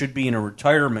that should be in a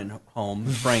retirement home,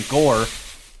 Frank Gore,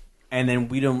 and then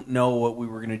we don't know what we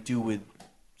were going to do with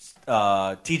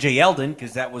TJ Yeldon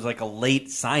because that was like a late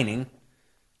signing.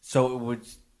 So it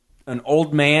was an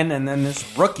old man and then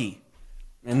this rookie.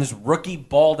 And this rookie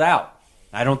balled out.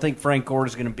 I don't think Frank Gore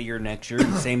is going to be here next year.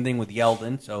 Same thing with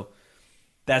Yeldon. So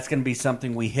that's going to be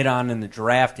something we hit on in the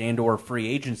draft and or free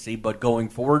agency. But going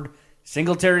forward,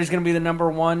 Singletary is going to be the number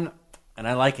one, and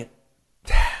I like it.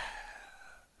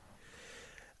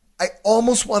 I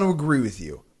almost want to agree with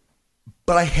you,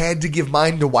 but I had to give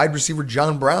mine to wide receiver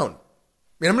John Brown. I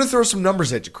mean, I'm going to throw some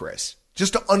numbers at you, Chris,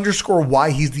 just to underscore why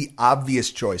he's the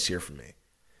obvious choice here for me.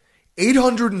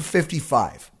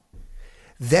 855.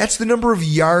 That's the number of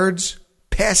yards,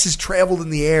 passes traveled in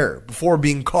the air before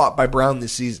being caught by Brown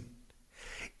this season.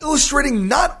 Illustrating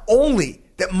not only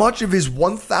that much of his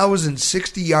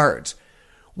 1,060 yards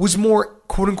was more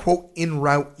quote-unquote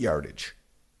in-route yardage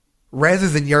rather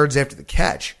than yards after the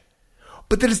catch,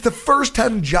 but that it's the first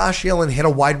time Josh Allen had a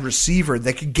wide receiver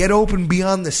that could get open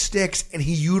beyond the sticks and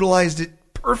he utilized it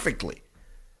perfectly.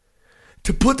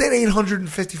 To put that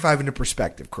 855 into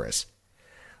perspective, Chris,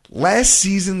 last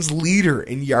season's leader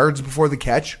in yards before the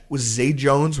catch was Zay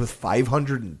Jones with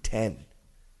 510.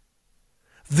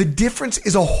 The difference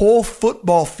is a whole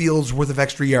football field's worth of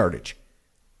extra yardage.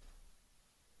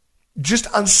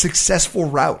 Just on successful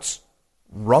routes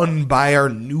run by our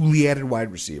newly added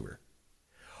wide receiver.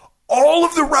 All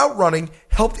of the route running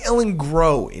helped Allen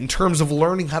grow in terms of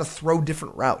learning how to throw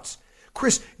different routes.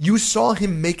 Chris, you saw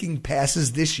him making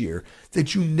passes this year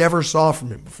that you never saw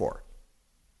from him before.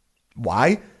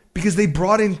 Why? Because they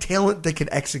brought in talent that could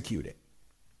execute it.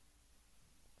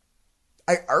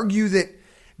 I argue that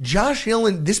Josh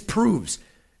Allen, this proves,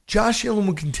 Josh Allen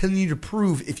will continue to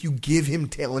prove if you give him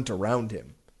talent around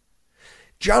him.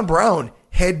 John Brown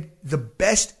had the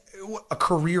best, a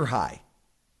career high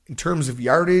in terms of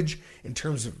yardage, in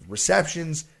terms of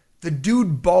receptions. The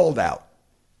dude balled out.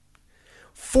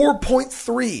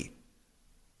 4.3.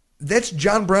 That's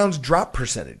John Brown's drop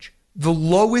percentage, the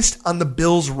lowest on the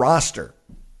Bills roster.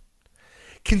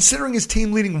 Considering his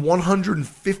team leading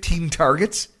 115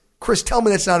 targets, Chris, tell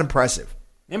me that's not impressive.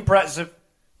 Impressive.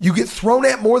 You get thrown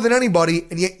at more than anybody,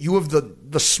 and yet you have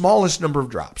the smallest number of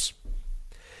drops.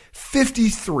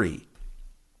 53.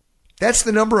 That's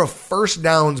the number of first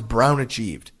downs Brown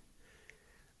achieved.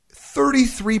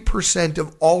 33%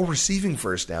 of all receiving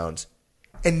first downs,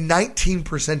 and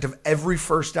 19% of every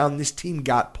first down this team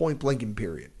got point blank in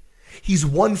period. He's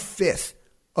 1/5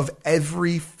 of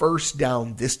every first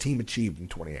down this team achieved in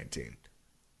 2019.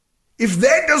 If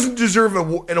that doesn't deserve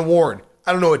an award,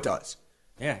 I don't know what does.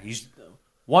 Yeah, he's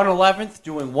 1/11th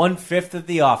doing 1/5 of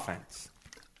the offense.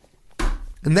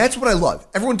 And that's what I love.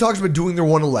 Everyone talks about doing their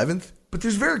 1/11th, but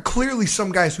there's very clearly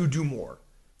some guys who do more.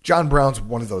 John Brown's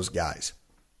one of those guys.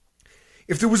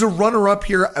 If there was a runner-up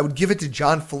here, I would give it to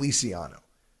John Feliciano.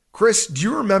 Chris, do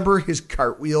you remember his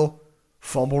cartwheel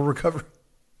fumble recovery?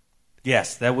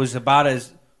 Yes, that was about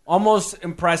as almost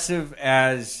impressive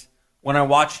as when I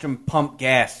watched him pump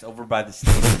gas over by the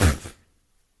stadium.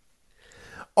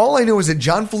 All I know is that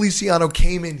John Feliciano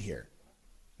came in here.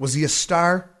 Was he a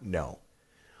star? No.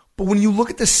 But when you look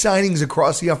at the signings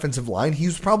across the offensive line, he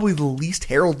was probably the least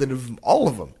heralded of all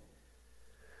of them.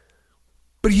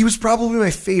 But he was probably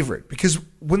my favorite because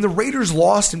when the Raiders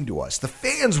lost him to us, the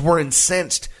fans were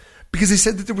incensed because they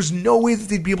said that there was no way that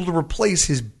they'd be able to replace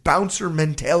his bouncer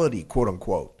mentality, quote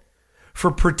unquote,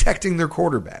 for protecting their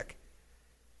quarterback.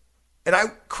 And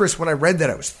Chris, when I read that,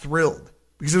 I was thrilled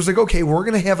because it was like, okay, we're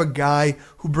going to have a guy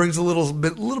who brings a little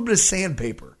bit of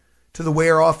sandpaper to the way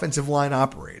our offensive line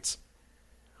operates.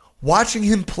 Watching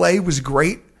him play was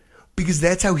great because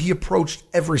that's how he approached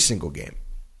every single game.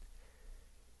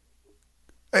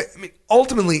 I mean,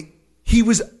 ultimately,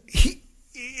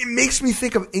 it makes me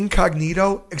think of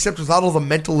Incognito, except without all the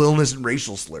mental illness and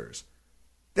racial slurs.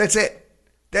 That's it.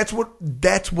 That's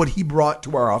what he brought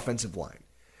to our offensive line.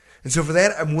 And so for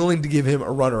that, I'm willing to give him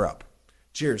a runner-up.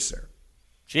 Cheers, sir.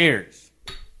 Cheers.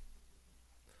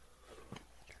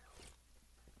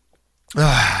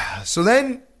 So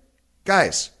then,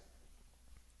 guys,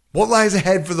 what lies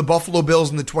ahead for the Buffalo Bills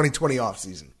in the 2020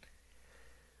 offseason?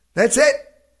 That's it.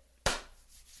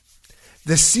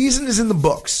 The season is in the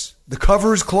books. The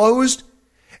cover is closed,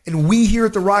 and we here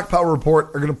at the Rockpile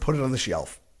Report are going to put it on the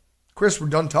shelf. Chris, we're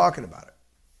done talking about it.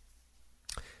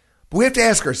 But we have to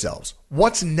ask ourselves,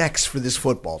 what's next for this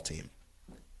football team?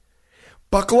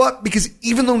 Buckle up, because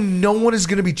even though no one is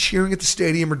going to be cheering at the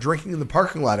stadium or drinking in the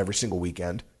parking lot every single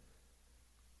weekend,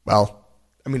 well,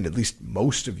 I mean, at least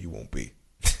most of you won't be.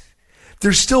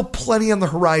 There's still plenty on the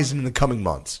horizon in the coming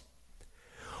months.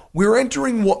 We're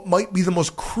entering what might be the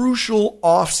most crucial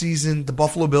offseason the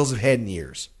Buffalo Bills have had in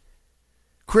years.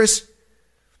 Chris,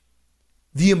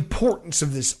 the importance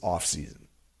of this offseason.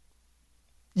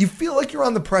 You feel like you're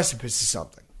on the precipice of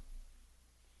something.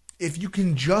 If you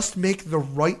can just make the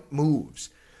right moves,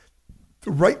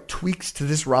 the right tweaks to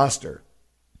this roster,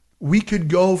 we could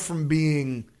go from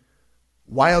being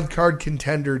wild card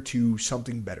contender to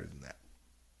something better than that.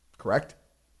 Correct?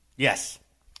 Yes.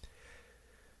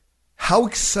 How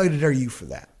excited are you for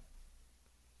that?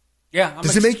 Yeah.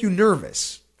 Does it make you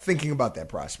nervous thinking about that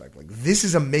prospect? Like, this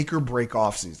is a make or break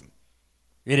offseason.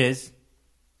 It is.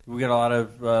 We got a lot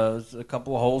of a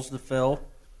couple of holes to fill,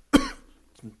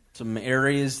 some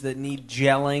areas that need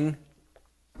gelling,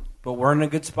 but we're in a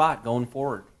good spot going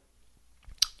forward.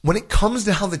 When it comes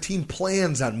to how the team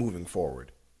plans on moving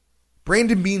forward,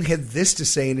 Brandon Beane had this to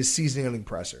say in his season-ending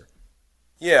presser.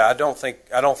 Yeah, I don't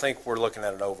think we're looking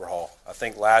at an overhaul. I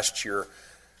think last year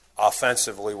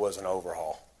offensively was an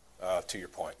overhaul, to your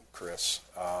point, Chris.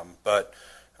 But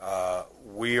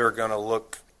we are going to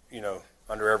look,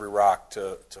 under every rock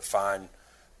to find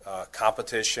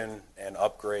competition and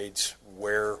upgrades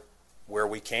where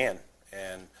we can.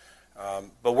 And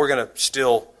but we're going to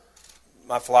still.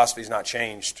 My philosophy's not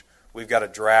changed. We've got to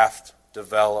draft,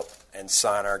 develop, and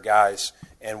sign our guys,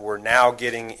 and we're now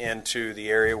getting into the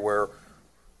area where,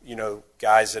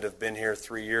 guys that have been here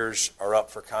 3 years are up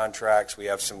for contracts. We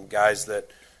have some guys that,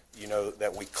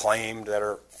 that we claimed that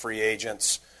are free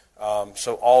agents.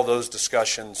 So all those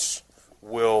discussions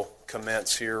will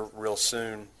commence here real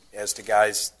soon as to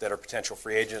guys that are potential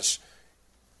free agents.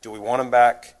 Do we want them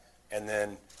back? And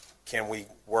then can we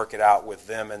work it out with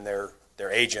them and their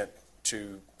agent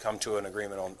to come to an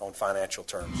agreement on financial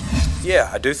terms? Yeah,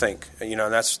 I do think, and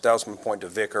that was my point to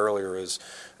Vic earlier is,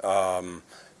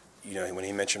 when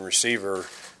he mentioned receiver,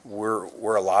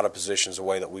 we're a lot of positions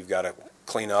away that we've got to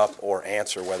clean up or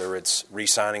answer, whether it's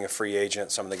re-signing a free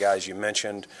agent, some of the guys you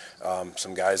mentioned,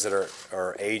 some guys that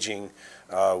are aging.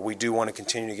 We do want to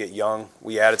continue to get young.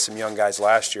 We added some young guys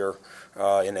last year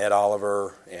in Ed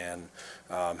Oliver, and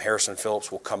Harrison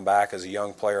Phillips will come back as a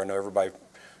young player. I know everybody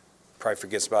probably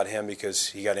forgets about him because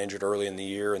he got injured early in the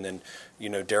year. And then,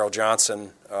 Daryl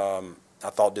Johnson, I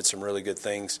thought did some really good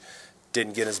things.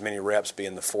 Didn't get as many reps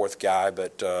being the fourth guy,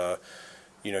 but,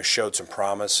 showed some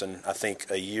promise. And I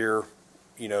think a year,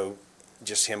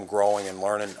 just him growing and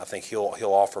learning, I think he'll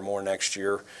offer more next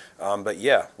year. But,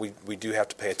 yeah, we do have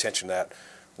to pay attention to that.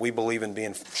 We believe in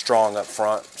being strong up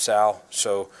front, Sal,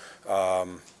 so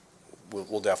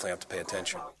we'll definitely have to pay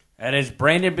attention. That is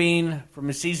Brandon Beane from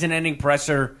his season-ending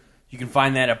presser. You can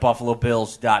find that at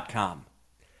BuffaloBills.com.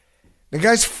 Now,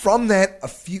 guys, from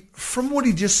what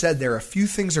he just said there, a few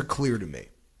things are clear to me.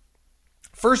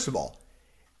 First of all,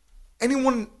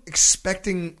 anyone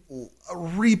expecting a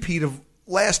repeat of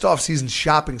last offseason's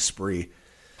shopping spree,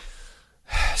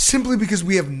 simply because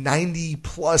we have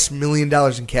 $90+ million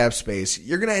in cap space,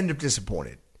 you're going to end up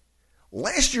disappointed.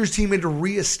 Last year's team had to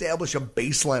reestablish a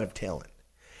baseline of talent,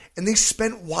 and they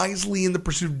spent wisely in the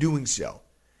pursuit of doing so.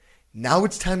 Now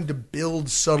it's time to build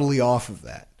subtly off of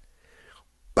that.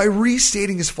 By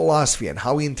restating his philosophy on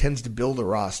how he intends to build a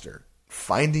roster,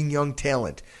 finding young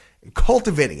talent, and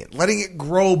cultivating it, letting it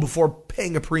grow before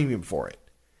paying a premium for it.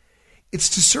 It's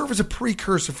to serve as a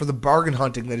precursor for the bargain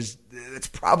hunting that's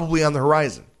probably on the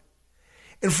horizon.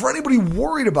 And for anybody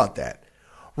worried about that,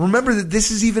 remember that this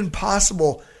is even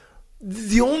possible.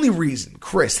 The only reason,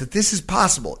 Chris, that this is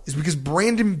possible is because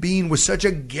Brandon Beane was such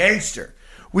a gangster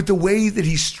with the way that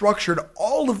he structured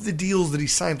all of the deals that he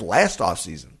signed last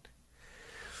offseason.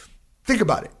 Think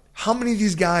about it. How many of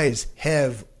these guys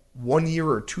have 1 year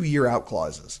or 2 year out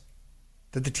clauses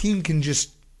that the team can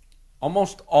just...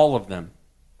 Almost all of them.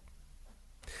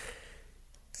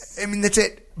 I mean, that's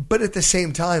it. But at the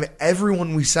same time,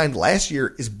 everyone we signed last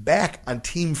year is back on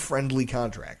team-friendly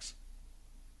contracts.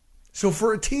 So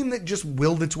for a team that just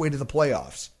willed its way to the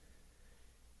playoffs,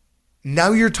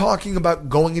 now you're talking about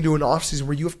going into an offseason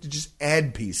where you have to just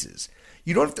add pieces.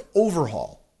 You don't have to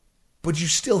overhaul, but you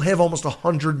still have almost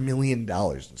 $100 million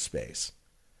in space.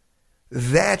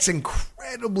 That's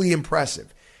incredibly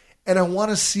impressive. And I want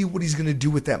to see what he's going to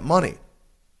do with that money.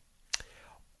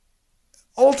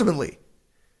 Ultimately,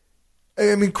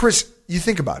 I mean, Chris, you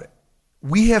think about it.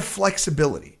 We have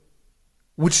flexibility,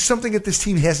 which is something that this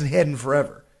team hasn't had in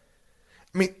forever.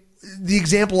 I mean, the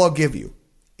example I'll give you,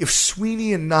 if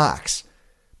Sweeney and Knox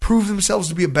prove themselves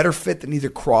to be a better fit than either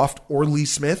Croft or Lee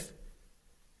Smith,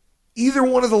 either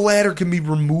one of the latter can be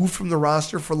removed from the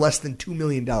roster for less than $2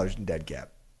 million in dead cap.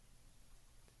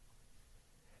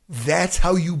 That's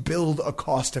how you build a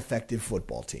cost-effective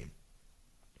football team.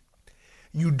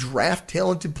 You draft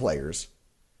talented players.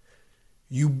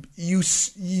 You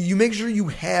make sure you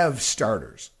have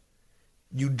starters.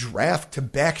 You draft to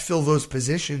backfill those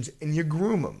positions and you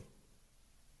groom them.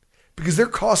 Because they're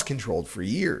cost controlled for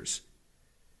years.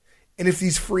 And if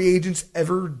these free agents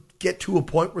ever get to a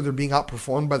point where they're being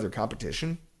outperformed by their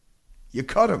competition, you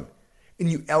cut them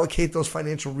and you allocate those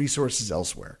financial resources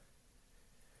elsewhere.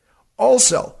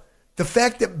 Also, the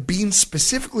fact that Beane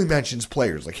specifically mentions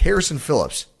players like Harrison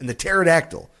Phillips and the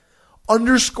pterodactyl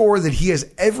underscore that he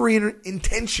has every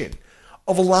intention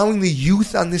of allowing the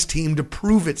youth on this team to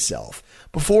prove itself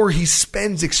before he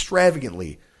spends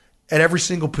extravagantly at every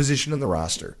single position on the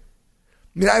roster.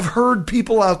 I mean, I've heard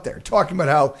people out there talking about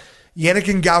how Yannick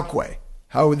Ngakoue,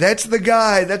 how that's the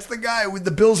guy with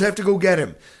the Bills have to go get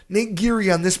him. Nate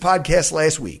Geary on this podcast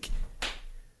last week.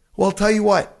 Well, I'll tell you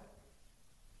what.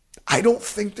 I don't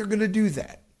think they're going to do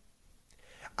that.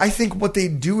 I think what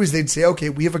they'd do is they'd say, okay,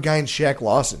 we have a guy in Shaq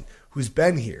Lawson who's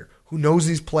been here, who knows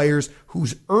these players,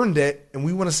 who's earned it, and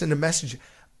we want to send a message.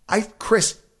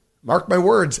 Chris, mark my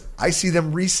words, I see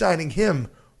them re-signing him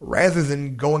rather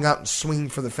than going out and swinging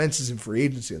for the fences in free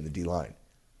agency on the D-line.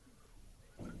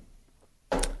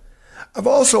 I've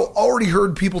also already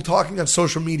heard people talking on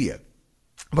social media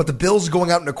about the Bills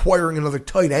going out and acquiring another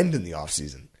tight end in the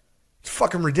offseason. It's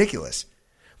fucking ridiculous.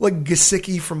 Like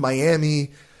Gesicki from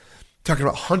Miami, talking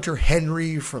about Hunter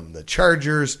Henry from the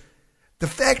Chargers. The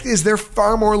fact is they're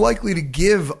far more likely to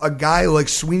give a guy like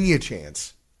Sweeney a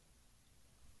chance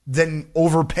than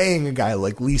overpaying a guy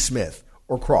like Lee Smith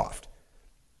or Croft.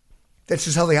 That's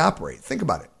just how they operate. Think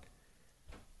about it.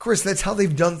 Chris, that's how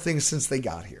they've done things since they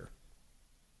got here.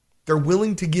 They're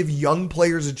willing to give young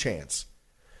players a chance.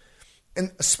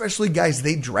 And especially guys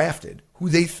they drafted who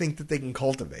they think that they can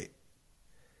cultivate.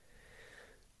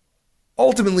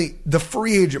 Ultimately, the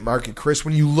free agent market, Chris,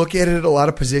 when you look at it at a lot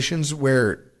of positions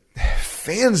where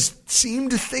fans seem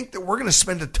to think that we're going to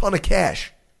spend a ton of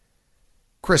cash.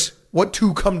 Chris, what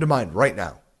two come to mind right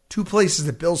now? Two places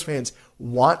that Bills fans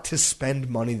want to spend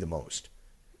money the most.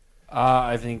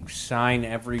 I think sign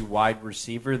every wide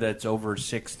receiver that's over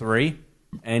 6'3",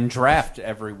 and draft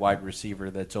every wide receiver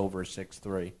that's over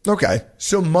 6'3". Okay,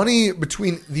 so money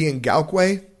between the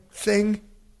Ngakoue thing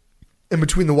and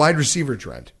between the wide receiver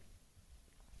trend.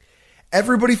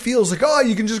 Everybody feels like, oh,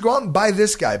 you can just go out and buy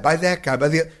this guy, buy that guy, buy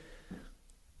the...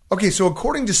 Okay, so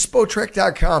according to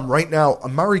Spotrac.com, right now,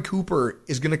 Amari Cooper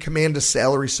is going to command a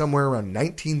salary somewhere around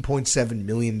 $19.7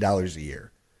 million a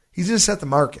year. He's going to set the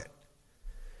market.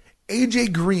 A.J.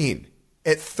 Green,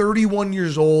 at 31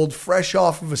 years old, fresh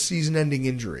off of a season-ending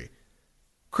injury.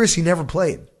 Chris, he never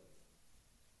played.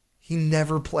 He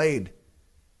never played.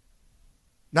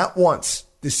 Not once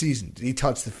this season did he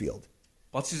touch the field.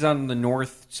 Plus, he's on the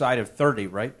north side of 30,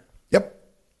 right? Yep.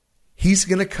 He's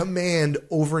going to command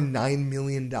over $9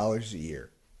 million a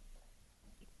year.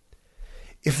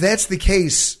 If that's the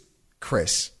case,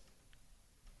 Chris,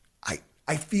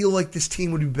 I feel like this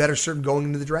team would be better served going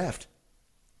into the draft.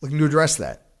 Looking to address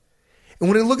that. And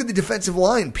when I look at the defensive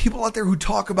line, people out there who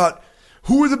talk about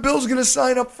who are the Bills going to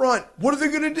sign up front? What are they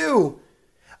going to do?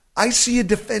 I see a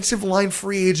defensive line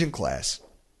free agent class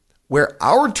where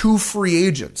our two free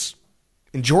agents,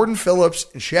 in Jordan Phillips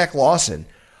and Shaq Lawson,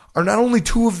 are not only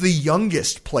two of the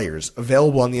youngest players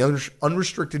available on the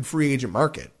unrestricted free agent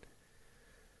market,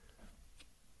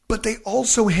 but they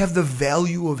also have the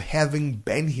value of having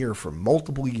been here for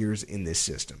multiple years in this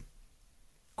system.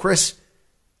 Chris,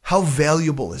 how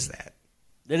valuable is that?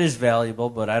 It is valuable,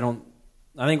 but I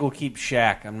think we'll keep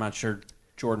Shaq. I'm not sure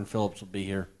Jordan Phillips will be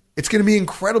here. It's going to be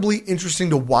incredibly interesting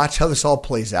to watch how this all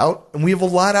plays out, and we have a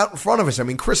lot out in front of us. I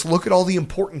mean, Chris, look at all the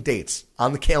important dates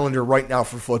on the calendar right now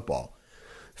for football.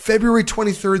 February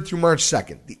 23rd through March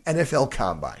 2nd, the NFL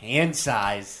Combine. Hand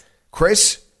size.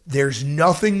 Chris, there's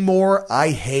nothing more I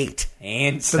hate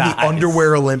than the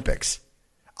Underwear Olympics.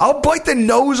 I'll bite the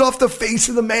nose off the face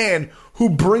of the man who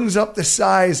brings up the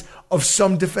size of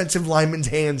some defensive lineman's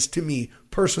hands to me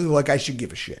personally like I should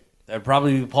give a shit. That'd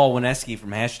probably be Paul Wineski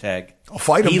from Hashtag. I'll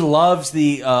fight him. He loves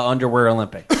the Underwear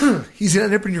Olympics. He's going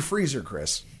to end up in your freezer,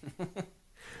 Chris.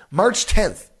 March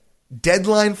 10th,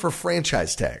 deadline for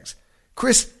franchise tags.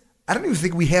 Chris, I don't even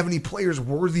think we have any players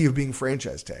worthy of being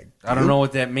franchise tagged. I don't know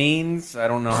what that means. I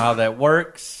don't know how that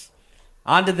works.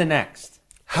 On to the next.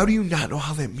 How do you not know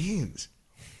how that means?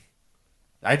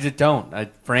 I just don't.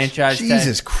 Franchise tag.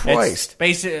 Jesus Christ.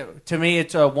 To me,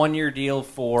 it's a one-year deal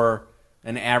for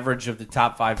an average of the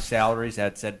top 5 salaries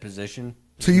at said position.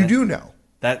 So you do know.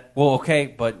 Well, okay,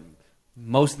 but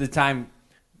most of the time,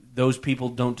 those people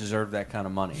don't deserve that kind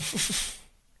of money.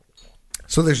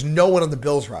 So there's no one on the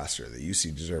Bills roster that you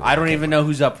see deserving. I don't even know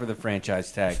who's up for the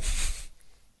franchise tag.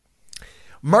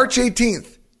 March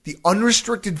 18th, the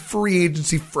unrestricted free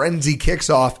agency frenzy kicks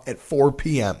off at 4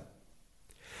 p.m.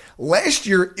 Last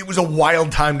year, it was a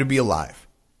wild time to be alive.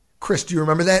 Chris, do you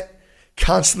remember that?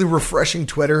 Constantly refreshing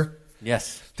Twitter.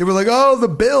 Yes. They were like, oh, the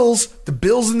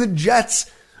Bills and the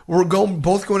Jets were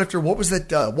both going after, what was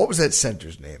that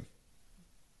center's name?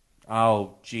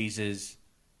 Oh, Jesus.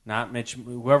 Not Mitch,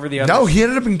 whoever the other. No, he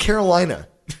ended up in Carolina.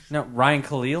 No, Ryan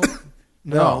Khalil?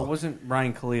 No, it wasn't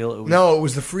Ryan Khalil. It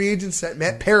was the free agent set,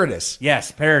 Matt Paradis.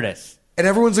 Yes, Paradis. And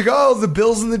everyone's like, oh, the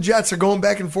Bills and the Jets are going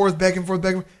back and forth.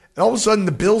 And all of a sudden,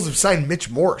 the Bills have signed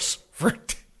Mitch Morse for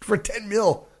 $10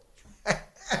 million.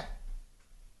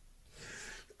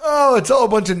 Oh, it's all a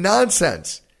bunch of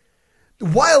nonsense.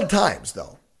 Wild times,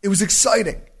 though. It was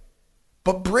exciting.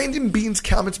 But Brandon Beane's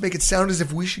comments make it sound as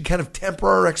if we should kind of temper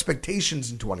our expectations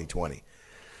in 2020.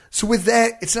 So with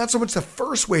that, it's not so much the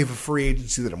first wave of free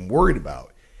agency that I'm worried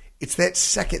about. It's that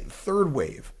second and third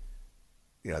wave.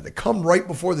 You know, they come right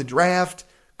before the draft,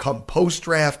 come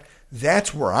post-draft.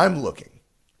 That's where I'm looking.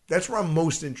 That's where I'm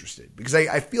most interested. Because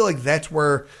I feel like that's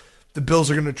where the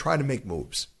Bills are going to try to make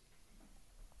moves.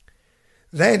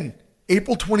 Then,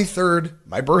 April 23rd,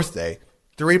 my birthday,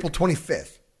 through April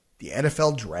 25th, the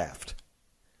NFL Draft.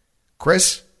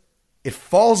 Chris, it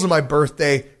falls on my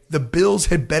birthday. The Bills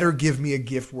had better give me a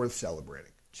gift worth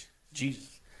celebrating.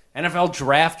 Jesus. NFL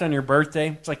Draft on your birthday?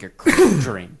 It's like a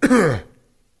dream.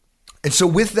 And so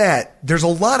with that, there's a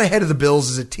lot ahead of the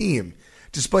Bills as a team,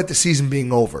 despite the season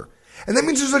being over. And that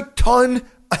means there's a ton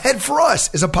ahead for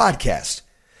us as a podcast.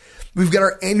 We've got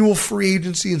our annual free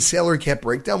agency and salary cap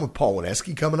breakdown with Paul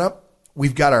Wineski coming up.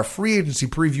 We've got our free agency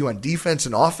preview on defense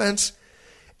and offense.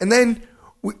 And then,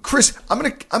 Chris, I'm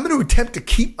going to attempt to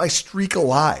keep my streak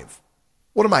alive.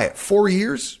 What am I at, 4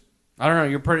 years? I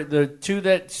don't know. The two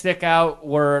that stick out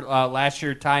were last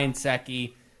year, Ty and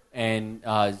Secchi, and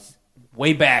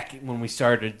way back when we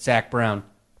started, Zach Brown,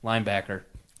 linebacker.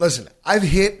 Listen, I've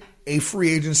hit a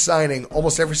free agent signing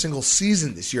almost every single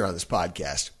season this year on this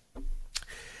podcast.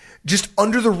 Just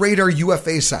under the radar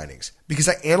UFA signings, because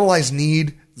I analyze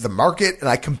need, the market, and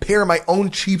I compare my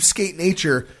own cheapskate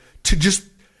nature to just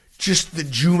the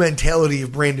Jew mentality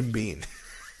of Brandon Beane.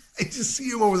 I just see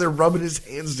him over there rubbing his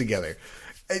hands together.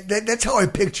 That's how I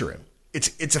picture him.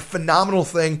 It's a phenomenal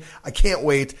thing. I can't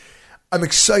wait. I'm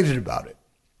excited about it.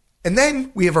 And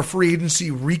then we have our free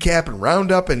agency recap and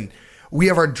roundup, and we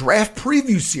have our draft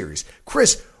preview series.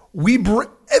 Chris,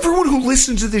 everyone who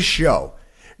listens to this show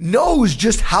knows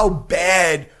just how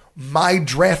bad my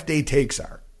draft day takes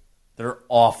are. They're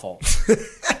awful.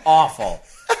 Awful.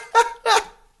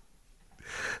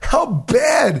 How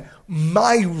bad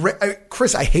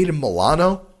Chris, I hated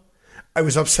Milano. I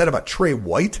was upset about Trey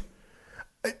White.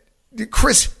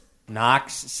 Chris.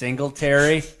 Knox,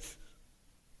 Singletary.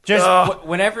 Just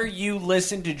whenever you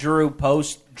listen to Drew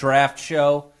post-draft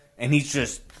show and he's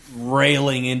just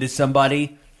railing into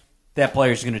somebody, that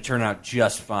player's going to turn out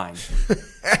just fine.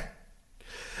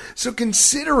 So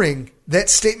considering that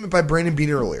statement by Brandon Beane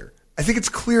earlier, I think it's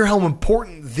clear how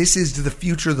important this is to the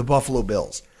future of the Buffalo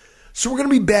Bills. So we're going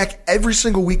to be back every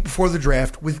single week before the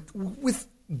draft with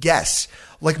guests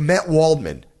like Matt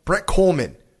Waldman, Brett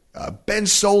Coleman, Ben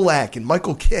Solak, and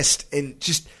Michael Kist, and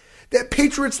just that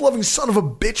Patriots-loving son of a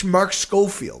bitch Mark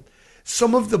Schofield.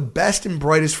 Some of the best and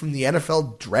brightest from the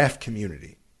NFL draft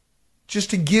community.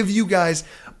 Just to give you guys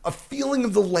a feeling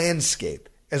of the landscape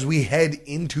as we head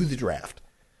into the draft.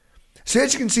 So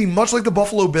as you can see, much like the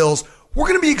Buffalo Bills, we're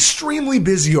going to be extremely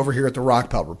busy over here at the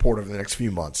Rockpile Report over the next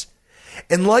few months.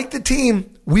 And like the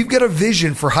team, we've got a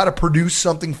vision for how to produce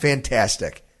something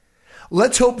fantastic.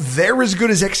 Let's hope they're as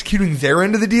good as executing their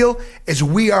end of the deal as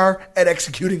we are at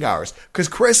executing ours. Because,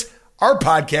 Chris, our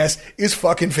podcast is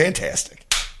fucking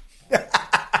fantastic.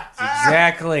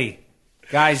 Exactly.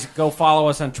 Guys, go follow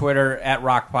us on Twitter at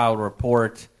Rockpile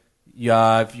Report.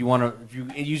 If you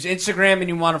use Instagram and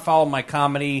you want to follow my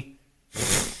comedy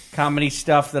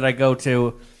stuff that I go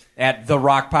to at the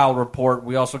Rockpile Report.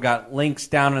 We also got links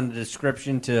down in the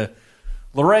description to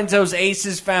Lorenzo's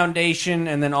Aces Foundation,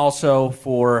 and then also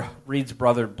for Reid's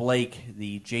brother Blake,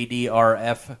 the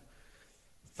JDRF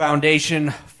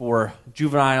Foundation for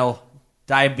juvenile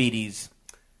diabetes.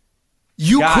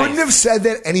 You couldn't have said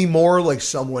that anymore like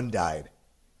someone died.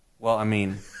 Well, I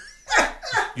mean,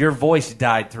 your voice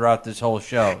died throughout this whole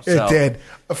show. So. It did.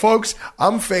 Folks,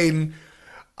 I'm fading.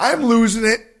 I'm losing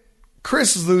it.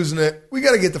 Chris is losing it. We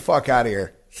got to get the fuck out of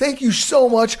here. Thank you so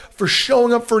much for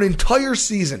showing up for an entire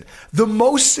season. The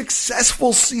most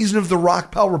successful season of the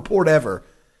Rockpile Report ever.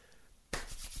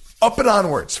 Up and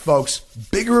onwards, folks.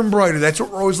 Bigger and brighter. That's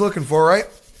what we're always looking for, right?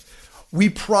 We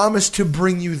promise to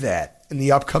bring you that in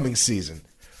the upcoming season.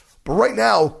 But right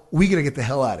now, we got to get the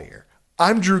hell out of here.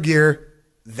 I'm Drew Gear.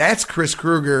 That's Chris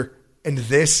Kruger. And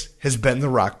this has been the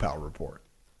Rockpile Report.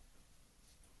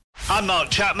 I'm Mark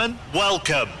Chapman.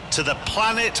 Welcome to the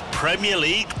Planet Premier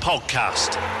League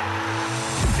podcast.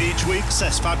 Each week,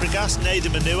 Cesc Fabregas,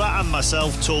 Nader Manua and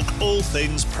myself talk all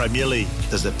things Premier League.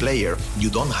 As a player, you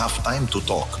don't have time to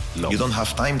talk. No. You don't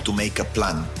have time to make a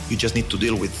plan. You just need to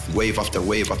deal with wave after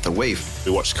wave after wave.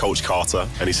 We watched Coach Carter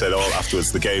and he said,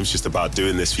 afterwards, the game's just about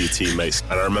doing this for your teammates.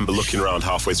 And I remember looking around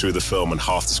halfway through the film and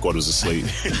half the squad was asleep.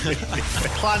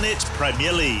 Planet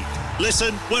Premier League.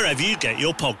 Listen wherever you get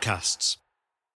your podcasts.